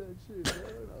raged that shit, bro.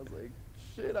 And I was like,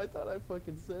 shit, I thought I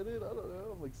fucking said it. I don't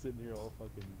know. I'm like sitting here all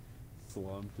fucking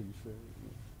slumped and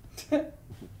shit.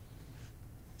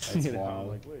 That's you know, wild. I'm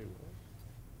like, wait,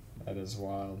 what? That is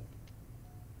wild.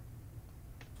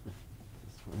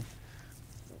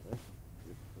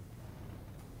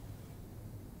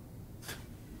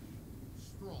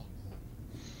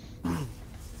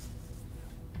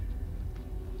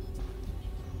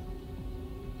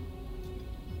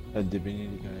 A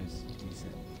divinity, guys.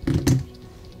 Decent.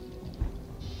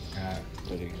 Alright.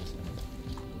 But I guess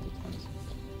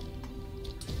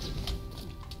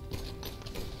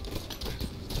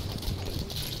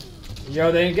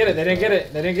Yo, they didn't get it. They didn't get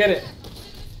it. They didn't get it.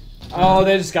 Oh,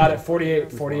 they just got it.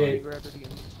 48. 48.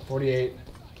 48.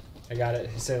 I got it.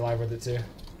 He stayed alive with it too.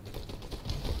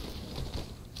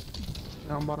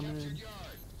 Down bottom in.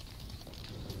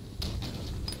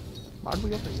 Why'd we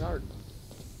go for yard?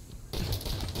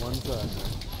 One's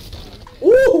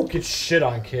Ooh, get shit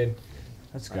on, kid.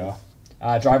 Let's go.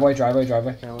 Driveway.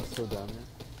 Camel's still down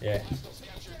there. Yeah.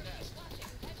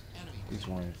 these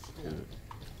ones. Good.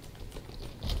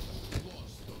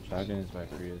 Shotgun is by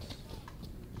Prius.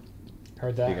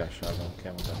 Heard that. They got shotgun.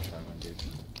 Camel got shotgun, dude.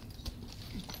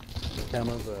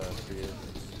 Camel's Prius.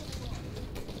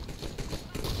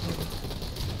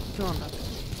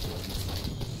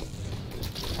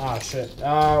 Ah, shit.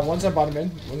 One's at bottom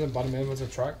in. One's a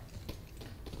truck.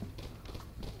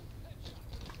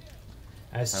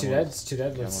 It's two dead. It's two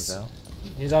dead. Let's...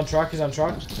 He's on truck. Yeah.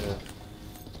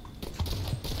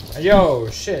 Yo,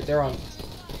 shit. They're on.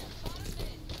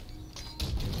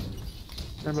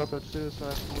 I'm about that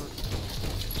suicide for it.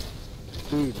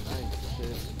 Dude, nice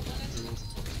shit.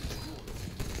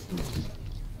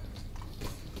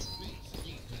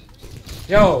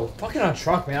 Yo, fucking on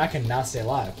truck, man. I cannot stay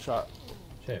alive. Shot.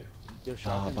 Shit. Yo,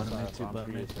 bottom mid, two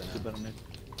bottom mid.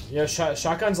 Yeah,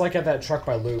 shotgun's like at that truck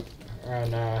by Loop.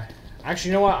 And,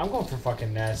 actually, you know what? I'm going for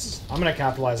fucking Nest. I'm gonna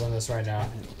capitalize on this right now.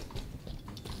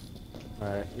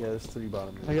 Alright, yeah, there's 3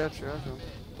 bottom mid. I got you.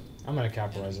 I'm gonna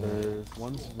capitalize on it. There's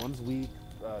one's weak,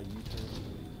 U-turn,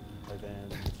 and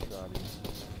then Scotty.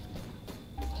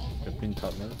 Pin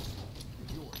top mid.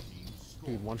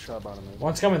 Dude, one shot bottom mid.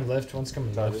 One's coming lift, one's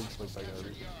coming Garbage, lift. looks like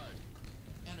garbage.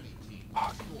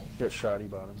 Get shoddy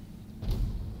bottom.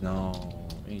 No,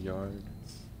 8 yards.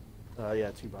 Yeah,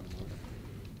 2 bottom mid.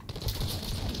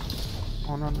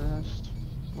 One on nest.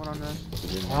 One on nest.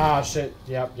 Ah, shit.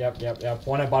 Yep.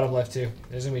 One at bottom left, too.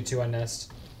 There's gonna be 2 on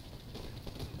Nest.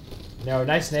 No,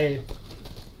 nice nade.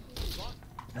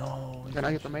 No. Can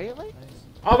I get the melee?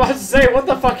 I'm about to say, what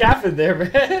the fuck happened there,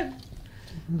 man?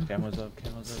 Cameras up.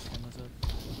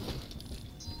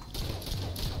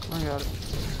 I got it.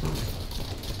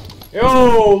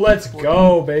 Yo, let's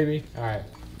go, baby. Alright.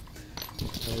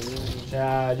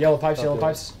 Yellow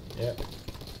pipes. Yep.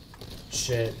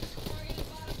 Shit.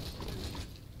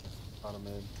 Bottom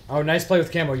mid. Oh, nice play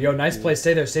with camo. Yo, nice play.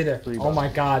 Stay there. Oh my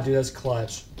god, dude, that's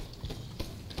clutch.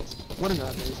 What a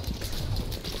god, dude.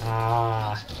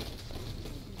 Ah.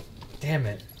 Damn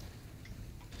it.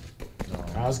 No.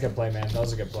 That was a good play, man. That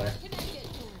was a good play.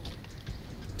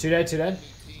 2 dead.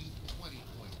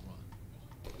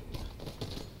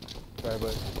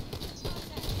 Driveway.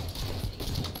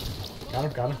 Got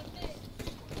him.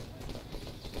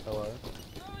 Hello.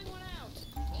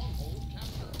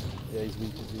 Yeah, he's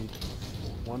weak.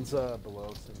 One's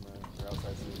below cinema, or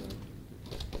outside cinema.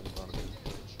 Bottom mid.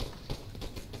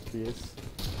 Prius.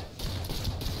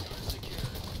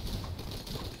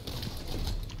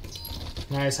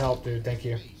 Nice help, dude. Thank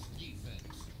you.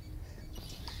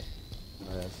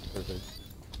 Oh, yes, perfect.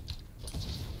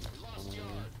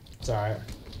 It's alright.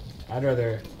 I'd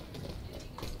rather...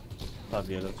 Top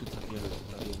yellow, 2 top yellow.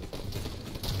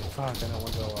 Fuck, I know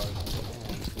one's LR.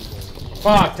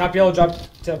 Fuck! Top yellow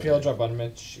drop bottom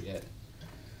mid. Shit.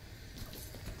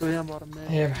 3 on bottom mid.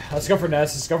 Yeah, let's go for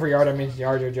Nest. Let's go for yard. I mean,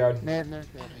 yard. Ned.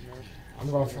 I'm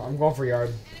going for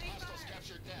yard.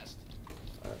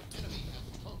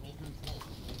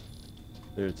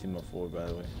 They're a team of 4, by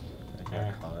the way. I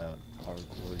can't call out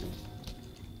hardcore.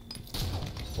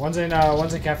 One's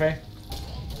in cafe.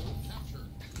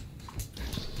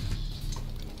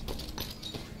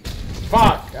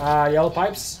 Yellow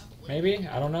pipes? Maybe?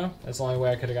 I don't know. That's the only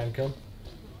way I could have gotten killed.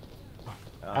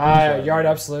 Yard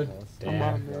absolute. Come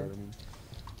Damn. on, man.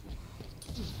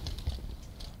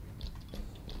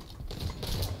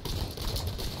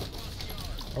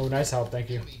 Oh, nice help. Thank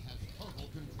you.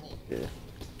 Yeah.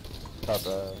 Top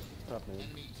man.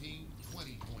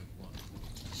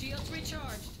 Shields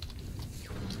recharged.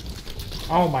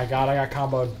 Oh my god, I got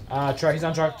comboed. Truck, he's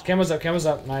on truck. Camo's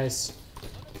up. Nice.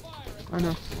 I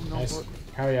know. Nice.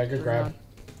 Hell yeah, good grab.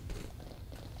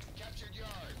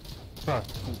 Fuck.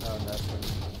 Nest.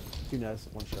 2 nests,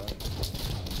 1 shot.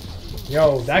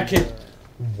 Yo, that kid.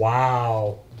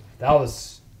 Wow. That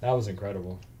was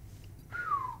incredible.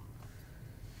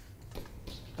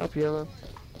 Up yellow.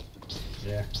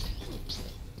 Yeah.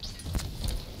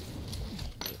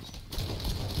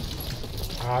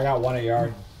 I got 1 a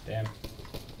yard. Damn.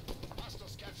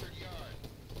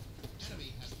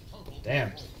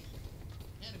 Damn.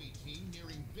 Enemy team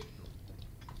nearing victory.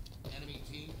 Enemy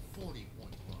team 40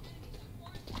 point run.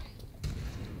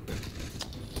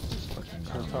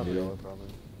 Top yellow, probably.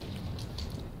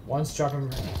 One's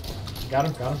dropping. Got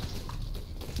him.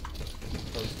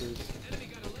 Posters.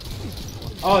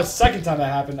 Oh, it's the second time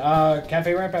that happened.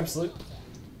 Cafe ramp, absolute.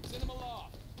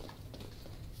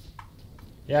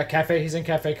 Yeah, cafe. He's in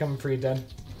cafe, coming for you, dead.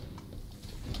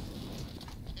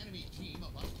 Enemy team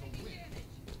about to win.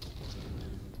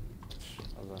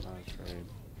 That was a nice trade.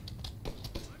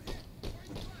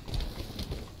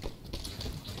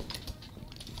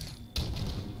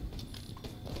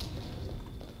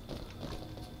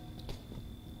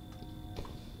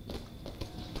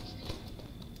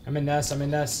 I'm in nest.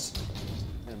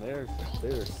 And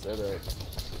they're set up.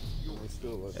 They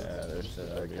still look. Yeah, they're set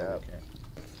up. Like that.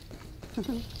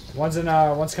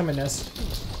 One's coming nest.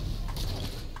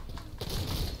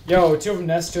 Yo, 2 of them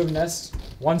nest.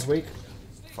 One's weak.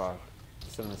 Fuck.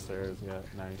 Sit on the stairs. Yeah,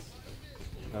 nice.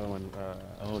 Another one.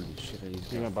 Holy shit, he's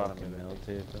He got went bottom fucking mid.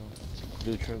 melted, bro.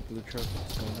 Blue truck.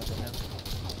 It's going up and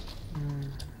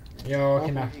down. Yo,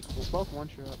 okay now. Both 1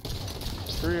 shot.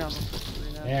 3 on them.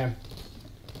 3 now. Damn.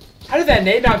 How did that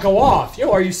nade not go off?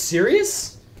 Yo, are you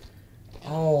serious?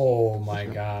 Oh my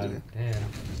god. Damn.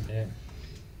 Yeah.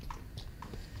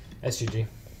 SGG. We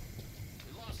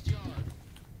lost yard.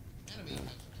 Enemy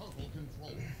has total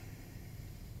control.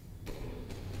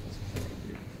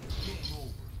 Game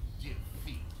over.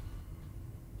 Defeat.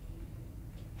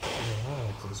 Oh, I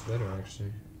like this better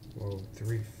actually. Whoa,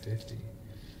 350.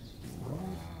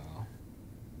 Wow.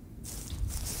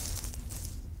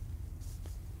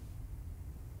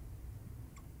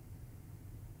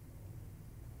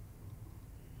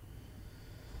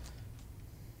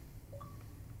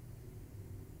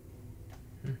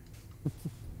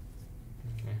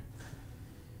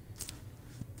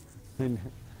 Okay.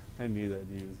 I knew that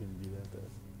he was gonna do that.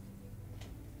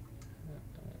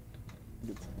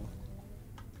 Good time.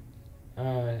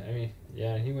 I mean,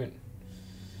 yeah, he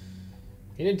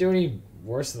didn't do any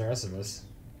worse than the rest of us.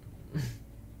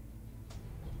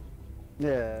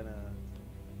 Yeah, no.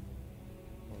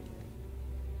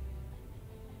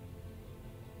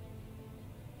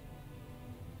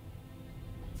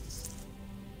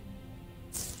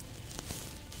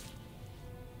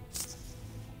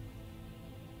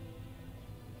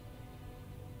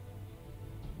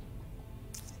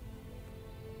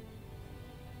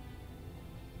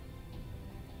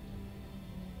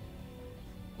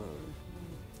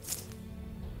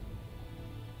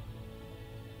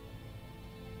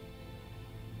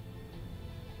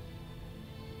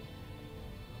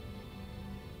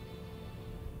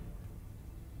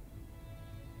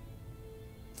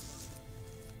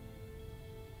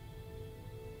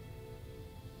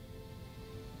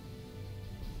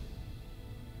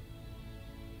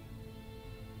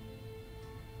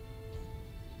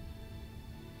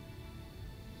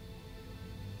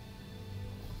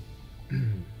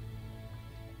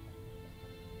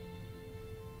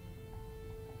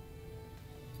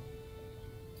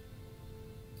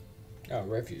 Oh,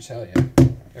 refuge, hell yeah.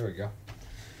 There we go.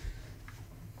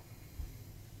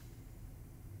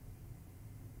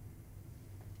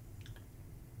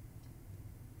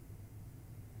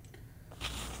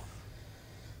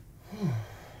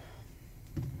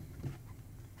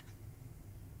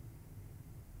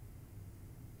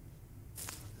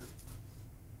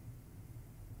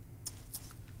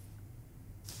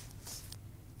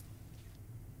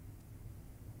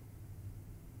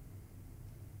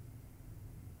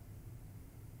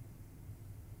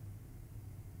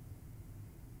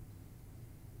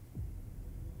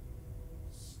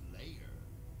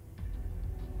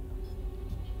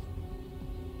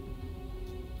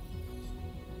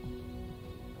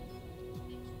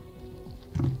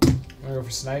 go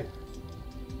for snipe.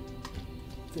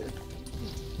 Let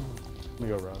me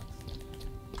go rocks.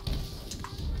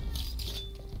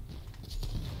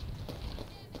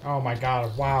 Oh my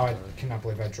god, wow, I cannot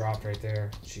believe I dropped right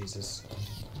there. Jesus.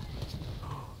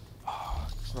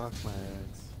 Rocks my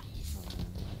ass.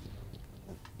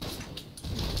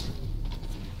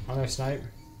 On their snipe.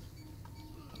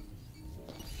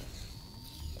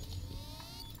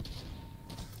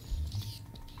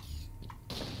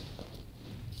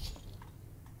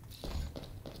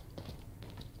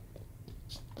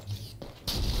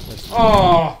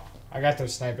 Oh! I got their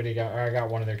snipe, but I got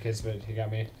one of their kids, but he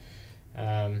got me.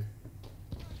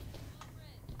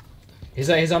 He's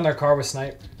on their car with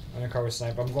snipe. On their car with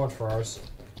snipe. I'm going for ours.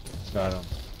 Got him.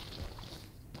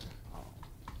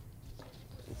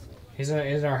 He's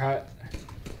in our hut.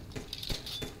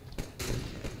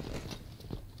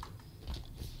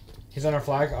 He's on our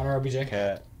flag, on our OBJ.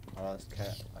 Cat. I lost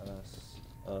cat. I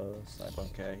lost snipe on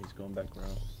cat. He's going back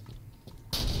around.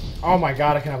 Oh my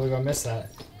god, I cannot believe I missed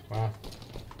that. Wow.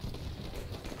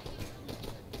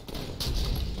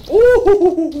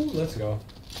 Ooh, let's go.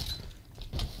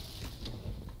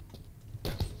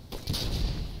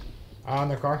 On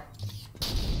their car.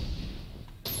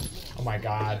 Oh my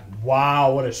god.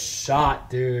 Wow, what a shot,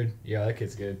 dude. Yeah, that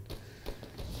kid's good.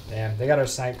 Damn, they got our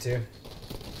snipe too.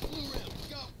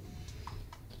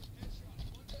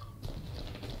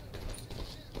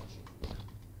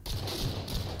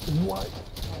 What?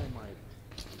 Oh my.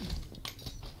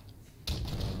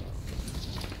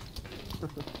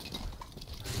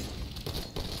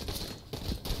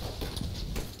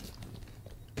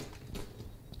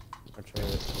 I tried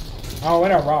it. Oh,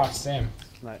 in our rocks, damn.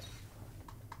 Snipe.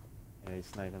 Yeah, he's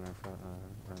sniping our front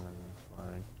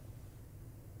flag.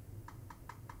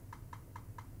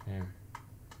 Damn.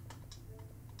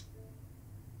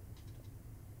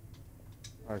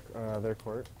 Their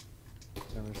court.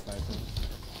 And they're sniping.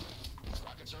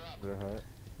 Their hut.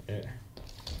 Yeah.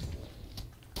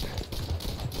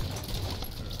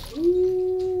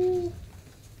 Ooh.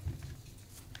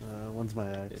 One's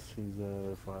my ex. He's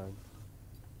 5.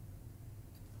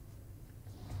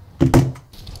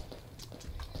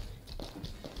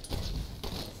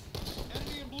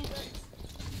 Enemy in blue base.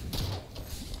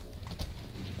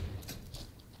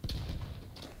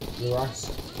 Blue rocks.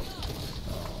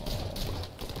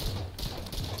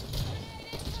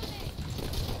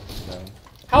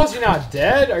 How is he not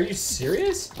dead? Are you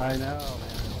serious? I know,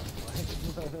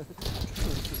 man.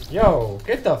 Yo,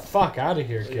 get the fuck out of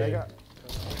here, kid.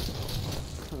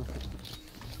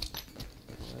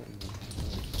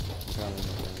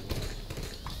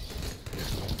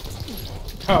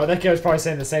 Oh, that kid was probably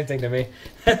saying the same thing to me.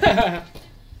 How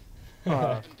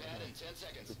the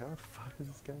fuck is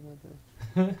this guy out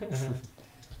there?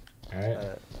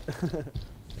 Alright.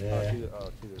 Yeah. Two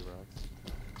rocks.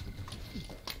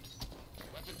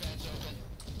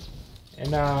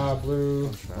 And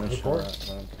blue report. I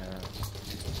don't care.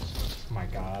 Oh my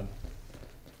god.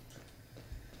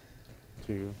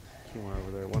 Two more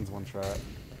over there. One's one shot.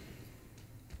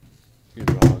 2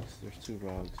 rocks. There's 2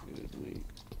 rocks. Good week.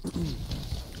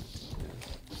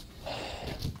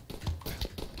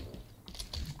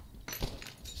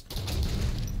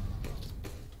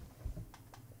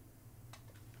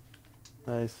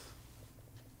 Nice.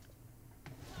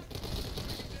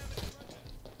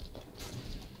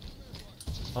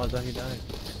 Oh, I thought he died.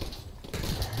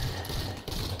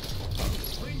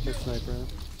 Good sniper.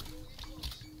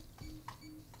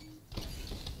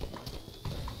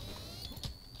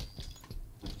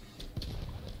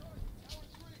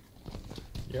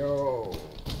 Yo.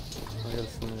 I got a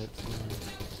snipe.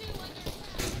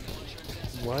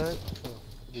 What? Oh,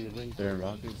 dude, They're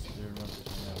rockets. They're rockets.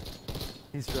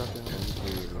 Yeah. he's dropped down.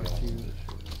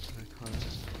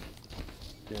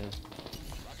 Yeah.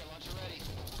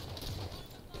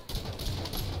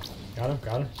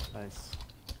 Got him. Nice.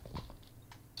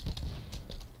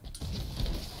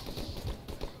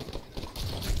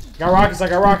 Got rockets, I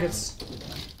got rockets.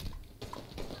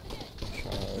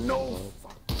 No!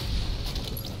 Fuck.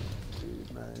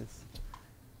 Dude, nice.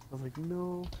 I was like,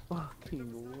 no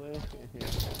fucking way.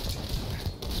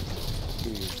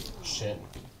 Dude. Shit.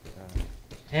 God.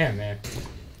 Damn, man.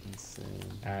 Insane.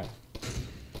 Alright.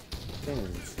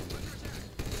 Insane.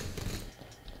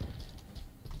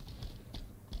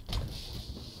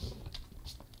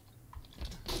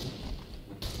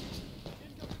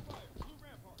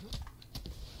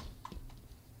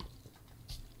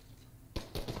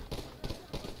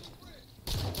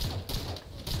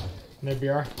 No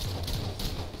BR.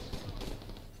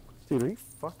 Dude, are you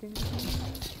fucking?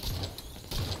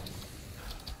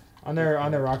 On their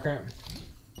rock ramp.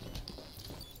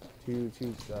 Two to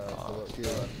your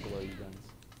left, below you guns.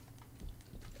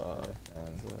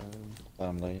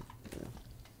 I'm late.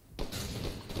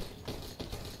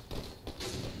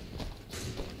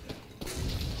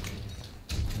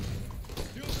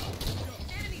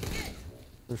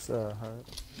 There's heart.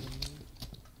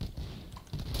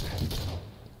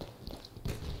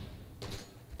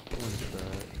 One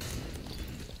shot.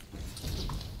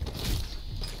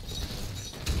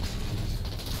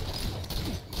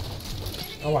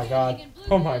 Oh my god.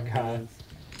 Oh my god.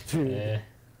 Yeah.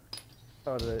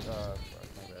 Oh, did I? Fuck,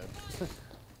 my bad.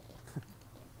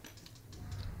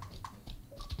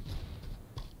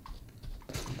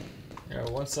 Yeah,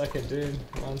 1 second, dude.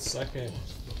 1 second.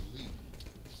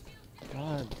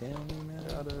 God damn me, man.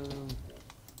 Got him.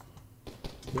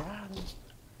 Got him.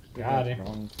 Got him.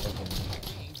 Wrong fucking.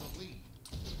 Gains the lead.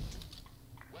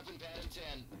 Weapon pad at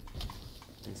 10.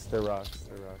 They're rocks.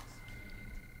 They're rocks.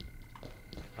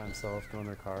 By himself, going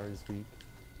their car. He's weak.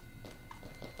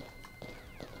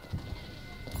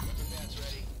 Weapon pad's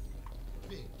ready.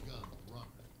 Big gun runner.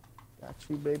 Got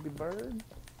you, baby bird.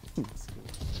 Let's go.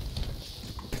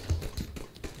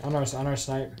 On our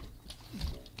snipe.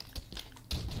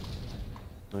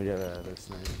 We got their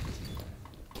snipe.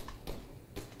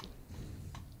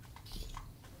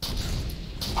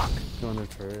 Fuck. Going their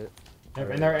turret. Yep,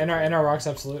 in our rocks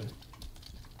absolute.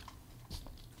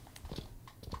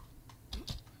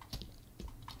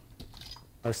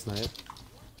 Our snipe.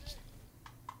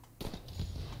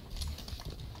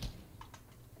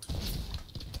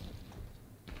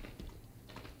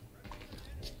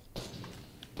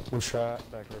 One shot,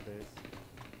 back of our base.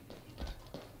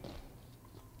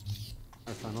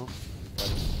 Our tunnel.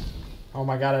 Oh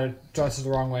my god, I adjusted the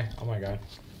wrong way. Oh my god.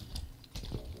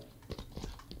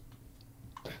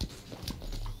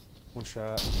 One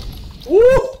shot. Woo!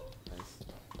 Nice.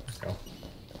 Let's go.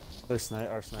 Their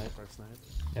snipe, our snipe.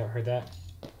 Yeah, heard that.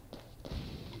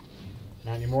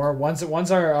 Not anymore. One's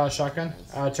our shotgun.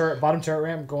 Turret, bottom turret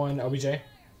ramp going OBJ. I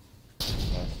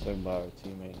stood by our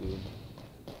teammate, dude.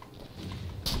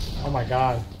 Oh my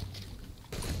god.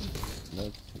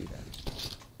 Let's see that.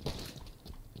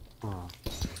 Oh.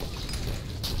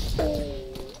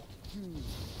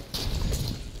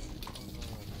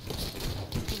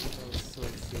 So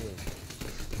sick.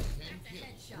 10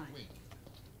 kills for win.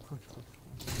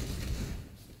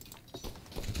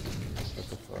 What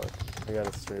the fuck? I got a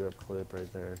straight up clip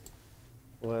right there.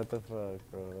 What the fuck,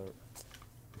 bro?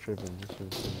 Tripping, just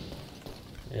tripping.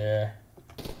 Yeah.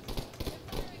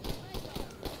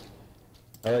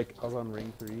 I was on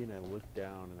ring 3 and I looked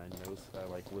down and I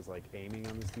was aiming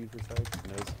on this dude for seconds,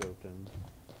 no scoped him.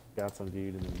 Got some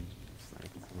dude and then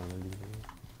sniped some other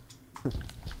dude.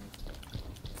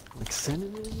 Like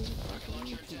sending it in.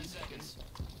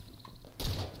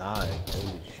 Nice.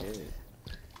 Holy shit.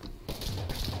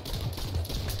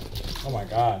 Oh my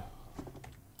god.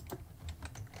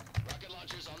 Rocket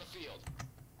launchers on the field.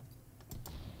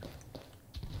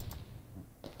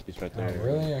 He's right Oh, there.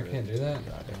 really? I can't do that?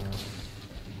 Got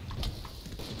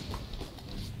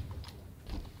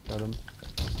him.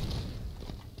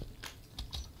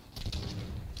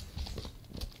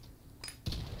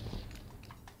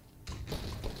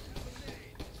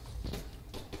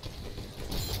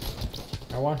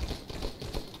 I won.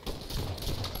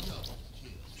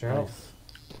 Sure help.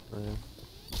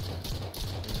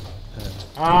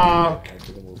 Ah!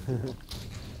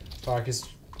 Fuck, it's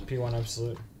P1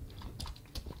 absolute.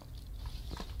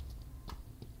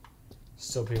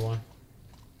 Still P1.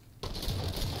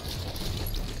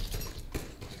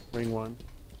 Ring 1.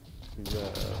 He's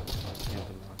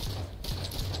camping rock.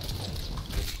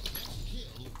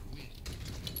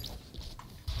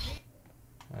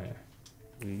 Oh yeah.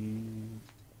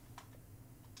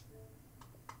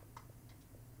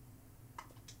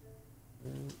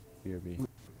 BRB.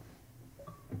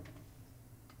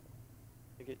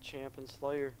 To get champ and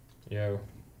slayer. Yo.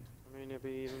 I mean, it'd be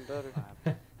even better. I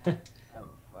have a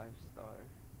 5-star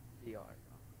PR.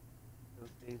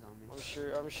 Those days on me.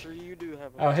 I'm sure you do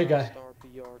have a Oh, hey, guy. 5-star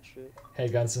PR chick. Hey,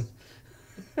 Gunson.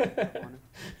 Yeah,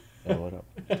 what up?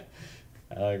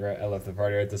 I left the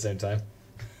party at the same time.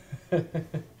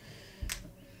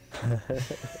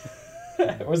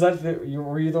 Was that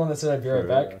were you the one that said I'd be right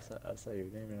back? I saw your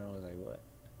name and I was like, what?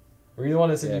 Were you the one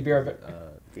that said you'd be right back?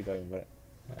 Peter invited.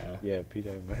 Yeah, Peter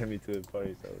invited me to the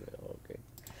party, so I was like, oh, okay.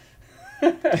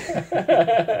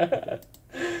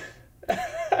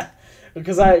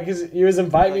 Because you was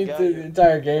inviting me through the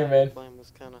entire game, man. Flame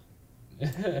was kind of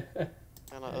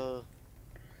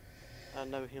I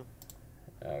know him.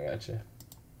 Oh, gotcha.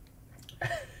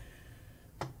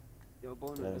 Yo,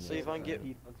 Let's see if I can get.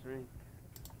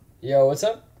 Yo, what's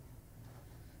up?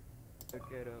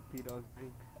 Look at P-Dog's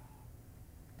rank.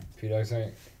 P-Dog's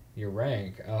rank. Your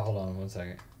rank? Oh, hold on 1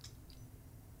 second.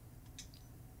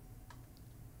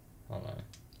 Hold on.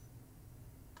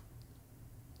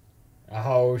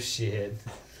 Oh, shit.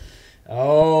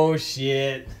 Oh,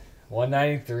 shit.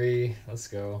 193. Let's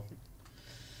go.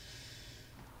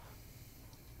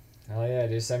 Hell yeah,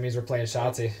 dude. That means we're playing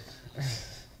Shotzi.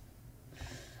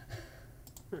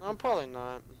 I'm probably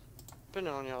not.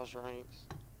 Depending on y'all's ranks.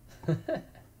 I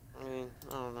mean,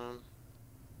 I don't know.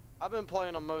 I've been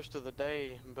playing them most of the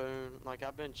day, Boone. Like,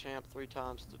 I've been champ 3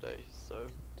 times today, so.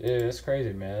 Dude, that's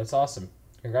crazy, man. That's awesome.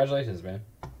 Congratulations, man.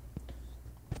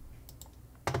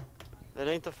 It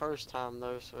ain't the first time,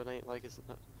 though, so it ain't like it's.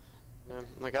 You know,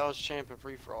 like, I was champion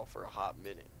free-for-all for a hot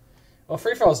minute. Well,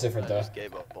 free for all is different, I though. just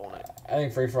gave up on it. I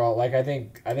think free for all, like, I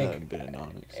think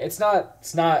it's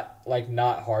not like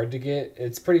not hard to get.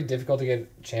 It's pretty difficult to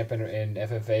get champ in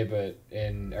FFA, but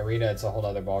in arena, it's a whole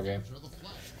other ball game.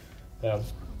 So,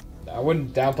 I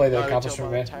wouldn't downplay the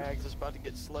accomplishment, man. Tags, it's about to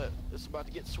get slit. It's about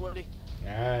to get sweaty.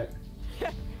 All right.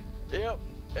 Yep.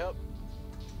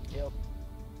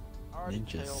 Already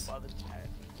tell by the tag.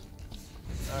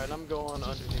 Alright, I'm going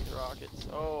underneath rockets.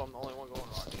 Oh, I'm the only one going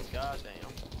rockets. God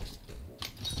damn.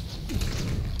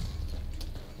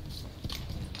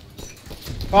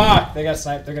 Fuck! They got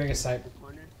sniped. They're gonna get sniped.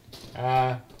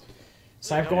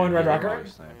 Snipe going red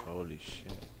rocket. Holy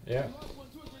shit. Yeah.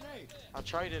 I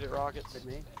traded it rockets. There's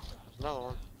another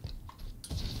one.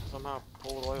 Somehow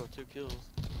pulled away with 2 kills.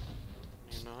 I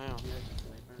don't even know how.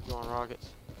 Going rockets.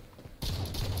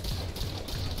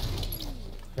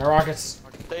 No rockets.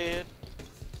 Dead.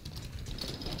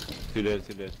 2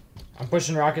 dead. I'm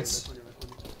pushing rockets.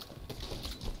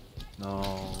 No.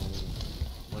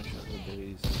 One shot of the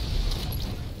days.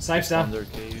 Snipes down. Under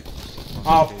cave.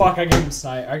 Oh fuck! I gave him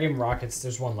snipe. I gave him rockets.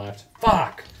 There's one left.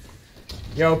 Fuck.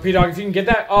 Yo, P-Dog, if you can get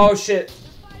that. Oh shit.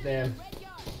 Damn.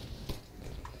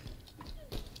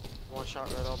 One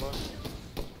shot red elbow.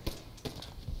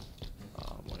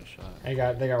 One shot. They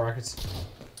got rockets.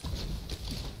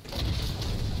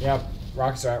 Yep.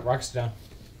 Rockets are out. Rockets down.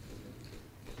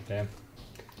 Damn.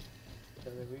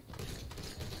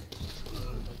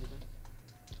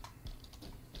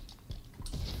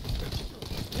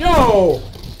 Yo!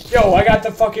 Yo, I got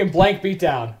the fucking blank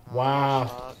beatdown.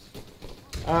 Wow.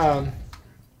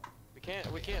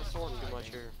 We can't sword too much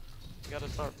here. We gotta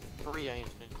start pre-aiming.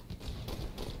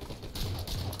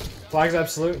 Flag's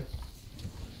absolute.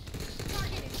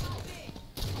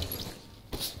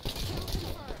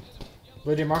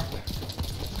 Blue DMR.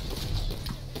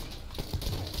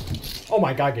 Oh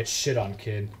my god, get shit on,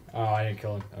 kid. Oh, I didn't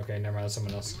kill him. Okay, never mind, that's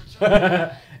someone else.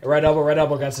 Red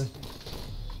elbow, Gunson.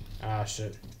 Ah,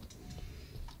 shit.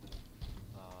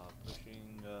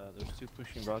 Pushing, there's 2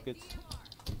 pushing rockets.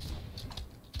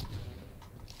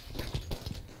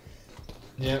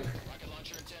 Yep.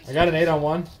 I got an 8 on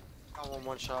 1. I got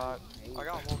one shot. I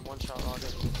got one shot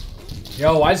rocket.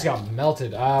 Yo, I just got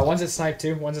melted. One's at snipe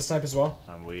too. One's at snipe as well.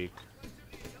 I'm weak.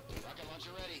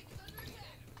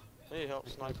 I need help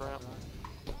sniper out.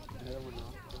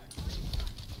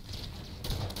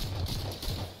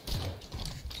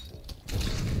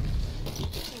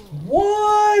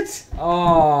 What?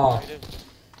 Oh.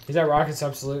 He's at rockets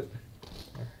absolute.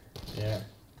 Yeah.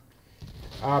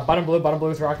 Bottom blue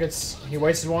with rockets. He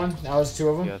wasted one. Now there's 2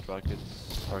 of them. Yeah, rockets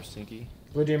are stinky.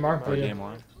 Blue DMR. Blue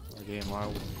DMR. DMR.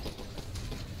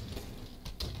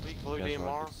 Weak blue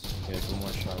DMR. Yeah, 2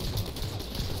 more shots.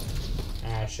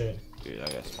 Ah, shit. Dude,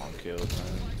 I got spawn killed, man.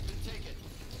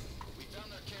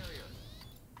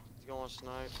 He's going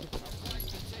snipe.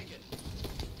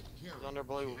 He's under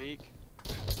blue weak.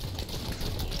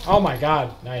 Oh my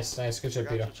god. Nice. Good shit,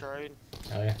 Peter. Trade.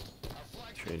 Hell yeah.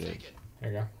 Traded.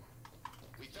 There you go.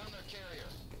 We found their carrier.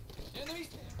 Enemy.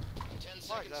 10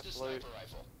 Like seconds to blue. sniper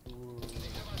rifle.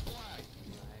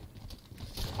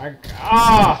 I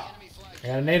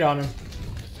got a nade on him.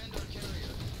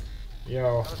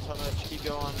 Yo. Gotta touch, keep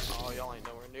going. Oh, y'all ain't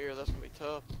nowhere near. That's gonna be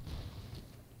tough.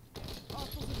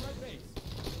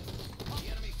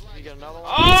 You get another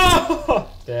one? Oh!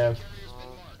 Damn.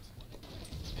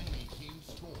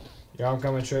 Yo, I'm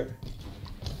coming, Trip.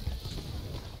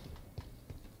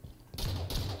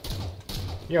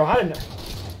 Yo, how did...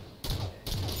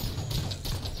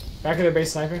 Back of the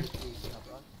base sniping.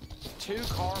 2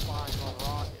 carbines on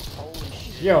rockets. Holy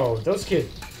shit. Yo, those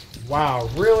kids... Wow,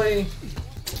 really?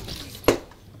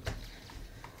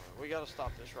 We gotta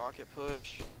stop this rocket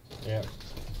push. Yeah.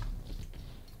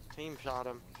 Team shot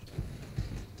him.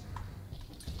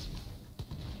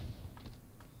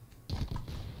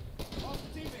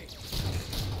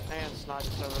 And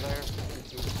snipers over there.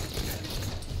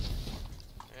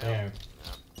 Damn. Yeah.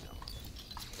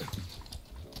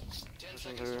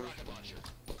 to him.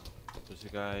 There's a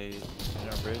guy in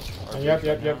our bridge. Our Yep, bridge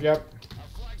yep, right yep, yep.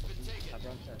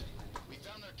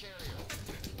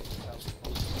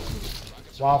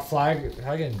 Wow, flag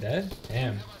getting dead?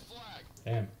 Damn.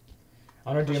 Damn.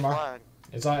 On our Where's DMR. flag?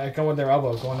 It's on. It come with their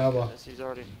elbow. Go on elbow. Yes, he's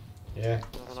already. Yeah.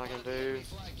 Nothing I can do.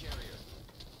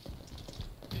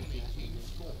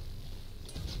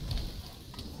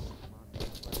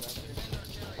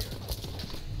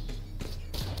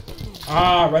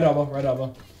 Ah, red elbow, red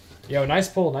elbow. Yo, nice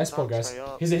pull, guys. Stay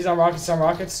up. He's on rockets, on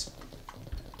rockets.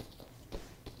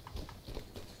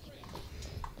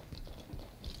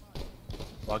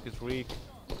 Rocket's weak.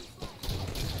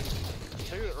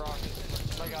 Shoot it, Rocket.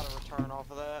 They got a return off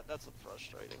of that. That's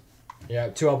frustrating. Yeah,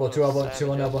 two elbow, two elbow,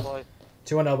 two on elbow. Play.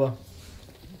 Two on elbow.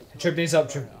 Trip these up,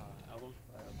 trip.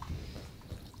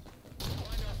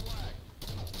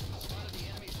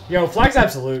 Yo, flag's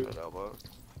absolute. Good elbow.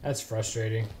 That's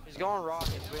frustrating. He's going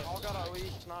rockets. We all got OE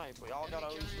snipe. We all got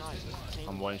OE snipe.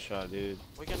 I'm one shot, dude.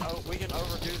 We can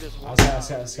overdo this one. I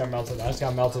just got melted. I just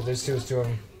got melted. There's two of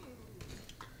them.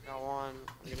 Got one.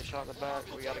 We get a shot in the back.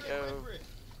 We gotta go.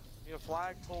 Need a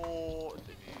flag pull.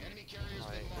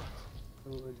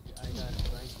 Like, I got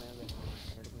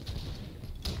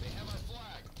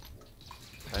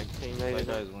Frank That teammate.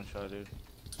 guy's one shot, dude.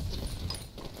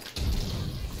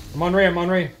 I'm on Ray, I'm on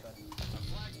Ray.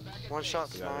 One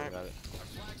shot We got it, we snipe. got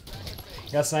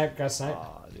it. Got snipe, got snipe.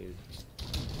 Aw, dude.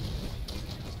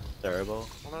 Terrible.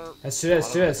 That's two dead,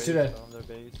 two dead, two dead. On their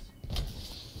base.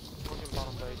 Looking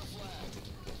bottom base.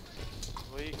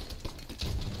 Sweet.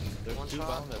 There's One two shot.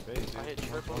 on their base, dude. I hit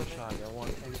triple One with it. shot, got one.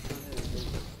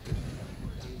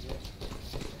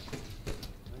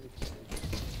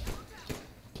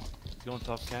 He's going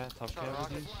top cat Shot with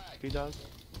rocket. you. P-Dog.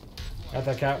 Got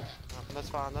that cap. That's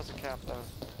fine. That's a cap though.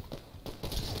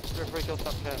 You're free kill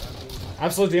top cap.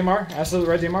 Absolute DMR, absolute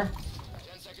red DMR.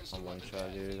 I'm one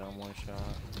shot, dude. I'm one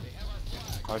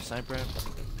shot. Our sniper.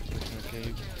 He's in our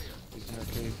cave. He's in our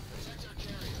cave.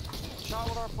 Shot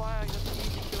with our flag. That's an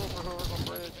easy kill for whoever's on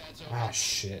bridge. Ah,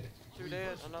 shit. Two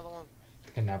dead. Another one.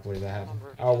 I cannot believe that happened.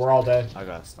 Oh, we're all dead. I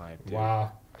got sniped, dude.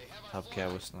 Wow. Top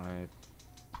cat was sniped.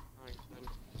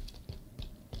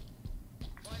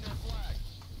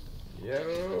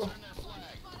 Yo.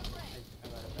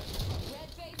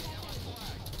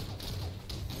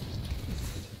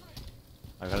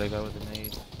 I got a guy with a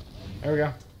nade. There we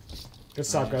go. Good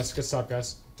stop, guys. Good stop,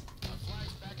 guys.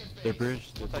 Their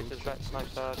bridge. Their Take bridge. this back snipe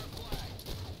side.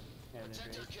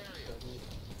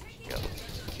 Go.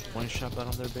 One shot out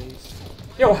on their base.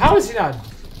 Yo, how is he not?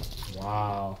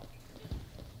 Wow.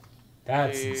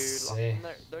 That's Dude, insane.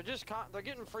 they're just they're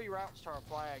getting free routes to our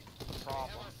flag. That's the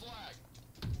problem.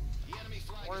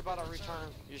 Don't worry about our return.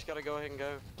 You just gotta go ahead and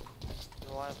go. You're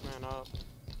the last man up.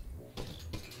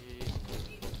 Yeah.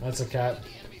 That's a cat.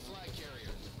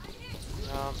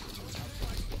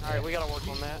 Alright, we gotta work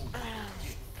on that.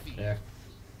 Yeah.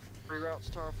 Free routes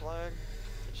to our flag.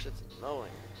 That shit's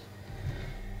annoying.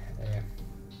 Yeah.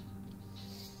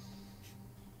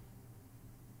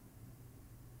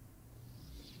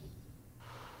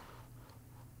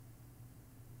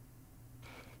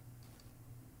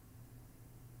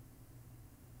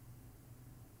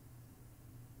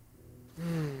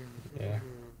 Yeah.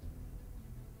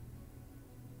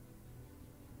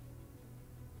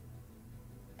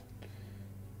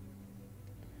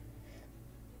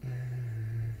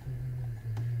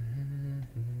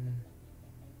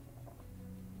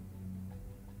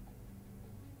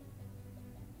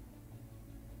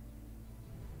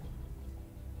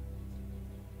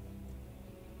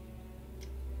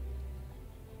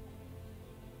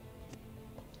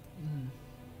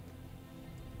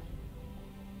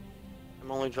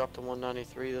 I'm only dropped to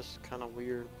 193. That's kind of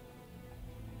weird.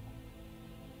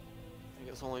 I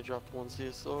think it's only dropped one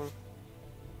CSR.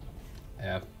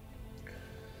 Yeah.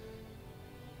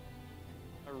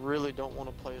 I really don't want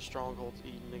to play a Strongholds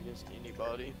Eden against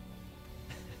anybody.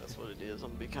 That's what it is. I'm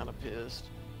gonna be kind of pissed.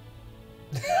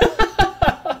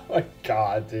 Oh my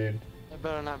god, dude. It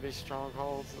better not be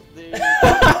Strongholds. Dude.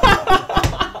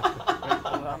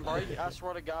 I'm breaking. I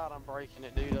swear to God, I'm breaking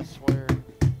it, dude. I swear.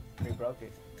 We broke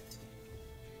it.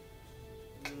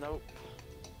 Nope.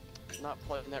 Not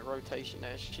playing that rotation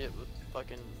ass shit with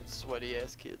fucking sweaty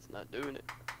ass kids. Not doing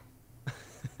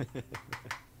it.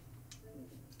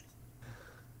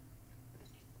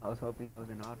 I was hoping it was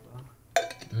an oddball.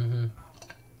 Mm-hmm.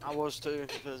 I was too,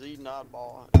 because Eden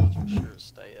Oddball was for sure to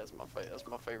stay. That's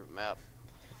my favorite map.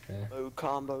 Okay. Mode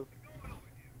combo.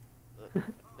 But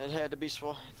it had to be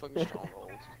fucking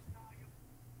Strongholds.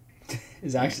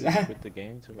 Is actually Quit the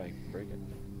game to like break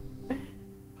it.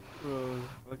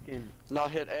 Fucking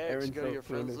Not hit X, Aaron's go to so your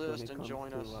friends clueless when list it and comes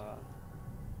join to, us.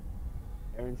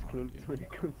 Aaron's clueless when it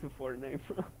comes to Fortnite,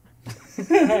 bro.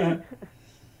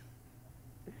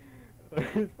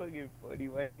 It's fucking funny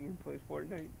why you can play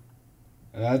Fortnite.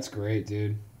 That's great,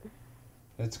 dude.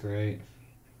 That's great.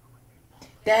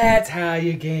 That's how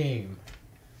you game.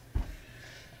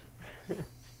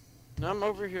 Now I'm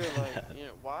over here like, you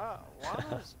know, why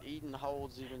is Eden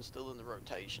Holds even still in the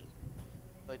rotation?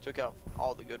 They took out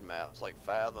all the good maps like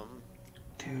Fathom,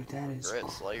 Dude, that is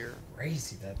Regret Slayer.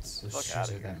 crazy. That's Fuck just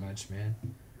outta like here. that much, man.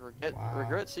 Wow.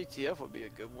 Regret CTF would be a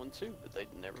good one too, but they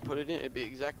never put it in. It'd be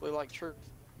exactly like Truth.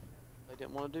 They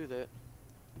didn't want to do that.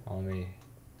 Let me.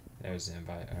 There's the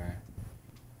invite. All right.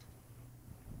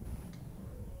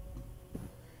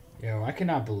 Yo, I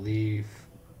cannot believe.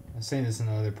 I was saying this in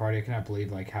another party. I cannot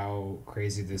believe like how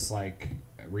crazy this like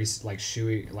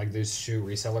shoe this shoe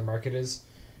reseller market is.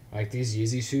 Like these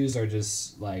Yeezy shoes are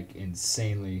just like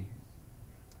insanely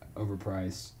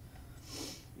overpriced.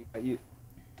 You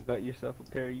got yourself a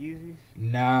pair of Yeezys?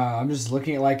 Nah, I'm just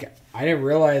looking at like I didn't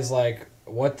realize like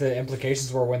what the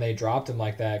implications were when they dropped them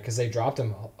like that, because they dropped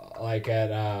them like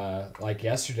at like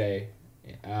yesterday,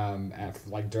 at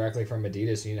like directly from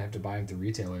Adidas. You didn't have to buy them through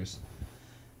retailers.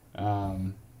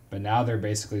 But now they're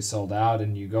basically sold out,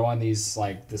 and you go on these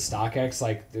like the StockX,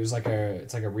 like there's like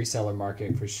it's like a reseller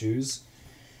market for shoes.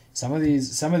 Some of the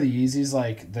Yeezys,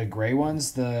 like the gray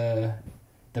ones, the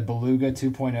Beluga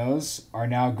 2.0s are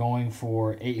now going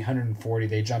for $840.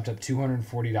 They jumped up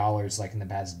 $240 like in the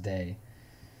past day.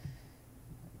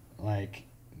 Like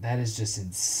that is just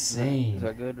insane. Is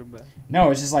that good or bad?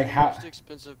 No, it's just like The how. most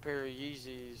expensive pair of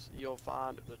Yeezys you'll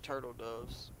find are the Turtle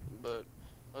Doves, but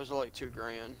those are like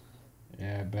 $2,000.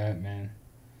 Yeah, I bet, man.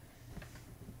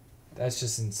 That's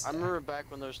just I insane. remember back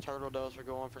when those Turtle Doves were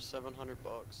going for $700.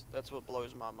 That's what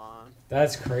blows my mind.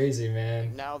 That's crazy,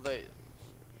 man. Now they,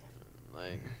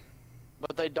 like,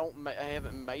 but they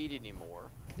haven't made anymore.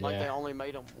 Like they Yeah. only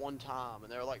made them one time,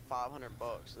 and they're like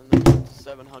 $500, and then went to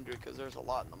 $700 because there's a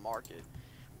lot in the market.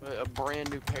 But a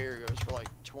brand new pair goes for like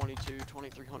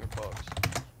 $2,200-$2,300.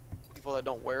 People that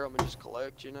don't wear them and just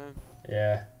collect, you know.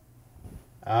 Yeah.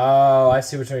 Oh, I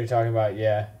see which one you're talking about.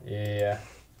 Yeah, yeah.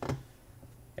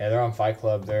 Yeah, they're on Fight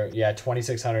Club. They're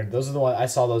 2,600. Those are the ones I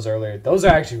saw those earlier. Those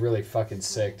are actually really fucking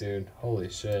sick, dude. Holy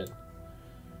shit.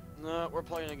 No, we're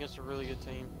playing against a really good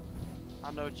team. I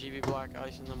know GB Black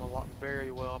icing them a lot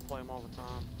very well. I play them all the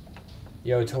time.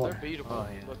 Yo, They're beatable. Oh,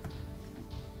 yeah. But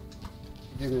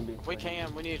You're gonna be. if we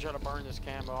can, we need to try to burn this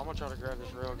camo. I'm gonna try to grab this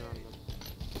railgun.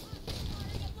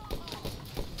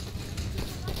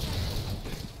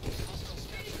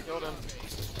 Killed him.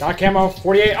 got camo.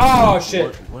 48. Oh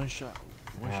shit. One shot.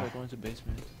 One shot going to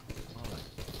basement.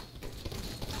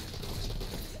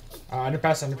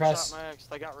 Underpass. Shot Underpass. Max.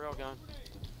 They got railgun.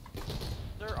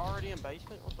 They're already in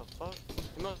basement. What the fuck?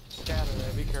 You must scatter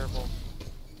there. Be careful.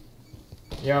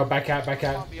 Yo, back out. Back I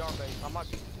out. might be our base. I might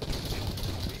be.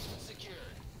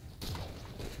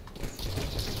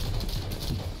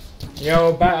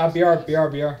 Yo, back. BR.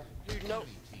 Dude, no.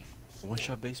 One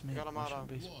shot basement. Got him One out shot of.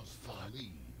 basement.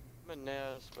 I'm in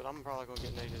nest, but I'm probably gonna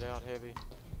get naded out heavy.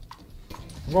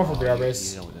 I'm going for BR You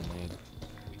base. know what the name.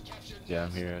 Yeah,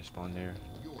 I'm here. I spawned there.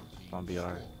 Spawn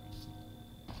BR.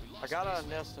 I got out of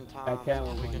nest in time. I can't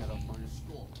so we win can. it up on him.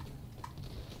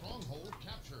 Stronghold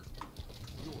captured.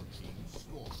 Your team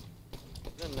scored.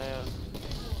 In nest.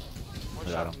 One I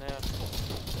shot got nest.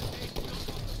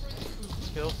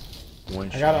 Kill. One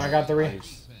I shot. got it. I got 3.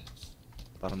 Nice.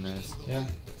 Bottom nest. Yeah.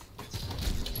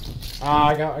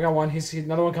 I got one. He's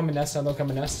another one coming nest. Another one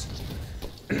coming nest.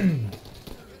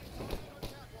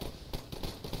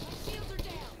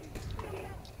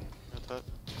 Got that.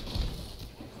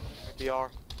 BR.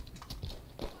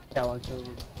 Yeah, one kill.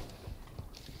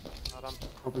 Got him.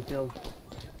 Open kills.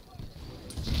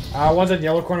 One's in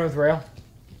yellow corner with rail.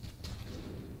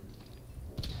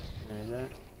 There's that.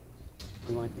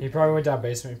 We want He probably went down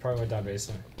basement.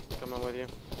 Coming with you.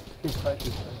 He's clutch.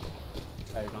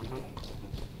 Alright, don't hunt.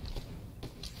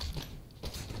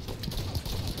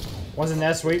 One's in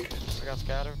nest weak. I got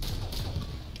scatter.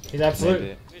 He's absolute.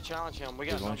 Maybe. We need to challenge him. We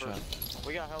got One numbers. shot.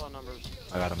 We got hella numbers.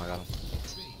 I got him.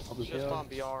 Open Just kill. on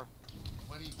BR. 20-point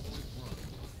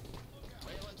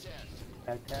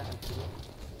run. Attack.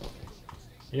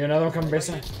 You another one coming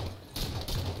basement.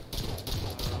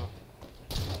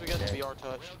 We got the BR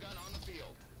touch.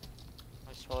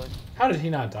 Nice play. How did he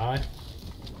not die?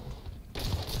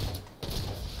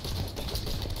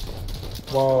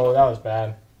 Whoa, that was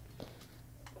bad.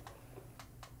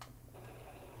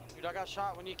 Dude, I got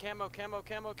shot. We need camo.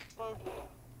 Camo's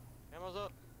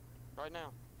up. Right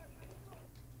now.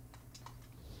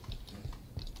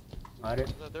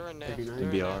 Audit. They're in nest. 39. They're in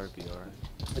BR, nest. BR,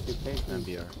 What's your face? and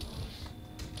BR.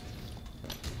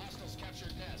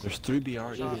 There's 3 BR.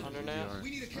 Shot dude, under 3 nest.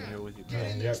 BR. I'm here with you, bro.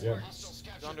 Yep, yep. He's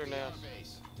under nest.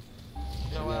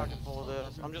 No way I can pull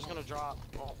this. I'm just gonna drop.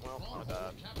 Oh, well, my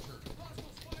bad.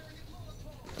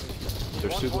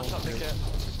 There's 2 One going shot, big cat.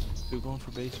 2 going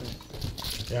for basement.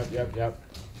 Yep, yep, yep.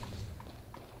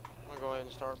 I'm gonna go ahead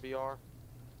and start BR.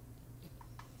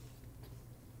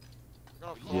 We're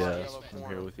gonna fly Yeah, yellow I'm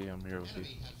corner. here with you. I'm here with you.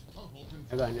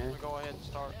 I got I'm nest. gonna go ahead and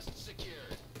start.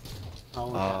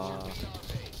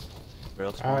 Rail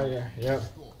Oh, spawn. yeah, yep.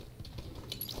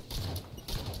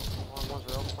 One's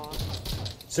real spawn.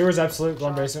 Sewer's absolute,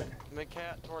 going Shot. basement. Mid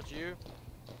cat towards you.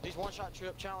 He's one shot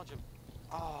trip. Challenge him.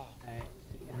 Oh,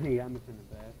 Hey, I'm in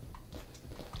the back.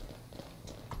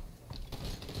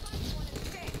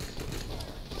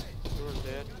 Sewer's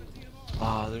dead.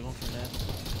 Ah, they're going for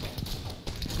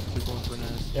nest. They're going for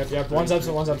nest. Yep, yep. One's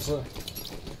absolute, one's absolute.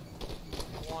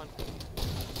 One.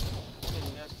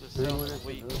 In nest is Three so minutes.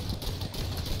 weak.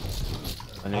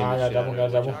 I need Ah, to yeah, shit double, out got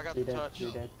of double. I got Three the dead, touch.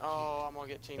 three dead. Oh, I'm gonna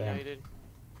get team Damn. nated.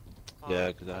 Yeah,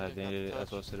 because I had named it.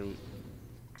 That's what I said it would.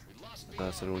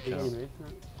 I said it would You count. getting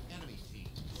basement?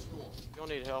 You'll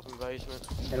need help in basement.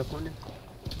 Yellow corner?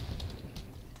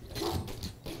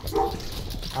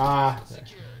 Ah,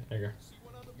 there you go.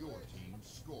 Your team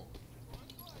scored.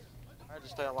 I had to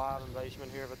stay alive in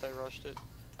basement here, but they rushed it.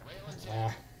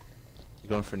 Ah, You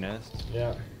going for nest?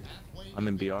 yeah. I'm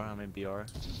in BR. I'm in BR.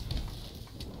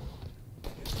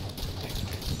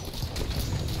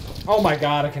 Oh my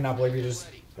god, I cannot believe you just.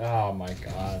 Oh my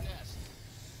god.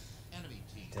 Enemy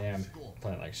team Damn. scored.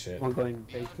 Playing like shit. One going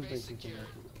basement, basement.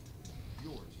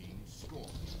 Your team scored.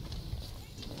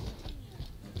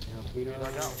 Peter,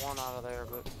 I got one out of there,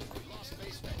 but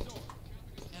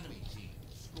Enemy team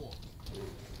scored.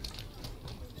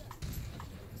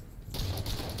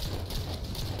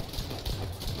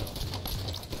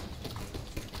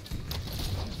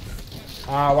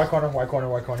 Ah, white corner, white corner,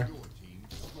 white corner. Your team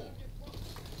scored.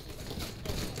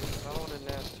 another one in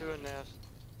nest, two in nest.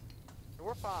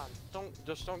 We're fine.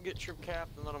 Don't get troop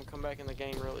capped and let them come back in the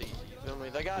game really easy. You feel me?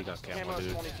 They got, He got camo, camo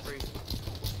dude. 23.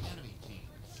 Enemy team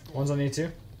scored. One's on you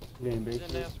too. getting He's in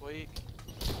basement. nest weak.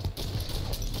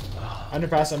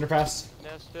 Underpass, underpass.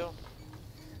 Nest still.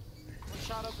 One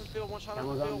shot open field, one shot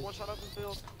Camo's open on field, me. one shot open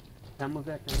field. Camo's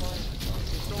back. He's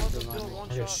still open field, one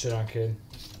I get shot. shit on, kid.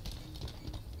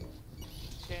 You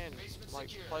can, like,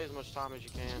 play as much time as you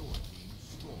can. Your team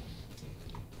scored.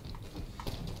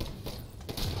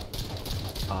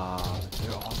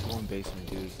 They're all going basement,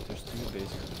 dude. There's 2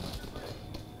 basement.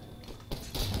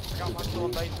 I got my kill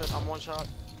in basement, I'm one shot.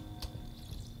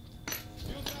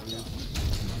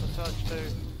 The touch too.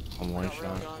 I'm one Got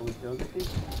real shot. gun. We still get these?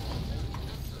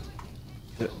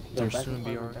 There's back 2 in and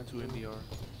BR. forth, 2 in BR.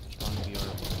 Spawn in BR.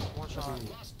 One shot.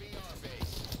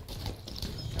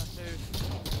 Got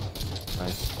two.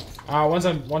 Nice. Ah, one's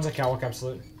on Catwalk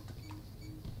absolute.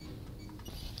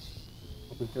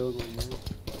 Open field going in.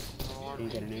 One. Can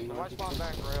you get an angle? White spawn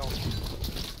back rail.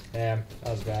 Damn,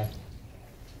 that was bad.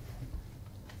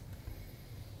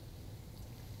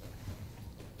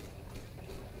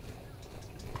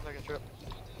 Second trip.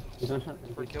 He's one shot.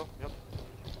 Free kill. Yep.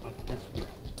 That's good.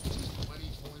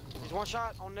 He's one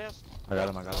shot on nest. I got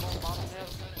him. I got him. Bottom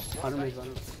nest. One Bottom is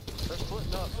second. bottom. They're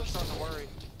splitting up. They're starting to worry.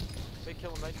 Big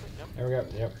kill in basement. Yep. There we go,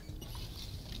 yep.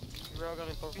 Rail gun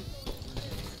in focus.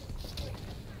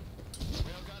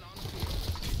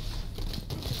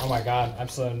 Oh my god,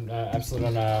 absolute, absolute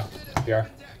on, BR. Around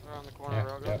the corner. Yeah,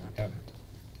 Rail gun. yep, yep.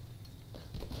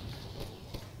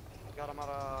 Got him at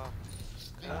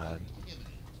God.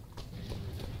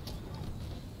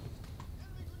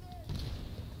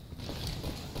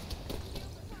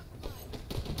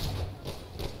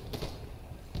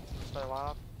 stay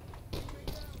alive.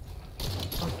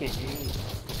 Okay.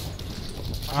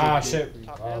 Ah, shit.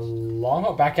 Long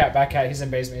hop, back cat, he's in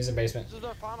basement, he's in basement. This is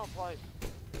their final play.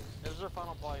 This is their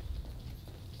final play.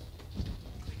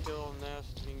 Big kill in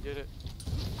nest. You can get it.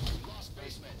 Lost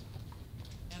basement.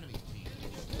 Enemy team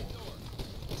scored.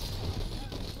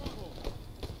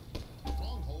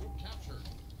 Stronghold captured.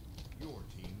 Your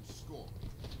team scored.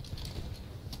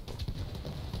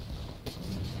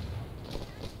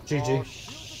 GG. Oh,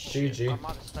 shit. GG. I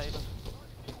might have stayed him.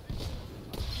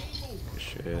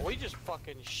 Shit. We just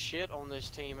fucking shit on this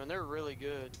team, and they're really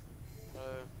good.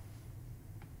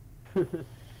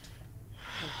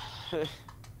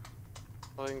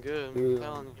 Playing good, I'm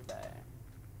telling you.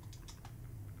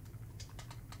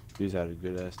 These had a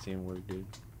good ass teamwork, dude.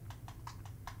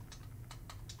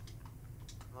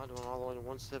 I'm doing all the way to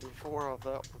 174 off that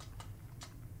one.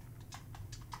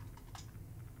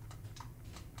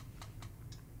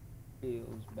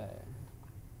 Feels bad.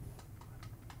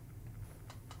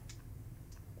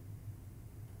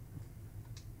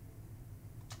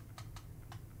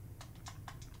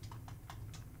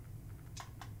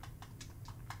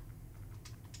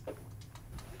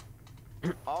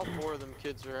 All 4 of them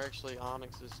kids are actually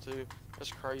Onyxes too.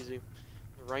 That's crazy.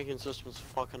 The ranking system's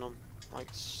fucking them like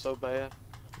so bad.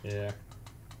 Yeah.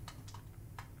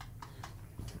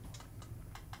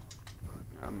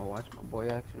 I'm gonna watch my boy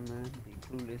action, man. Be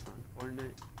clueless on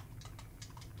Fortnite.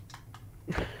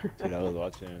 Dude, I was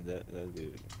watching that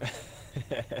dude.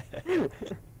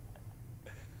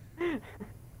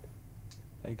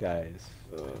 That guy is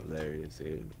hilarious,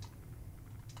 dude.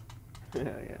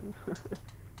 Yeah.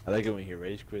 I like it when he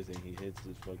rage quits and he hits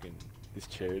his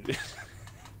chair. Dude.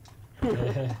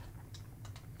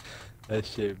 That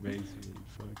shit makes me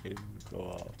fucking go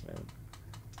off, man.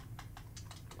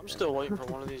 I'm still waiting for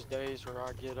one of these days where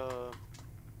I get a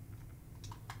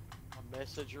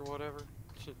message or whatever.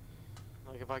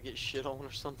 Like if I get shit on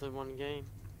or something one game,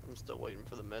 I'm still waiting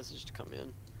for the message to come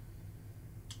in.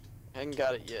 Haven't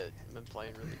got it yet. I've been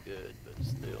playing really good, but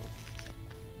still.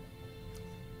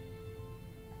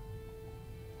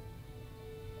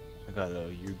 I got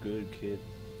a "you're good" kid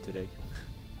today.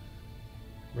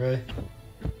 Really?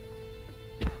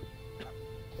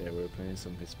 Yeah, we were playing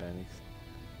some Hispanics.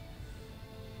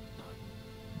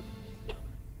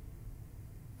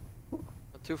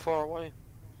 Not too far away.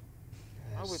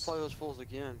 Why don't we play those fools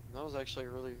again? That was actually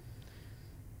really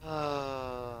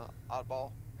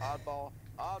oddball.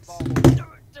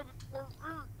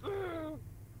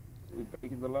 We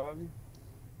breaking the lobby?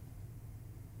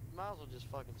 Might as well just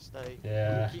fucking stay.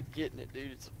 Yeah. We keep getting it,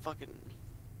 dude. It's a fucking.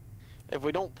 If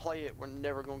we don't play it, we're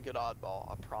never gonna get oddball.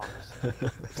 I promise.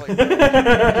 It's like,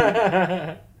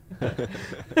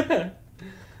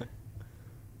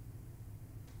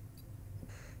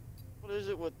 what is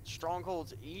it with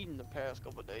Stronghold's Eden the past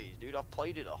couple of days, dude? I've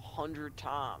played it 100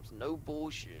 times. No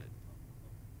bullshit.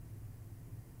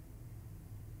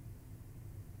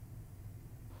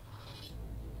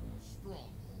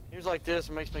 Games like this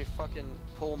makes me fucking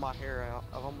pull my hair out.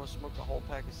 I've almost smoked a whole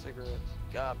pack of cigarettes.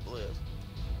 God bless.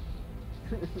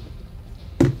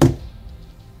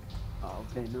 Oh,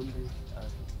 okay, numbers.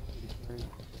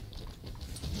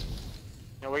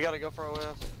 Yeah, we gotta go for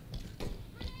OS.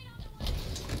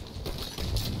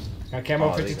 Got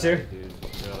camo 52. They got it, dude.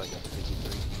 They're like a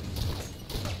 53.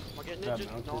 Am I getting ninja?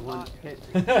 No, I'm not.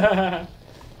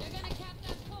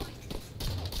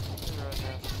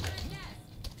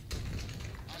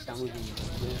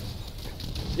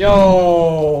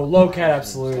 Yo, low cat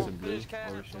absolute. Finish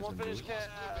cat. Someone finish cat.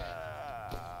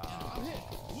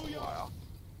 Wow.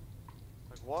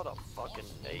 Like, what a fucking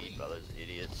nade by those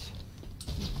idiots.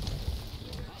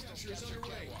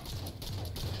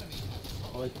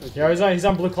 Yo, he's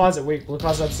on blue closet weak. Blue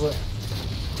closet absolute.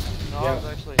 No, Yeah. I was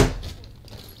actually.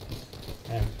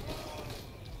 Damn.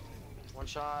 One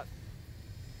shot.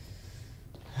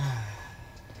 You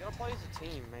gotta play as a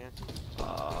team, man.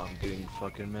 I'm getting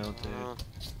fucking melted.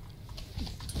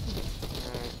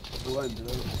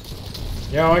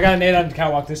 Yo, I got an 8 on the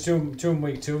catwalk. There's two of them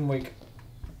weak.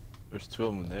 There's 2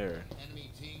 of them there.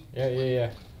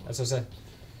 Yeah. That's what I said.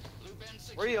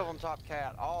 3 of them top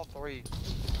cat. All 3.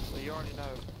 So you already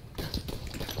know.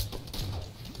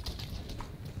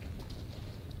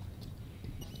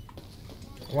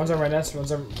 One's on right nest.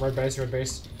 One's on right base. Red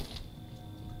base.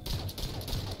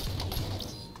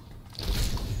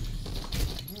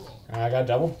 I got a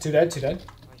double. 2 dead.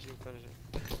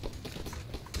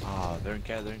 Ah, they're in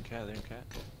cat.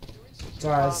 It's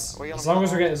alright. As long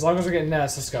as we're getting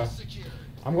nest, let's go.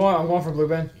 I'm going for blue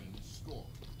bin.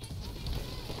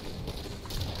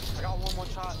 I got one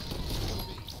shot.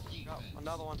 Got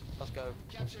another one. Let's go.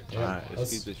 Yeah, Alright,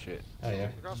 let's keep this shit. Oh yeah.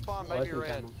 We're gonna spawn maybe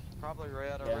red. Probably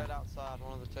red or red outside.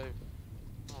 One of the 2. I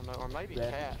don't know. Or maybe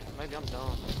cat. Maybe I'm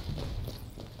dumb.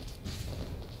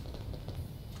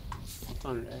 It's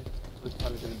on red. It's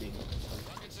probably gonna be.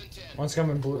 One's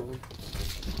coming blue.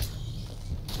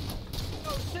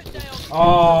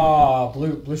 Oh,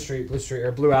 blue street,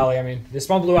 or blue alley. I mean, they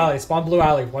spawn blue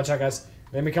alley. Watch out, guys.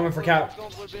 They're gonna be coming for cat.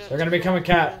 They're gonna be coming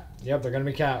cat. Yep, they're gonna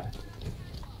be cat.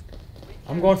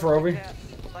 I'm going for Obi.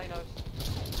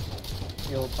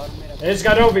 They just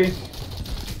got Obi.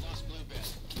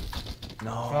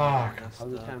 No. Fuck.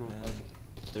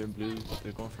 They're blue.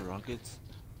 They're going for rockets.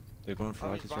 They're going for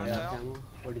rockets right now.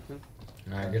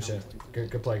 Alright, good shit.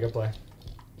 Good play.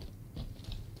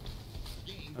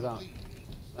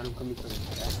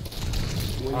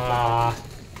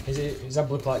 He's on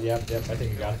blue plot. Yep. I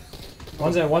think he got it.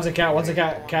 One's a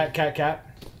cat.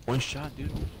 Cat. One shot,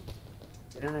 dude.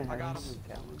 I got him.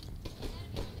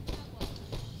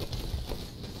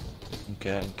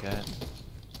 Cat and cat.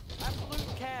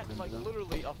 Absolute cat, like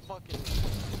literally a fucking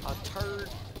turd.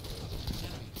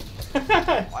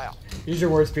 Wow. Use your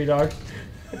words, P-Dog.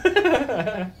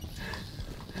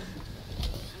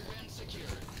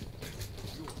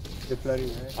 You're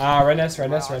flooding, right? Red nest, red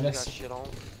nest, Wow, red you nest. got shit on.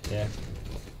 Yeah.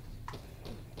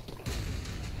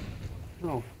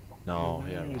 No. No,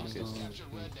 yeah, rockets.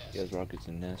 He has rockets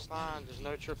in nest. Fine, there's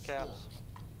no trip caps.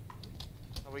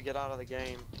 So we get out of the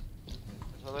game.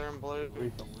 So they're in blue.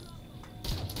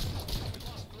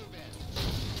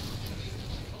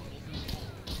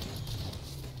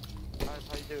 Guys,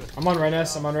 how you doing? I'm on red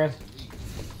nest, I'm on red.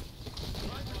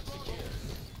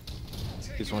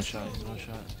 He's one shot, he's one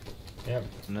shot. Yep.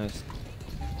 Nest.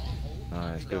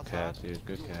 Nice, good cat, dude,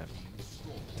 good cat.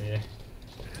 Yeah.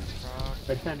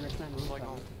 Red fan, red fan. Like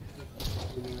on.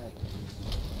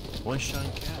 One shot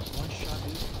cat, one shot,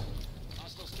 dude.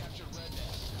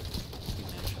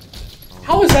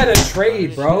 How was that a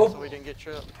trade, bro? So we didn't get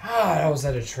tripped. How was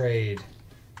that a trade?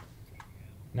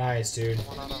 Nice, dude.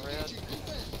 One on a red.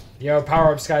 Yo,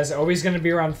 power ups, guys. Always gonna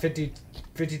be around 50,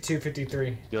 52,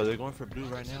 53. Yo, they're going for blue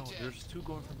right now. There's two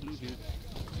going for blue, dude.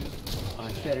 Oh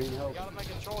shit, I need help. You gotta make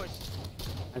a choice.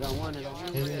 I got one, I got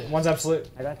one. One's absolute.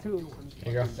 I got two.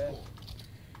 There you go.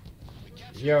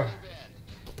 Yo.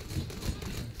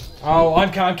 Oh,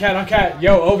 on cat.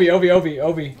 Yo, Obi. I'm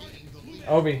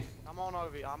on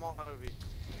Ovi. I'm on Ovi.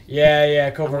 Yeah,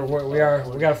 Covert. We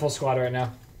got a full squad right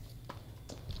now.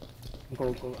 Go,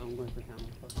 I'm going for camera.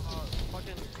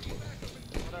 Fucking.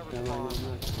 Whatever's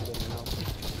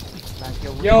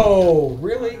fine. Yo,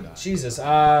 really? Jesus.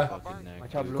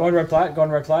 Going red plat.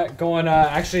 Going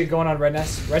actually going on red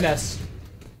nest. Red nest.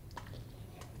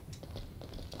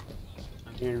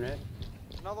 I'm hearing red.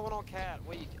 Another one on cat.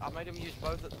 Weak. I made him use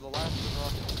both the last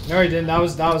one. No, he didn't. That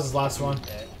was his last one.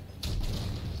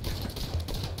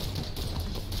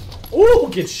 Ooh,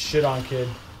 get shit on, kid.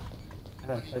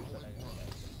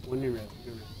 One new red.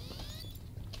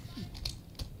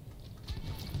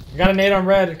 Got a nade on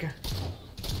red.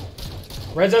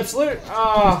 Red's absolute.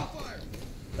 Ah.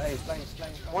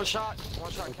 One shot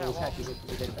cat.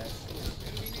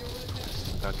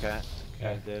 Got cat.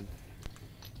 Cat dead.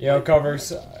 Yo, cover.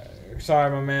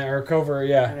 Sorry, my man. Or cover,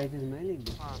 yeah.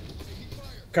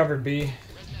 Covered B.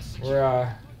 We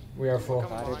are full.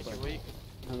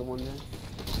 Another one there.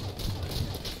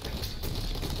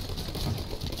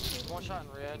 One shot in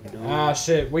red. Ah,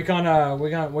 shit. We can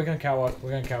catwalk.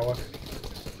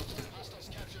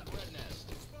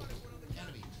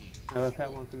 Another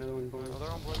catwalk, another one going. Oh, they're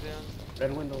on blue bin.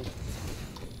 Red windows.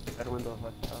 Red windows,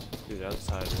 left top. Dude,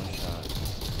 outside, one shot.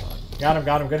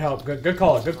 Got him. Good help. Good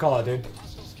call out, dude.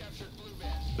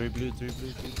 Three blue.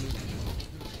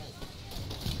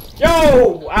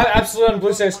 Yo! Absolute on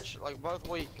blue stairs. Like both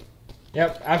weak.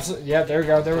 Yep, absolutely. Yeah, there we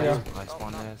go. I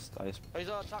spawn nest. He's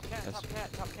top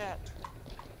cat.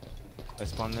 I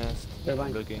spawn nest. They're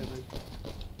behind. Looking.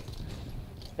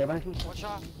 One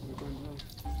shot.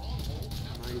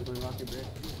 He's going rocket bridge.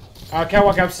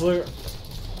 Catwalk absolute.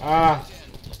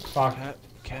 Fuck.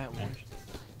 Cat one.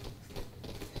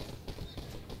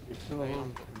 You're still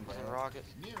alone. Rockets.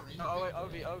 Oh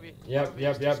wait, Ovi. Yep.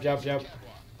 OS.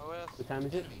 What time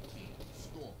is it?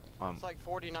 It's like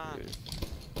 49.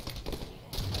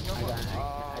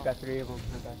 I got three of them.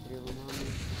 on me.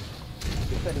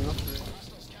 You're setting up for it.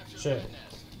 Shit.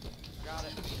 Got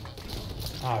it.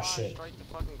 Ah, shit. Straight to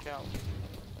fucking couch.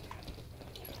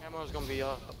 Camo's gonna be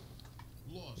up.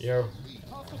 Yo.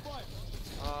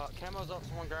 Camo's up.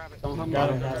 Someone grab it.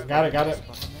 Got it.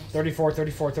 34.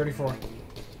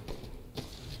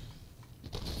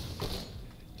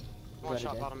 One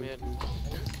shot bottom mid.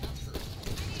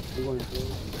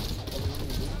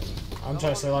 I'm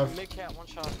trying to stay alive. Mid cat, one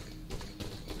shot.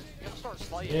 You gotta start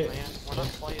slaying, Yeah. man. We're not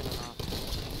slaying enough.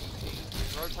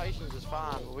 Rotations is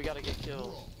fine, but we gotta get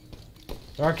kills.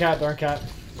 They're on cat. I got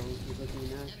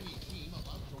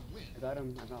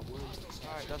him. I got one.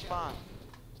 Alright, that's fine.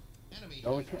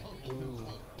 Oh, okay.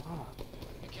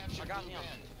 I got him.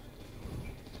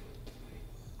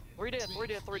 3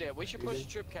 dead. We should push the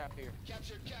trip cap here.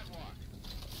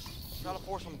 Gotta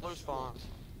force some blue spawns.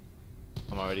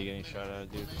 I'm already getting shot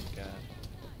at, dude. Cat.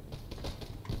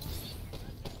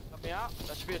 Help me out.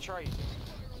 That should be a trade.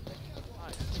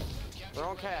 Nice. They're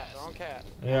on cat.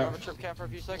 Yeah. Grab a trip cap for a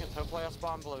few seconds. Hopefully I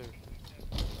spawn blue.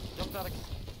 Jumped out of.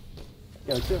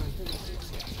 Yo, chill.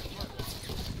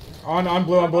 On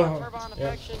blue. Turbine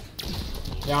Yeah. affection.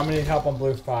 Yeah, I'm gonna need help on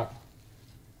blue spot.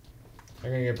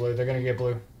 They're gonna get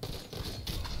blue.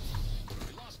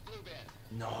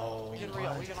 No. We can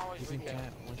always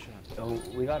recap. One shot. So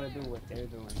we gotta do what they're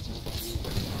doing.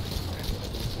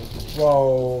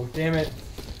 Whoa, damn it.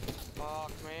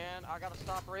 I gotta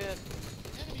stop red.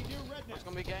 Enemy near red now. It's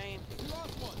gonna be game. You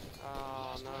lost one.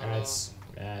 Oh no.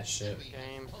 That's shit.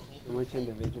 Game. Too much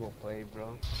individual play,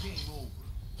 bro. Game over.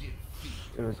 Defeat.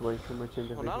 It was way too much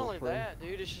individual Well, not only play. that,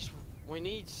 dude, it's just we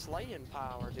need slaying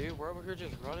power, dude. We're over here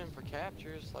just running for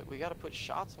captures. Like we gotta put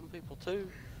shots on people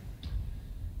too.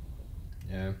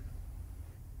 Yeah.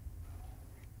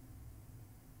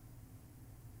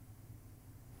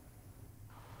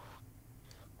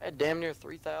 I had damn near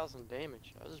 3,000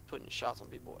 damage. I was just putting shots on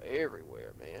people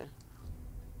everywhere, man.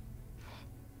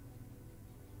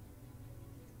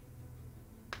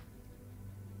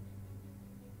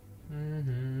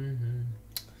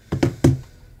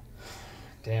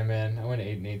 Damn, man, I went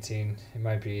 8 and 18. It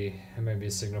might be a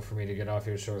signal for me to get off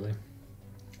here shortly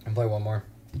and play one more.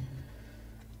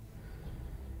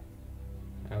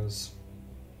 I was.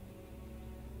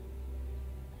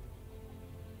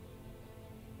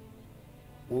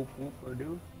 Whoop whoop or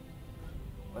do?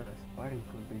 What a Spartan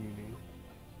company, dude.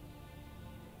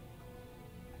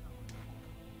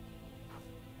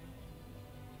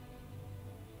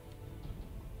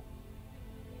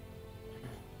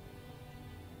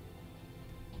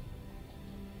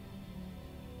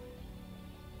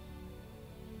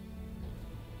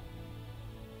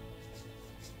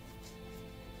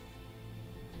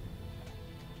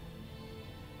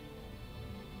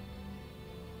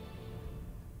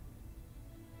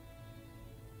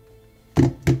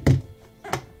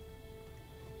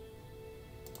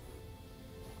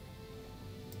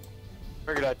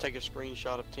 Figured I'd take a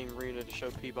screenshot of Team Arena to show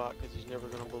P-Bot because he's never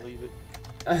gonna believe it.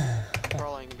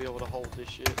 Probably ain't gonna be able to hold this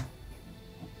shit.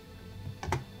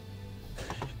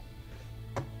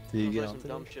 Did you He's get gonna on say some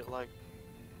dumb shit like,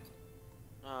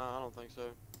 I don't think so.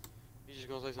 He's just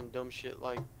gonna say some dumb shit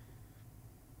like,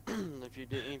 if you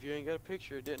ain't got a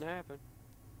picture, it didn't happen.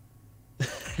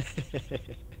 Capture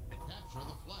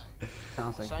the flag.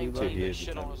 Sounds like Same P-Bot. team that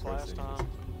shit on us last time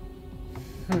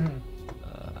on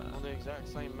the exact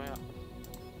same map.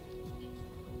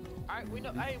 Alright, we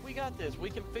know. Hey, we got this. We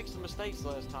can fix the mistakes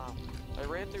last time. They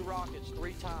ran through rockets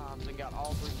 3 times and got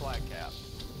all 3 flag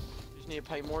caps. Just need to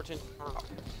pay more attention to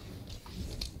rockets.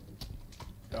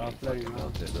 They're all floating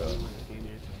around.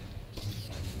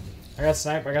 I got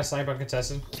snipe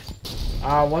uncontested.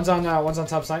 One's on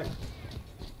top snipe.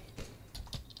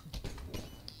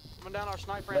 Coming down our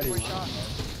sniper at 3 shots.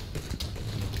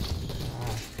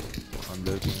 I'm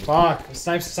looking. Fuck!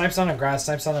 Snipes on the grass.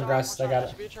 Snipes on the grass. They got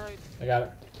it. They got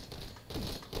it.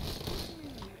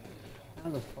 How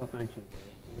the fuck aren't you?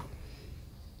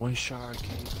 One shot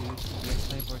arcade, dude. Next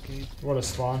snipe arcade. What a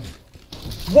spawn.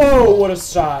 Whoa! What a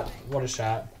shot! What a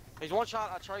shot. He's 1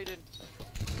 shot. I traded.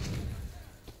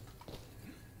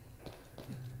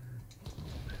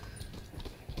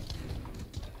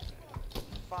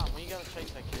 Fine. When you gotta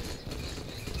chase that kid.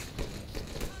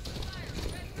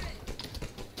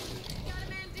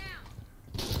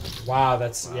 Wow,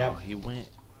 that's Wow, yep.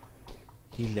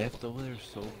 He left over there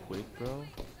so quick, bro.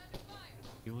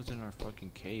 He was in our fucking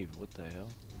cave. What the hell?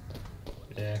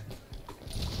 Yeah.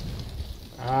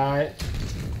 Alright.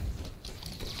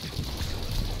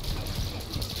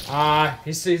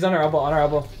 He's on our elbow. On our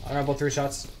elbow. 3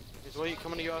 shots. He's wait,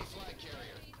 coming to you.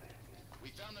 We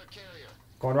found their carrier.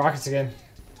 Going rockets again.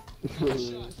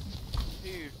 Dude,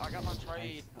 I got my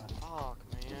trade. Fuck,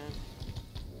 man.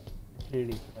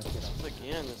 Really, let's get up.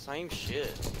 Again, the same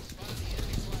shit.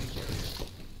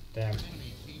 Damn.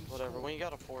 Whatever, when you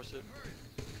gotta force it.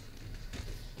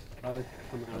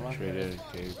 Traded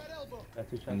a cave.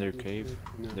 In their cave.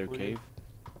 Their cave.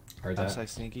 Heard that. Outside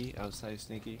sneaky. Outside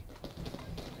sneaky.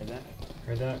 Heard that?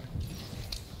 Heard that.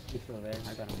 He's still there.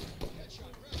 I got him.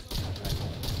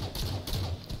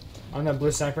 On that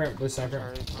blue sniper. Sorry.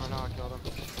 Oh no, I killed him.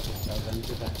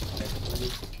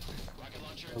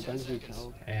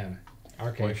 Damn.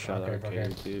 Arcade. One shot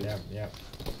arcade, dude. Yep.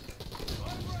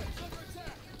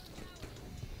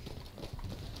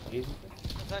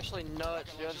 It's actually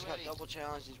nuts, dude. I just got double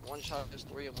challenged. These 1 shot just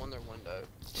 3 of 1 their window.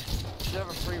 Should have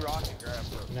a free rocket grab.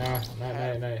 No, not.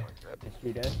 Is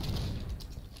he dead?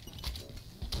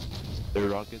 3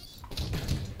 rockets.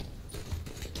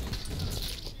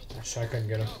 I couldn't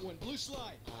get him. Blue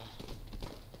slide.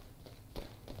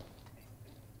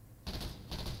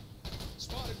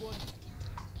 Spotted one.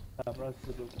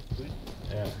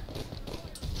 Yeah.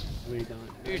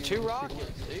 Dude, 2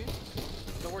 rockets, dude.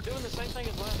 So we're doing the same thing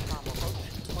as last time. We're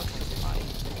focusing too much on the fight.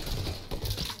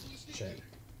 Shit.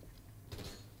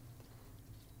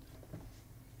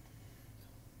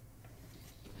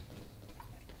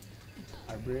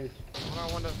 Our bridge. When I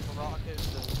went up for rockets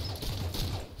and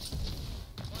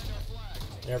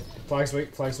Yep. Flag's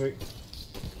weak.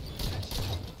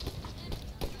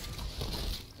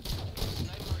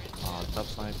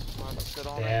 snipe. Might sit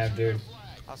on Damn, it. dude.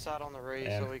 I sat on the raise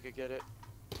Damn. so we could get it.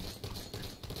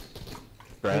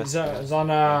 It's on, is it on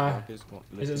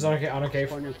a cave?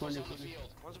 Corner, corner, corner.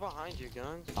 One's behind you,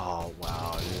 Guns. Oh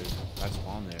wow, dude. I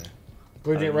spawned there.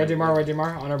 Blue D, red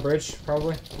DMR on our bridge,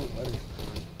 probably.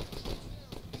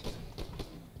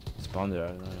 Spawned there, I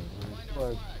don't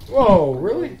know. Whoa,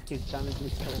 really? Keep challenging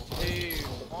me so. Dude,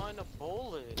 one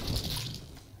bullet.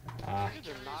 Ah, Dudes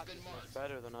are not much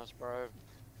better than us, bro.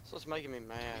 That's what's making me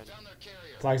mad.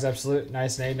 flags absolute.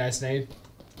 Nice nade, nice nade.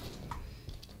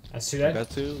 That's two I dead. got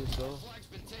two, let's go.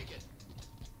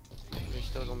 There's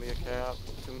still gonna be a cap.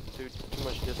 Too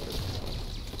much distance.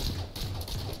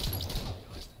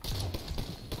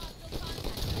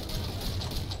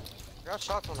 I got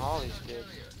shots on all these kids.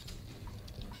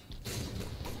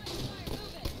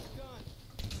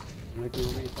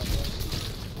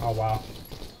 Oh wow.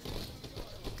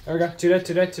 There we go. Two dead,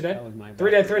 two dead, two That dead. was my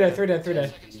Three bad. dead, three dead, three dead, three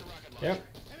dead. Yep.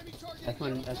 That's my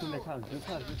house. Good house, good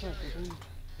house, good house.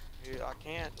 Dude, I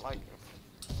can't, like...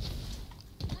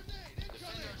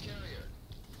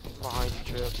 Behind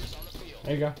you, Trip.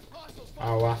 There you go.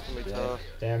 Oh wow. It's gonna be tough.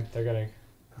 Damn, they're gonna.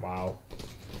 Wow.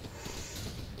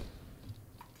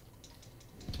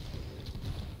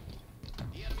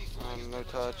 No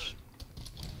touch.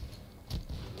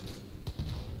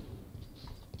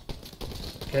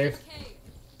 Cave.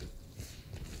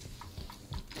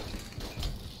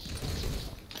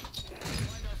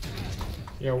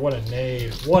 Yo, what a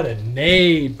nade. What a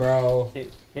nade, bro.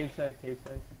 Cave side, cave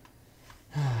side.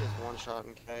 Just one shot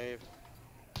in cave.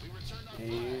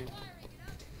 Cave.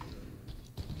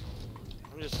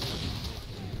 I'm just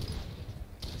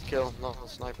kill, not on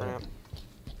sniper ramp.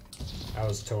 That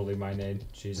was totally my nade.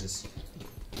 Jesus.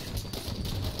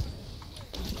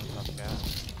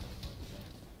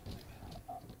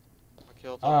 I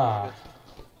killed Ah. him.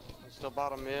 Still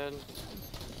bottom mid.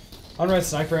 On red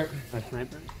sniper. It. A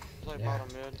sniper? Play Yeah. bottom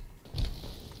mid.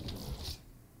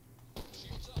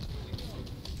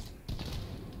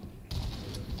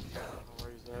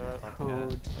 Where he's at?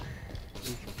 Code.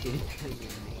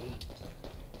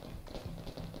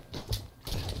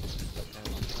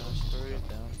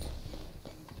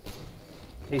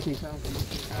 Chasing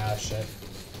south. Ah, shit.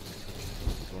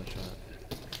 One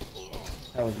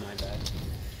shot. That was my bad.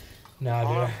 Nah, On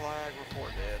our dude. flag, we're 4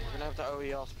 dead. We're gonna have to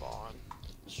OE spawn.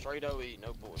 Straight OE,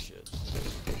 no bullshit.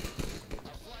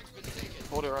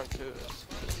 Hold it right to us.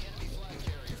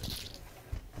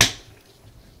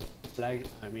 Flag,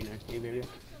 I mean, our cave area.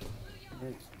 They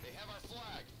have our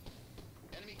flag.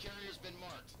 Enemy carrier's been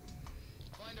marked.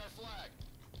 Find our flag.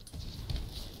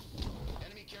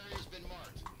 Enemy carrier's been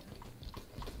marked.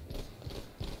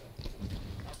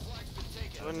 Our flag's been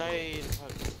taken. Grenade.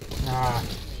 Nah.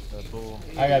 That's cool.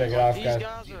 I gotta get off, These guys.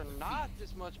 guys are not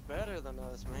this much better than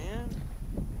us, man.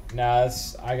 Nah,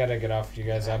 that's. I gotta get off, you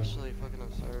guys. I'm. Actually, fucking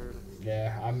absurd.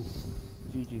 Yeah, I'm.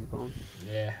 GG's gone.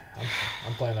 Yeah,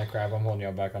 I'm playing like crap. I'm holding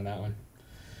y'all back on that one.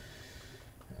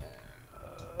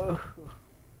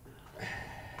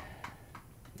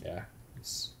 Yeah.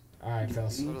 Alright,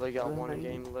 fellas. Literally got one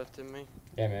game left in me.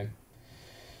 Yeah, man.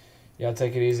 Y'all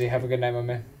take it easy. Have a good night, my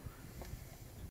man.